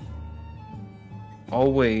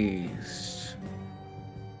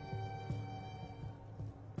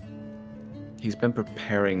been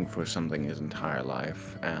preparing for something his entire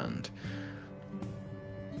life, and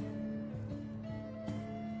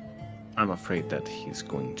I'm afraid that he's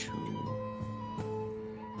going to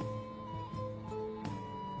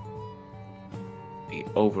be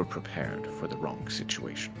over-prepared for the wrong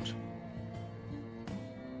situations.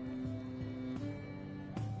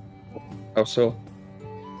 How so?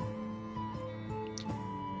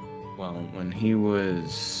 Well, when he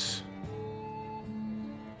was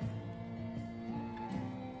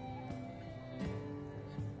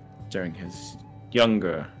during his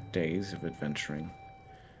younger days of adventuring,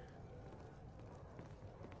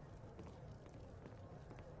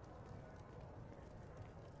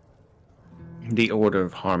 the Order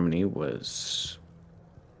of Harmony was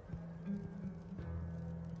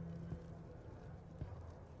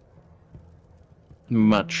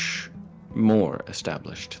much more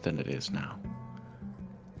established than it is now.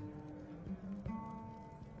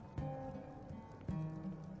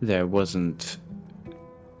 There wasn't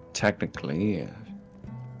technically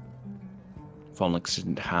Volnix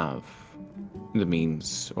didn't have the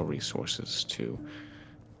means or resources to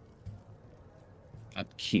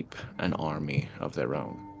upkeep an army of their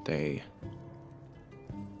own. They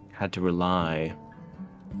had to rely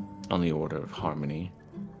on the Order of Harmony.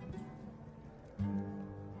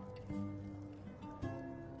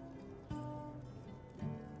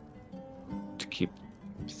 To keep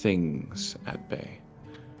things at bay.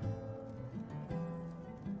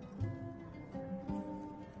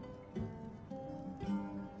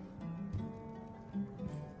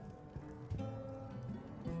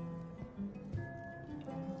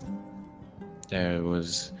 There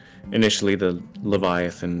was initially the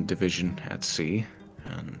Leviathan division at sea,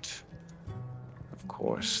 and of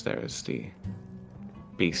course there's the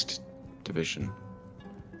Beast division.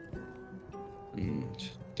 And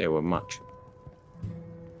they were much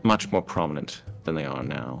more prominent than they are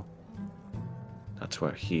now. That's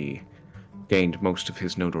where he gained most of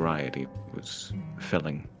his notoriety, was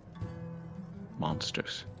felling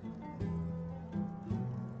monsters.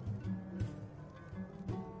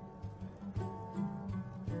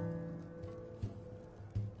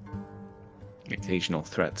 Occasional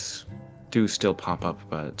threats do still pop up,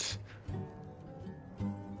 but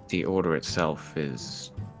the order itself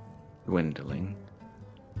is dwindling.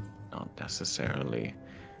 Not necessarily,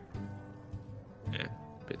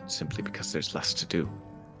 but simply because there's less to do.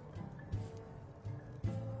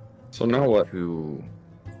 So now what?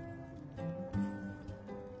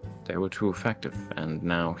 They were too effective, and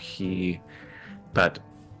now but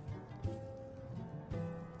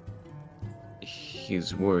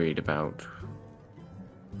he's worried about.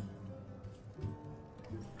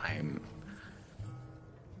 I'm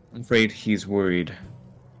afraid he's worried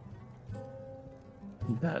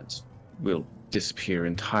that we'll disappear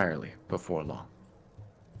entirely before long.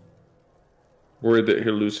 Worried that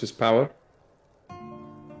he'll lose his power?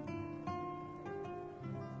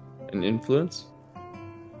 And influence?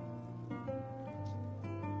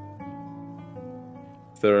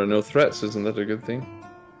 If there are no threats, isn't that a good thing?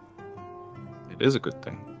 It is a good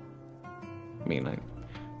thing. I mean, I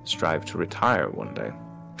strive to retire one day.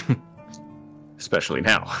 Especially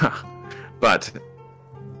now. But...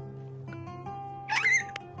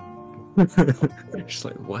 Just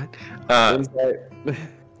like, what?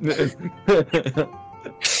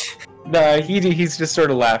 Nah, he's just sort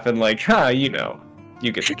of laughing like, you know,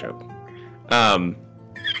 you get the joke.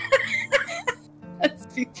 As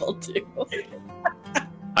people do.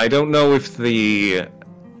 I don't know if the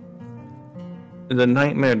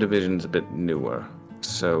Nightmare Division's a bit newer,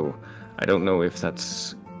 so I don't know if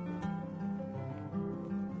that's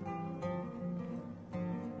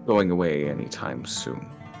going away anytime soon.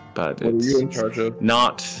 But What it's are you in charge of?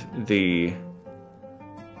 not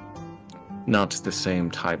the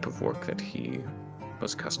same type of work that he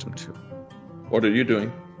was accustomed to. What are you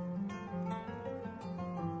doing?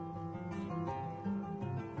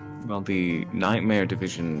 Well, the Nightmare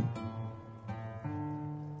Division,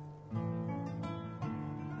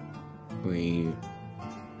 we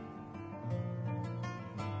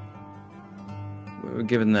were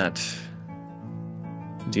given that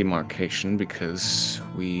demarcation because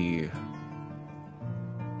we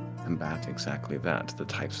combat exactly that, the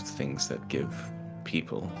types of things that give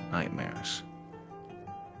people nightmares.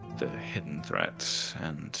 The hidden threats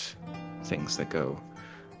and things that go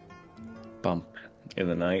bump in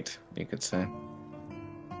the night, you could say.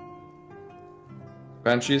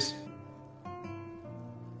 Banshees?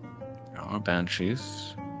 There are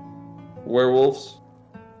banshees. Werewolves?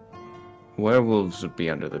 Werewolves would be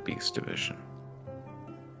under the Beast Division.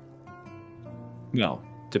 Well,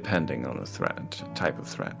 depending on the threat, type of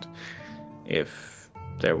threat. If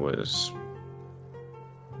there was,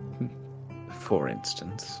 for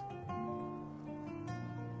instance,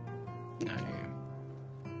 a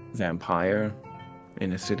vampire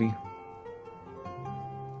in a city,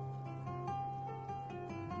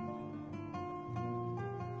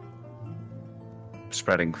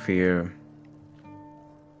 spreading fear,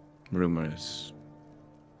 rumors,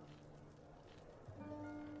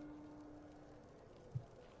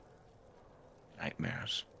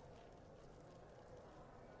 nightmares.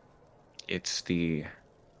 It's the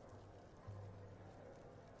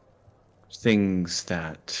things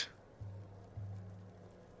that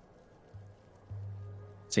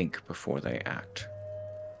think before they act.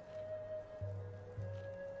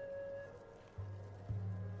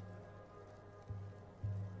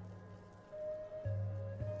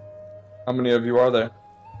 How many of you are there?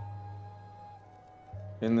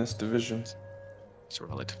 In this division? It's a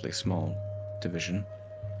relatively small division.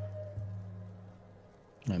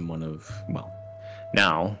 I'm one of, well,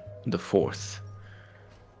 now the fourth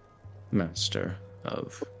master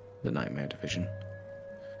of the Nightmare Division.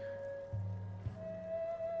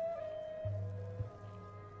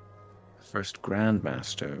 first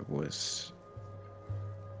Grandmaster was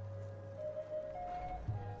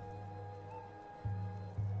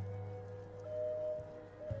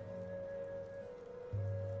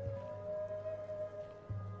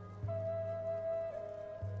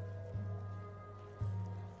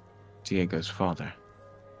Diego's father.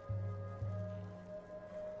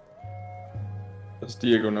 Does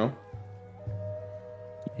Diego know?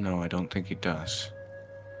 No, I don't think he does.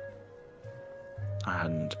 I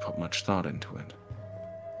hadn't put much thought into it.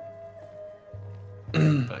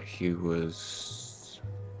 But he was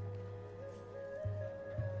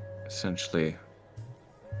essentially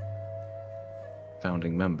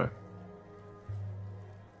founding member.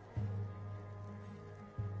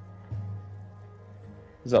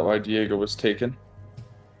 Is that why Diego was taken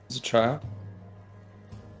as a child?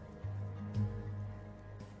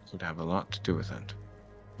 Would have a lot to do with it.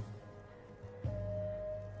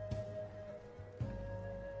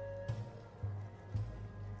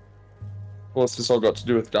 What's this all got to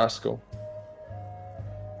do with Gaskell?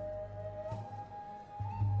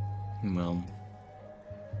 Well,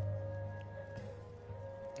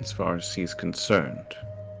 as far as he's concerned,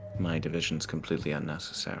 my division's completely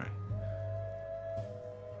unnecessary.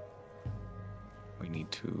 We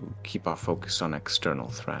need to keep our focus on external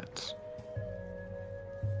threats.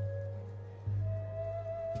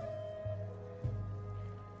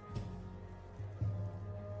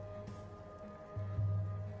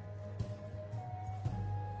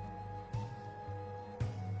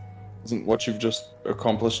 Isn't what you've just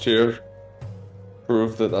accomplished here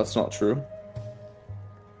prove that that's not true?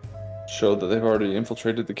 Show that they've already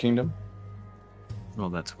infiltrated the kingdom? Well,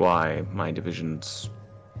 that's why my division's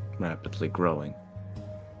rapidly growing.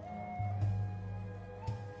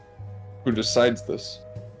 Who decides this?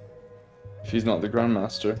 If he's not the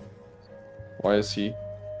Grandmaster, why is he?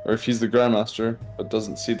 Or if he's the Grandmaster, but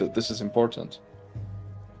doesn't see that this is important?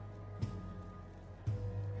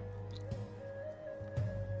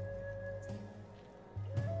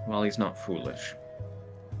 Well, he's not foolish.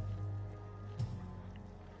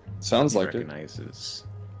 Sounds He like it. recognizes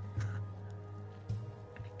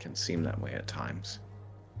it can seem that way at times.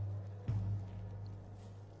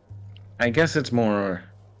 I guess it's more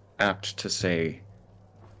apt to say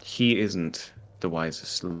he isn't the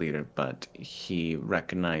wisest leader, but he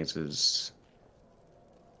recognizes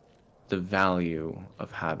the value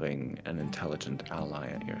of having an intelligent ally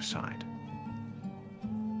at your side.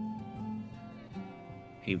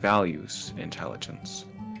 He values intelligence,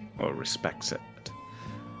 or respects it,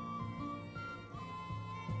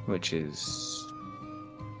 which is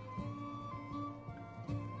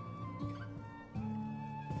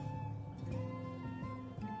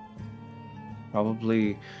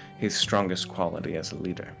probably his strongest quality as a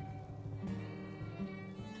leader.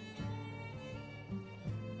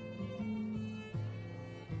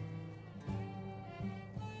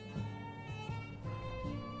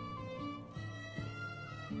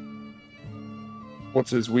 What's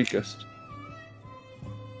his weakest?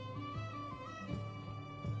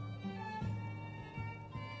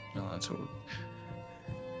 Well, that's what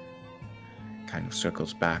kind of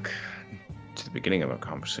circles back to the beginning of our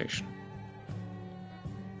conversation.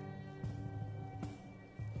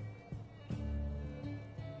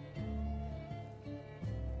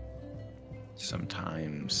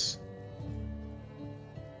 Sometimes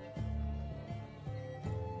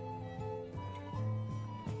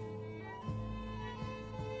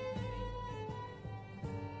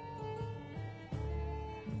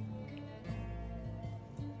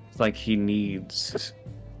it's like he needs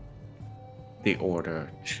the order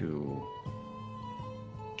to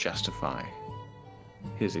justify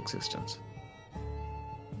his existence.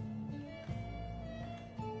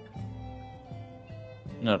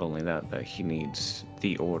 Not only that, but he needs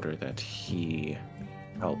the order that he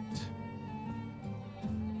helped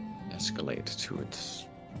escalate to its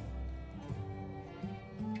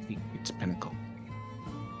pinnacle.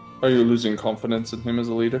 Are you losing confidence in him as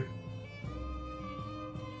a leader?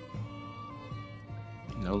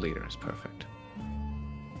 No leader is perfect.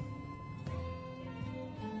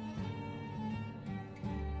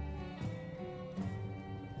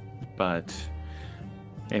 But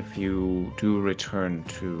if you do return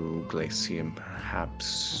to Glacium,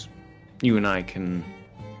 perhaps you and I can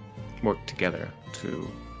work together to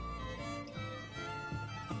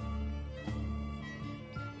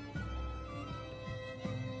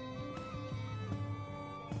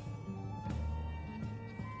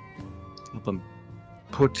help him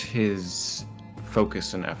put his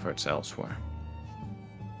focus and efforts elsewhere.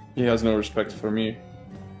 He has no respect for me.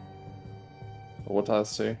 Or what I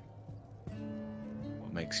say.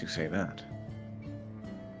 What makes you say that?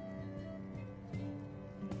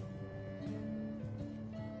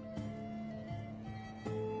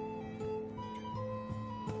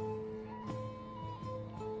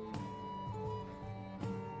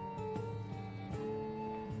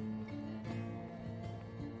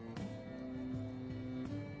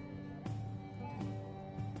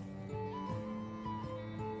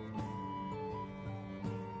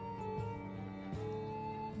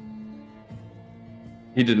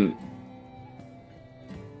 He didn't.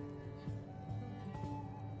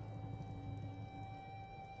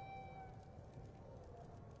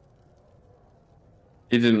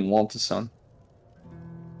 He didn't want a son.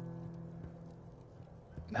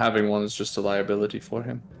 Having one is just a liability for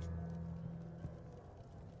him.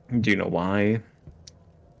 Do you know why?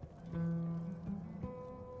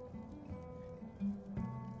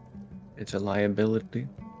 It's a liability?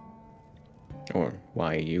 Or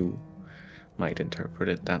why you might interpret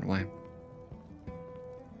it that way?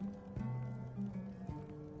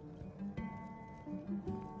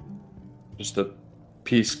 Just a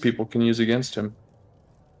piece people can use against him.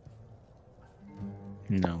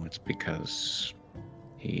 No, it's because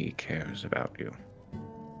he cares about you.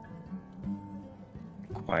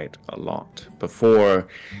 Quite a lot. Before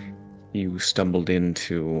you stumbled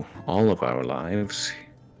into all of our lives,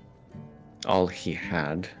 all he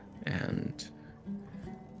had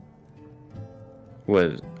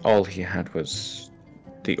was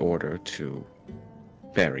the order to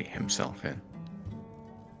bury himself in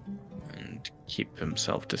and keep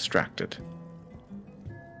himself distracted.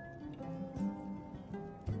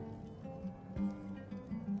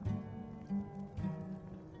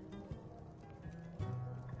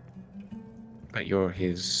 But you're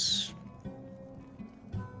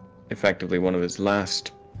effectively one of his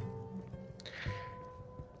last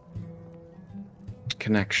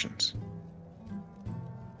connections.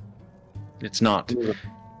 It's not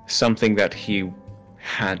something that he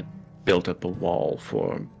had built up a wall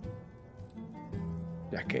for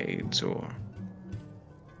decades or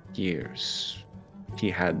years. He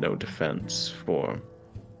had no defense for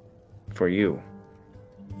you,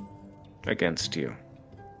 against you.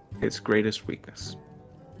 His greatest weakness.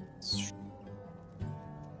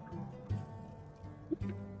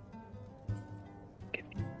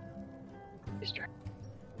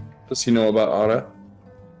 Does he know about Ara?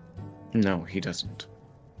 No, he doesn't.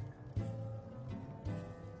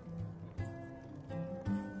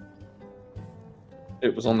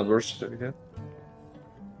 It was on the birth certificate.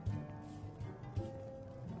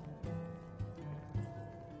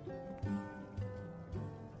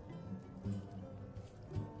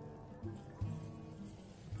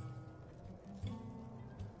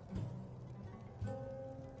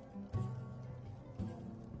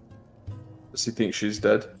 Does he think she's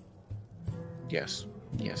dead? Yes.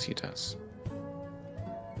 Yes, he does.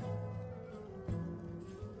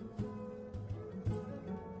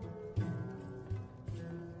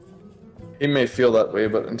 He may feel that way,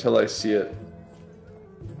 but until I see it,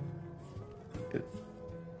 it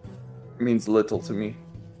means little to me.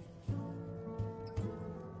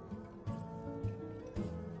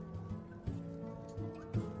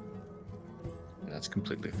 That's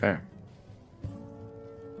completely fair.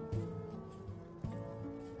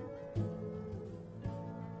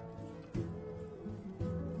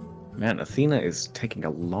 Man, Athena is taking a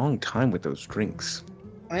long time with those drinks.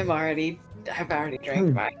 I've already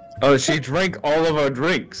drank mine. Oh, she drank all of our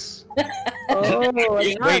drinks.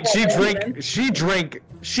 Wait, she drank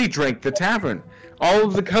the tavern. All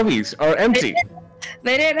of the cubbies are empty.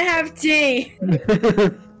 They didn't have tea.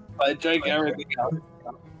 I drank everything else.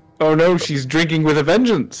 Oh no, she's drinking with a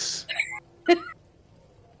vengeance.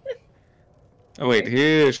 Oh wait,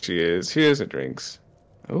 here she is. Here's the drinks.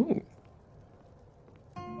 Oh.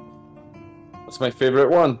 That's my favorite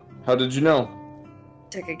one. How did you know?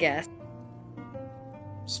 Took a guess.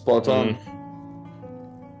 Spot on.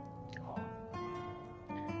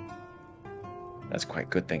 That's quite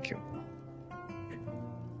good, thank you.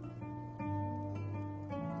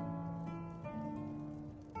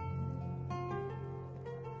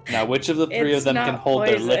 Now, which of the three It's of them can not hold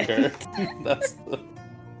poison. their liquor? That's the...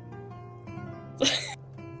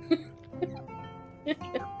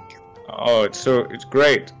 Oh, it's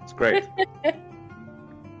great. It's great.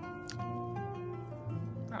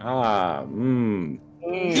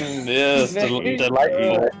 Yes, Very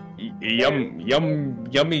delightful. Yum,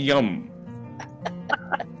 yummy, yum.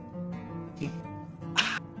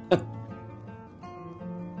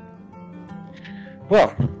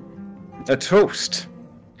 Well, a toast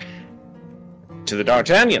to the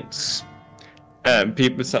D'Artagnans. And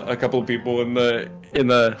a couple of people in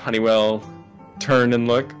the Honeywell turn and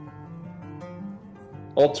look.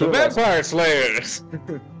 All two The of us. Vampire Slayers.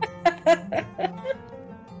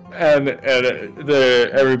 and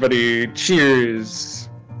everybody cheers.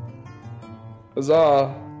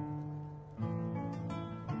 Huzzah!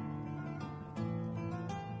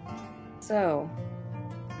 So,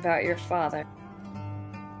 about your father.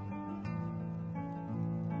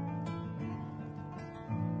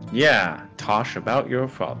 Yeah, Tosh, about your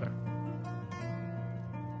father.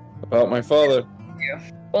 About my father. you.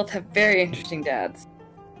 Both have very interesting dads.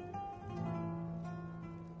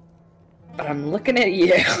 But I'm looking at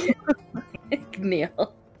you,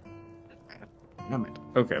 Neil.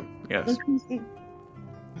 Okay, yes.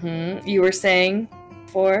 You were saying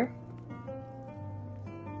for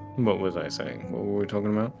What was I saying? What were we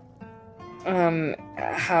talking about?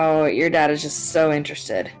 how your dad is just so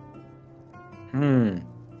interested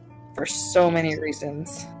for so many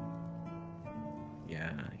reasons.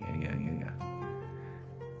 Yeah.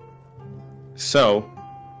 So,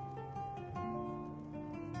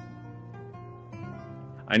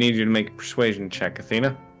 I need you to make a persuasion check,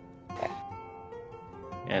 Athena.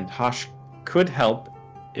 And Hosh could help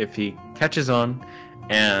if he catches on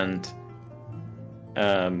and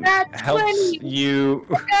Nat helps 20. you.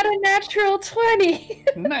 I got a natural 20.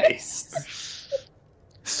 Nice.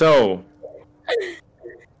 So,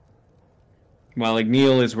 while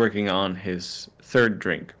Igneal is working on his third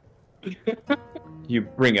drink, you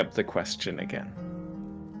bring up the question again.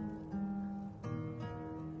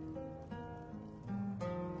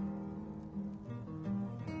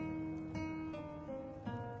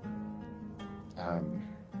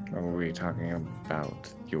 What were we talking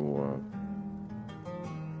about? Your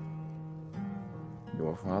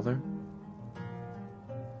father?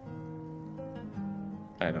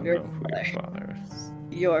 I don't Your know who your father is.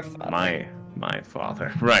 Your father. My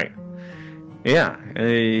father. Right. Yeah,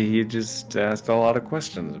 he just asked a lot of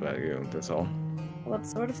questions about you, that's all. What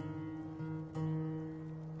sort of?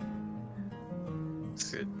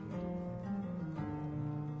 That's it.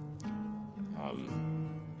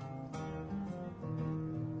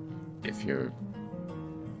 If you're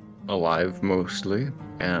alive mostly,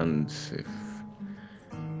 and if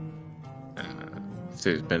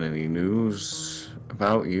there's been any news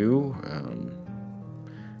about you,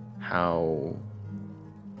 how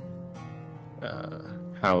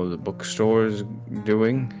the bookstore's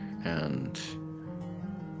doing, and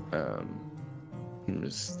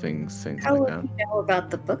just things How like would that. you know about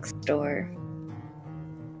the bookstore?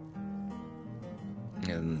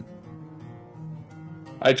 And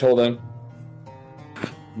I told him.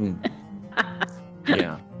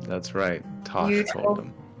 yeah, that's right. Tosh You told told-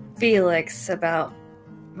 him. Felix about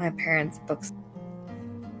my parents' books.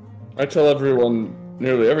 I tell everyone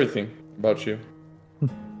nearly everything about you.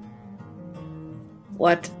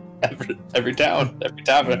 What? Every town, every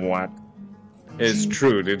tavern. What? It's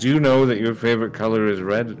true. Did you know that your favorite color is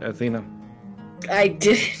red, Athena? I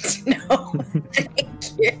didn't know.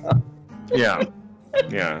 Thank you. Yeah.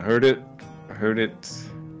 Yeah, heard it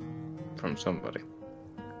from somebody.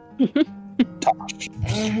 Tosh.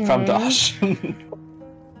 Mm-hmm. From Tosh.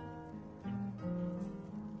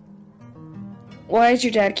 Why is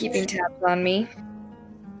your dad keeping tabs on me?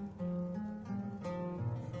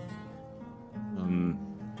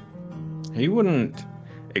 He wouldn't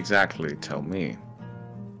exactly tell me.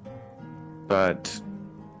 But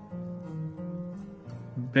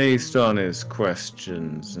based on his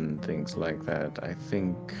questions and things like that, I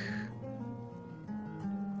think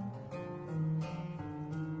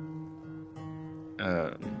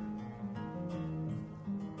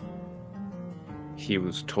he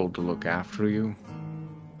was told to look after you.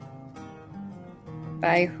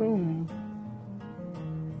 By whom?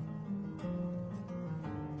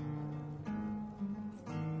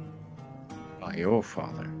 By your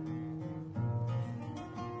father.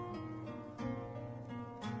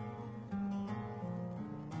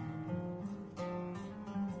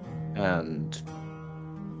 And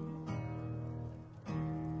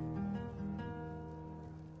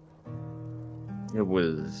it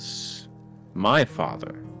was my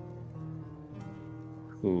father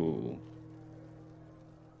who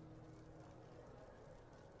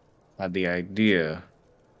had the idea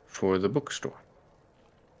for the bookstore.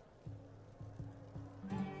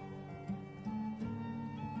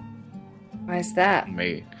 Why is that?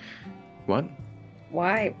 What?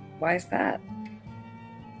 Why? Why is that?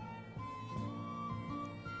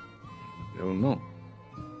 I don't know.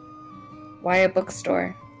 Why a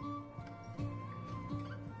bookstore?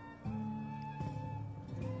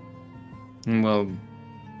 Well,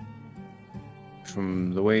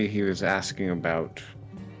 from the way he was asking about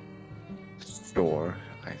the store,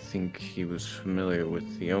 I think he was familiar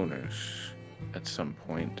with the owners at some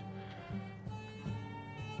point.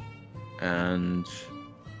 And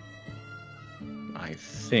I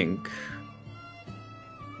think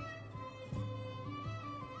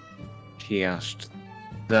he asked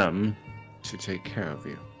them to take care of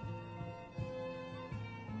you.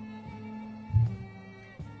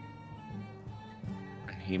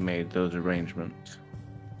 And he made those arrangements.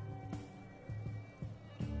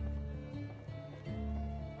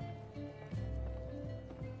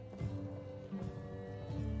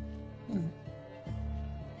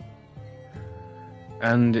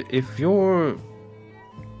 And if your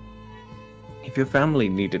family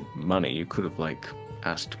needed money, you could have like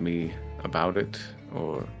asked me about it,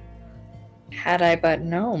 or Had I but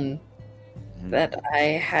known that I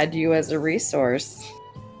had you as a resource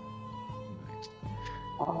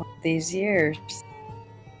all these years.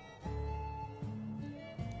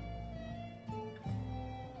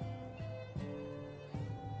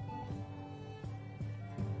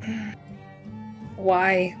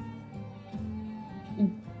 Why?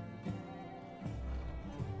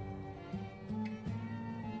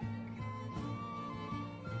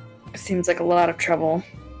 Seems like a lot of trouble.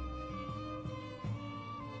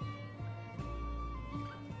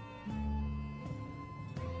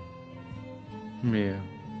 yeah.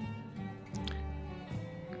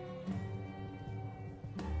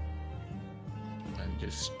 I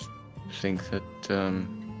just think that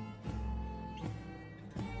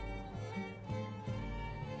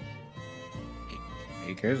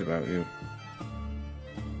he cares about you.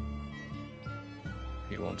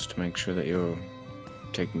 He wants to make sure that you're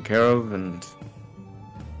taken care of and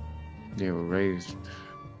you were raised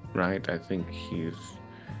right. I think he's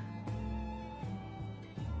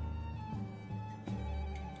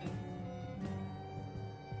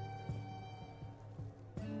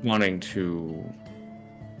wanting to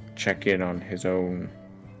check in on his own,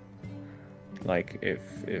 like if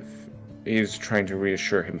he's trying to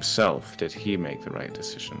reassure himself that he make the right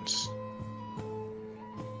decisions.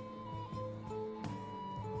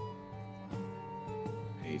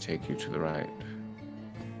 He take you to the right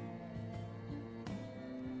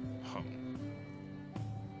home.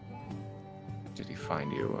 Did he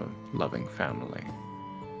find you a loving family?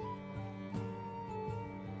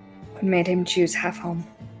 What made him choose Half Home?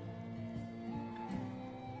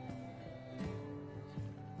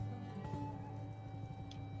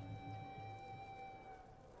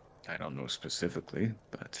 I don't know specifically,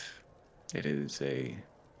 but it is a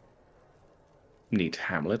neat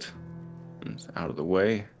hamlet. It's out of the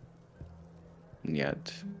way, and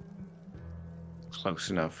yet close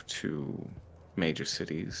enough to major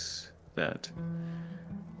cities that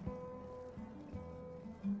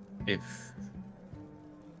if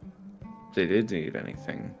they did need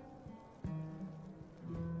anything,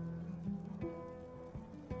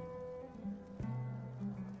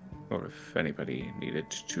 or if anybody needed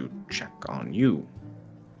to check on you,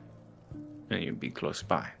 then you'd be close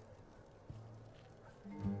by.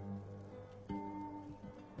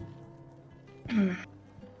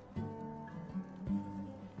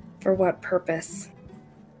 For what purpose?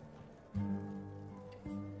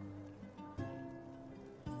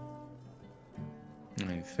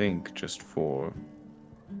 I think just for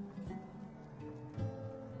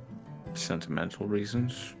sentimental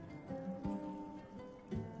reasons.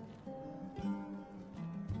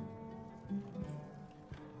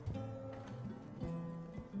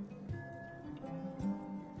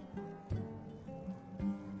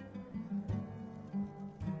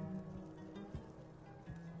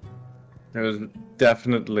 There was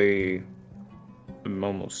definitely, I'm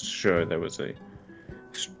almost sure there was a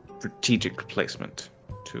strategic placement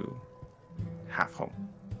to Half Home.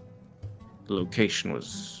 The location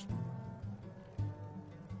was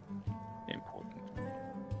important.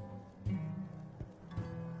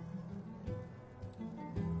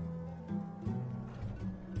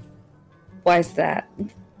 Why is that?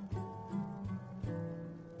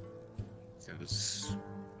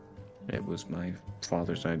 It was my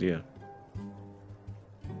father's idea.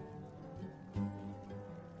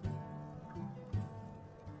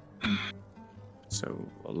 So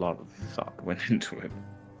a lot of thought went into it.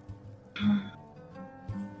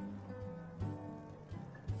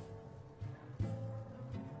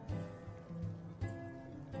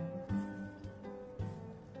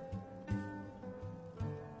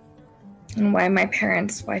 And why my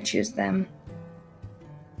parents? Why choose them?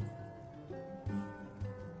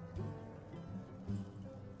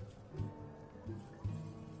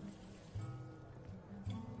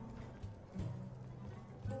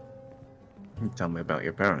 Tell me about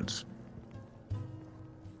your parents.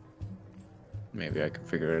 Maybe I can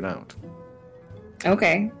figure it out.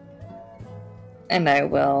 Okay. And I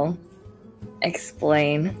will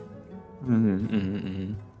explain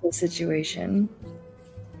the situation.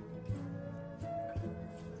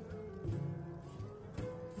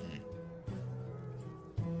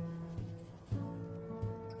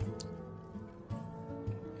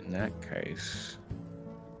 In that case,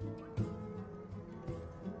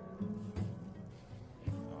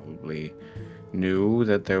 probably knew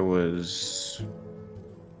that there was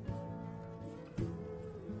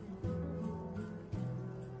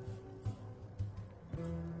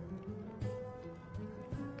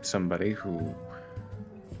somebody who,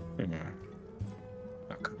 you know,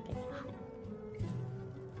 a couple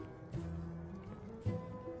who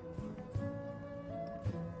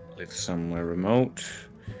live somewhere remote,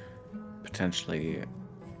 potentially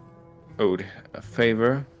owed a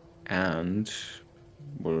favor, and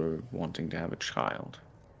were wanting to have a child.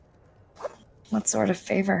 What sort of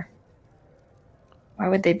favor? Why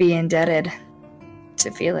would they be indebted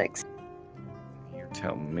to Felix? You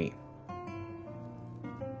tell me.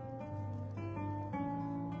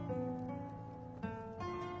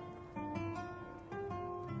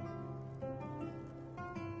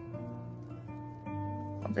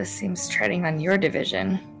 Well, this seems treading on your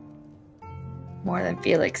division more than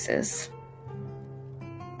Felix's.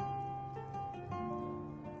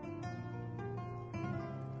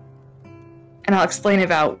 And I'll explain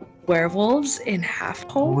about werewolves in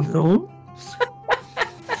Halfhome. No.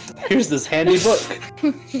 Here's this handy book.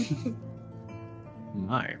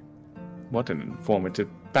 My, what an informative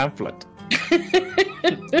pamphlet.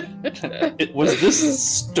 Was this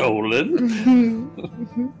stolen?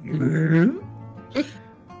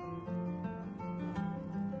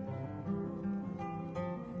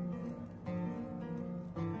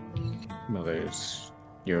 Well, there's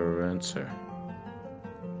your answer.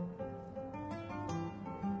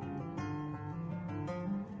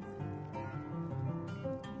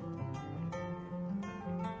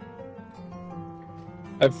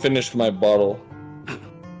 I've finished my bottle.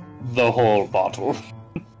 The whole bottle.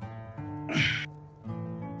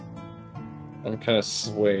 I'm kind of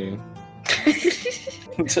swaying.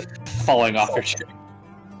 Falling off your chair.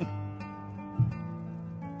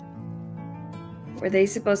 Were they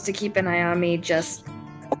supposed to keep an eye on me just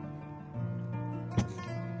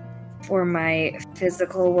for my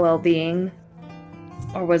physical well-being?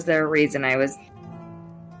 Or was there a reason I was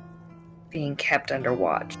being kept under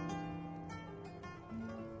watch?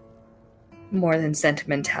 More than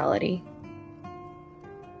sentimentality.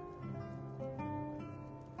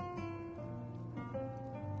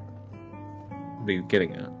 What are you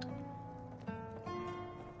getting at?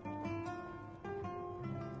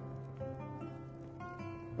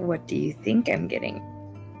 What do you think I'm getting?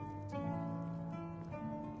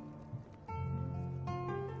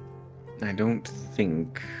 I don't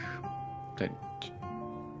think that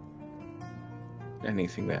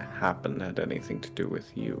anything that happened had anything to do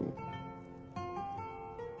with you.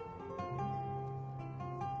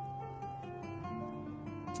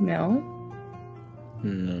 No?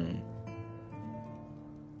 No.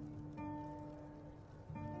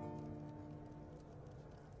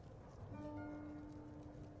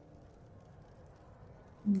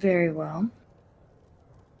 Very well.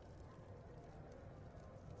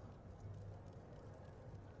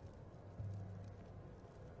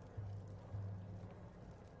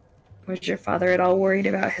 Was your father at all worried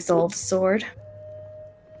about his old sword?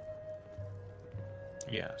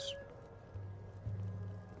 Yes.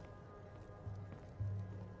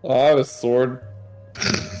 I have a sword.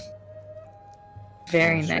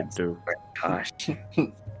 Very Yes, you nice. do. Gosh.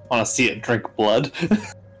 Want to see it drink blood?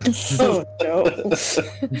 Oh no.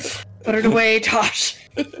 Put it away, Tosh.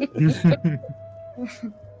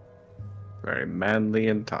 Very manly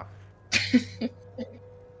and tough.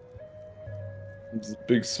 It's a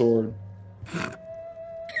big sword.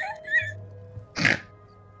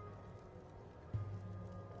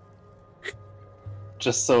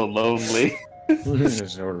 Just so lonely.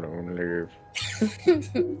 So lonely.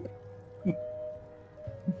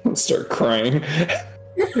 Start crying.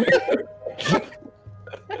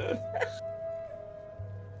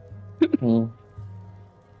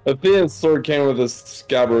 Athena's sword came with a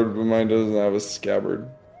scabbard, but mine doesn't have a scabbard.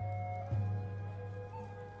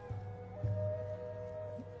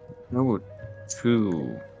 No,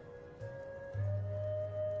 two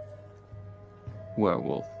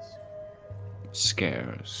werewolf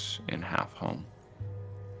scares in Halfhome.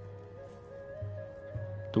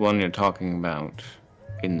 The one you're talking about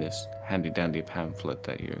in this handy-dandy pamphlet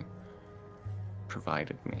that you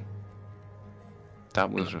provided me. That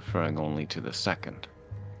was referring only to the second.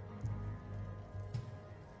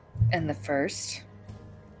 And the first?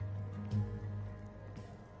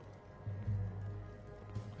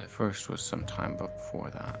 The first was some time before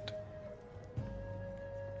that.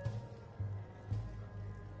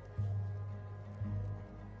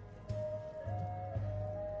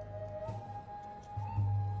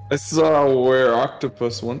 I saw a were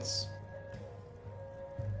octopus once.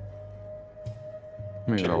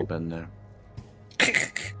 We've all been there.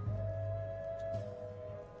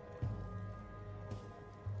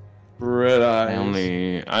 Red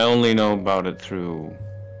eyes. I only know about it through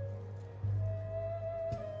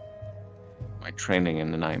my training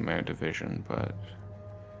in the Nightmare Division, but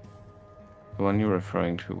the one you're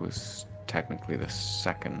referring to was technically the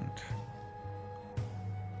second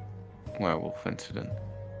werewolf incident.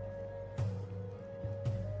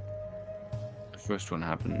 The first one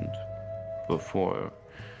happened before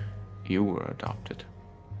you were adopted.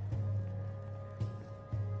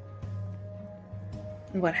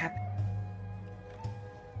 What happened?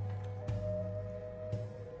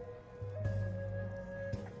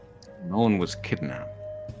 No one was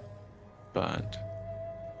kidnapped, but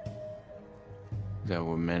there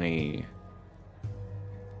were many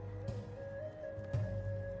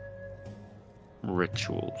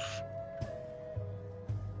rituals.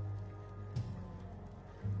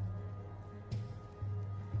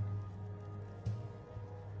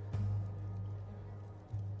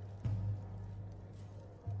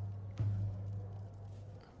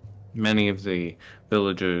 Many of the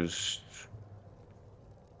villagers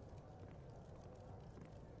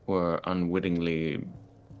were unwittingly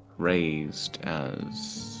raised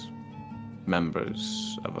as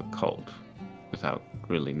members of a cult without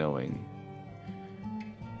really knowing.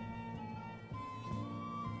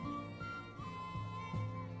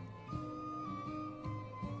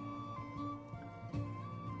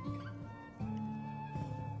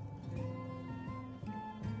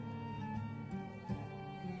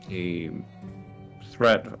 The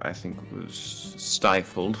threat, I think, was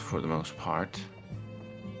stifled for the most part.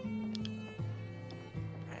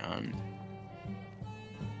 And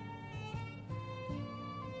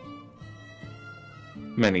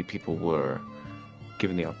many people were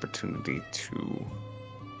given the opportunity to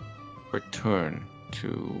return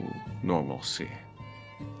to normalcy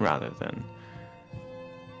rather than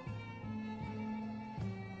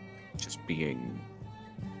just being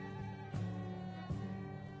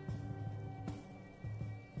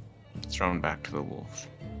thrown back to the wolves.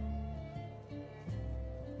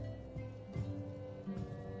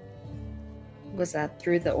 Was that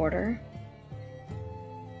through the order?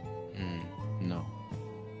 No.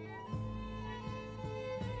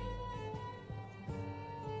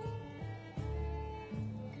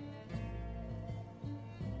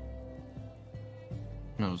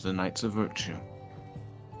 It was the Knights of Virtue.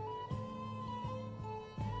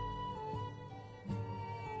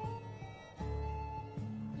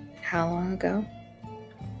 How long ago?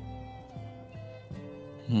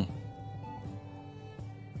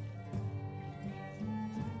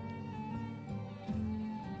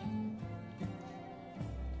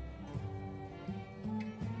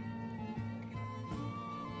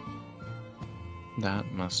 That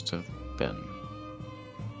must have been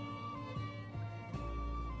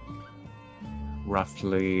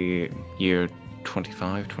roughly year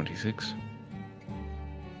 25, 26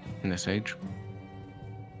 in this age.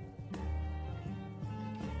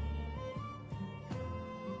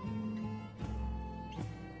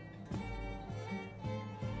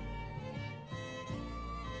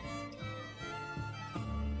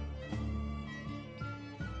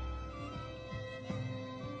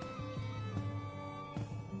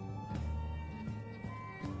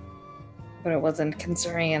 But it wasn't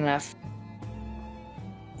concerning enough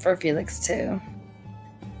for Felix to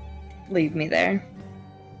leave me there.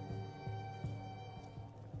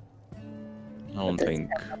 I don't think.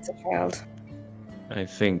 That's a child. I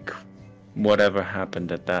think whatever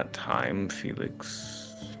happened at that time,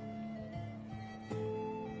 Felix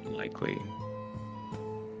likely.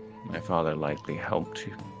 My father likely helped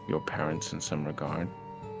your parents in some regard.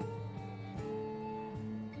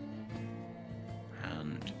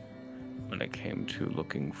 And when it came to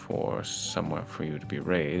looking for somewhere for you to be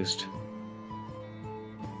raised,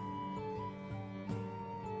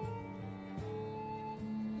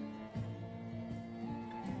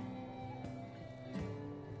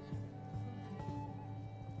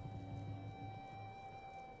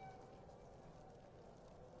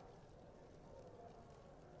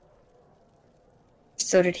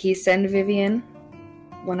 So did he send Vivian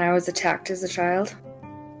when I was attacked as a child?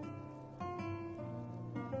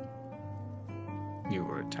 you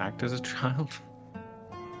were attacked as a child?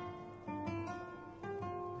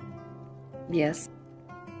 Yes.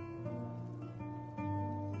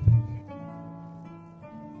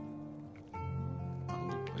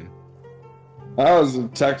 Probably. I was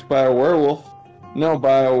attacked by a werewolf. No,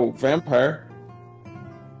 by a vampire.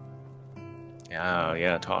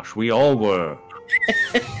 Yeah, Tosh, we all were.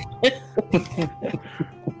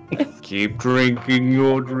 Keep drinking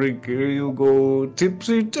your drink, here you go.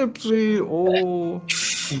 Tipsy, tipsy, oh.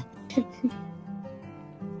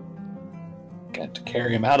 Got to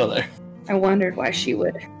carry him out of there. I wondered why she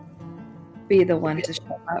would be the one to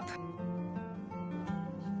show up.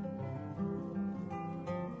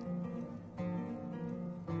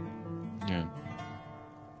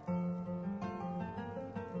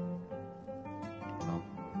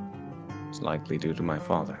 likely due to my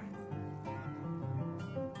father.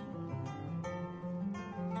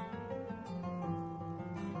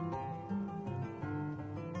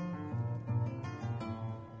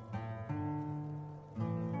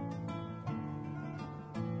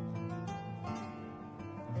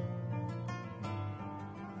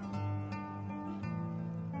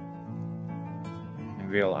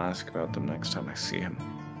 Maybe I'll ask about them next time I see him.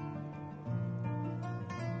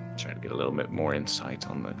 Try to get a little bit more insight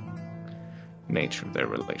on the nature of their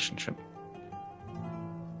relationship.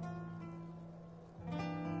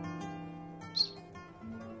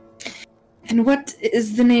 And what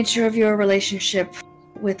is the nature of your relationship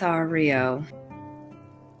with our Rio?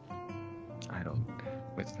 I don't.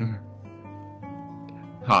 With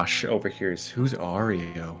Tosh overhears, who's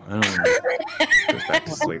Ario? I don't know. Goes back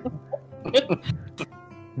to sleep.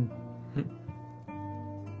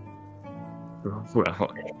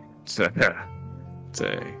 Well, it's a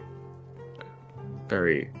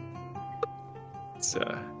very. It's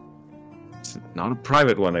not a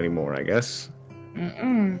private one anymore, I guess.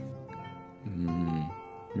 Mm-mm.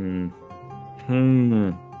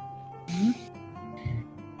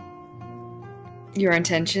 Your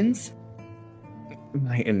intentions?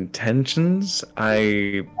 My intentions?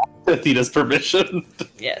 Athena's permission.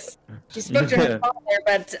 Yes. She spoke to her father,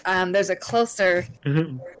 but there's a closer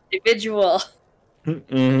individual.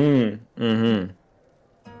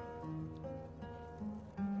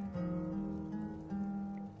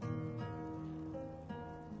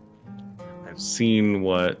 I've seen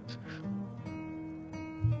what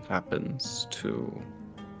happens to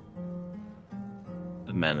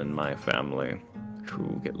the men in my family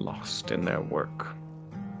who get lost in their work.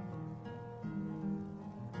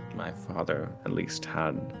 My father at least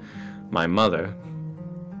had my mother.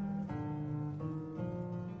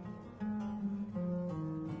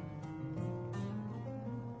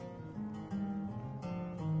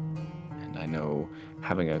 And I know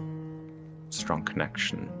having a strong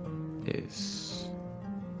connection is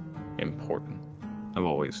important. I've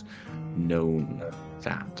always known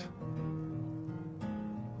that.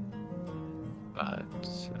 But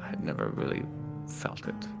I had never really felt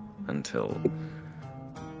it until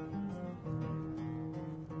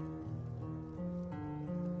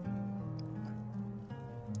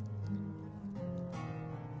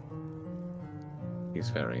he's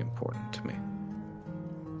very important to me.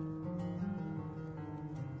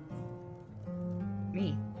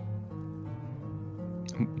 Me.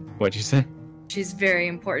 What'd you say? She's very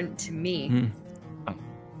important to me.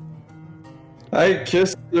 I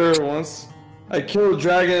kissed her once. I killed a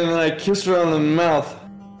dragon and I kissed her on the mouth.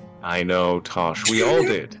 I know, Tosh. We all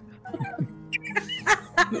did.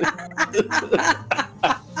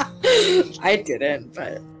 I didn't,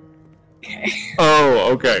 but okay.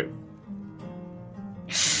 Oh, okay.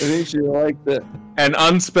 I think she liked it. An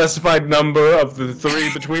unspecified number of the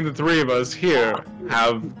three between the three of us here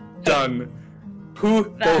have done both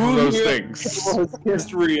of those things. Has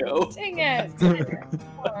kissed Rio. Dang it.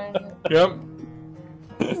 Yep.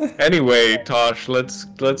 Anyway, Tosh, let's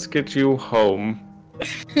get you home.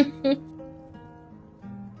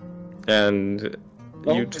 And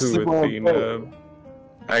you too, sleep on a Athena. boat.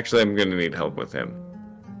 Actually, I'm gonna need help with him.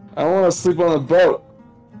 I want to sleep on a boat.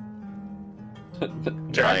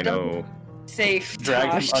 I know. Safe.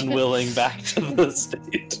 Drag him Josh. unwilling back to the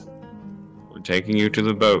state. We're taking you to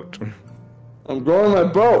the boat. I'm going on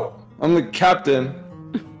my boat. I'm the captain.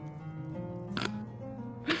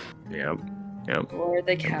 Yep. Or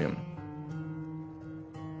the Yep. captain.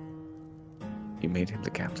 You made him the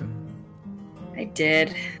captain. I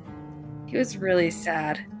did. He was really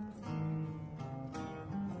sad.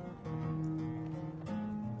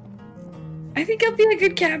 I think I'll be a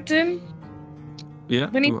good captain. Yeah.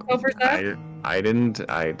 When he well, sobers up? I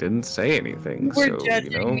didn't say anything. You were so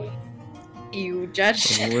judging you know. me. You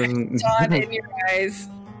judged I it. wasn't- Saw it in your eyes.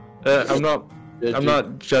 I'm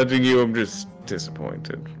not judging you. I'm just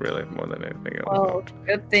disappointed, really, more than anything else. Well,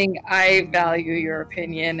 good thing I value your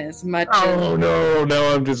opinion as much Oh as... no!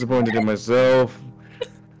 Now I'm disappointed in myself.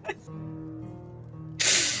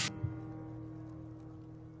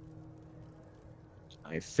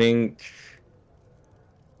 I think.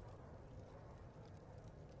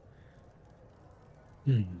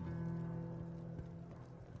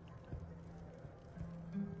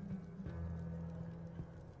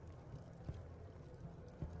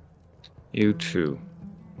 You two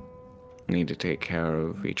need to take care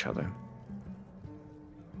of each other.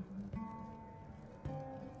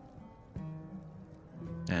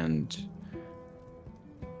 And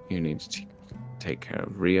you need to take care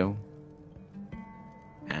of Rio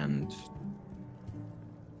and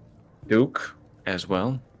Duke as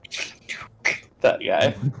well. That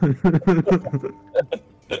guy.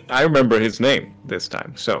 I remember his name this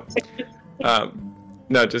time. So,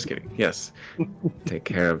 no, just kidding. Yes, take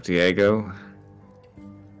care of Diego.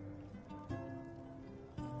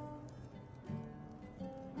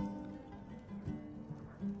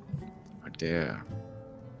 Oh dear.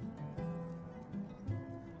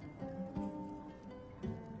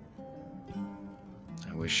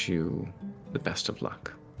 I wish you the best of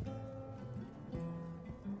luck.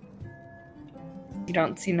 You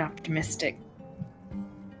don't seem optimistic.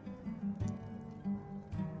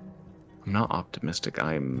 I'm not optimistic.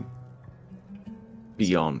 I'm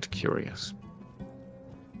beyond curious.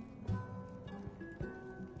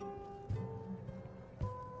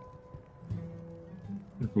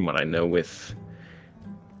 From what I know with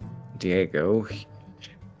Diego,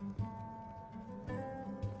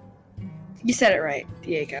 You said it right,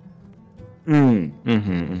 Diego. Oh,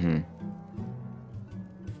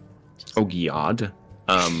 God.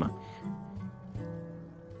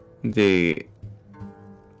 The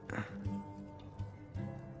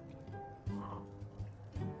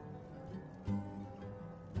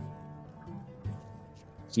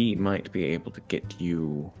he might be able to get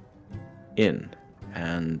you in,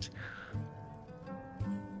 and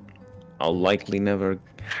I'll likely never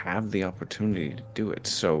have the opportunity to do it,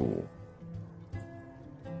 so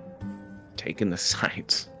take in the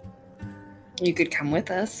sights. You could come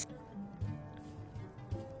with us.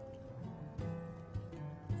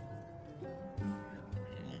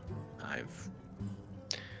 I've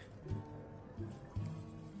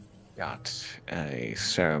got a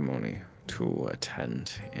ceremony to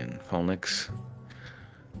attend in Phoenix.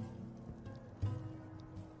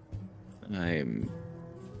 I'm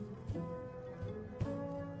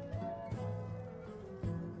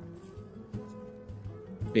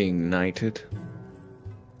being knighted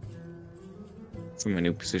for my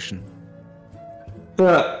new position.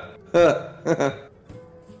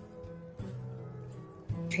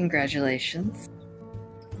 Congratulations.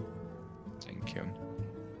 Thank you.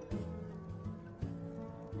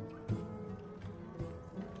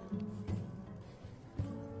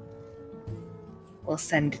 We'll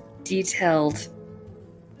send detailed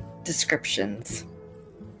descriptions.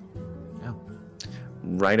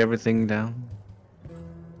 Write everything down,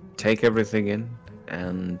 take everything in,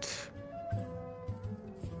 and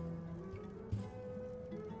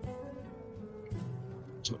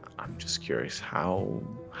I'm just curious how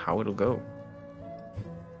it'll go.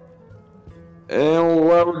 And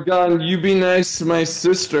while we're gone, you be nice to my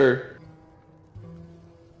sister.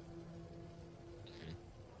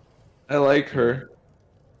 I like her.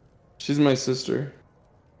 She's my sister.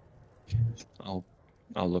 I'll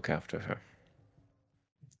look after her.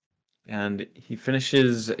 And he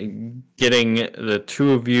finishes getting the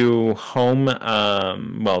two of you home,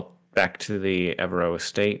 back to the Evero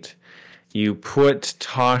estate. You put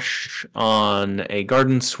Tosh on a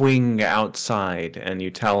garden swing outside, and you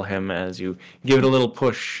tell him as you give it a little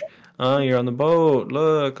push, "Oh, you're on the boat.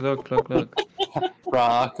 Look.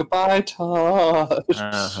 Rockabye Tosh.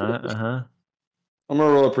 Uh-huh. I'm gonna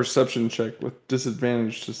roll a perception check with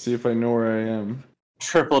disadvantage to see if I know where I am.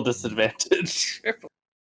 Triple disadvantage.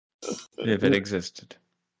 If it existed.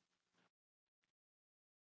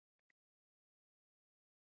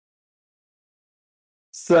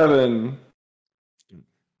 Seven.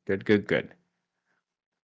 Good.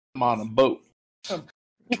 I'm on a boat.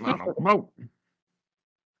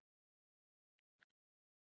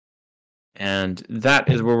 And that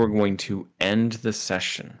is where we're going to end the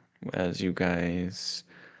session as you guys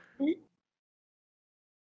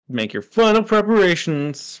make your final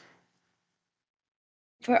preparations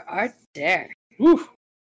For our dare. Woo.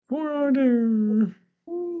 for order.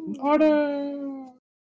 Order.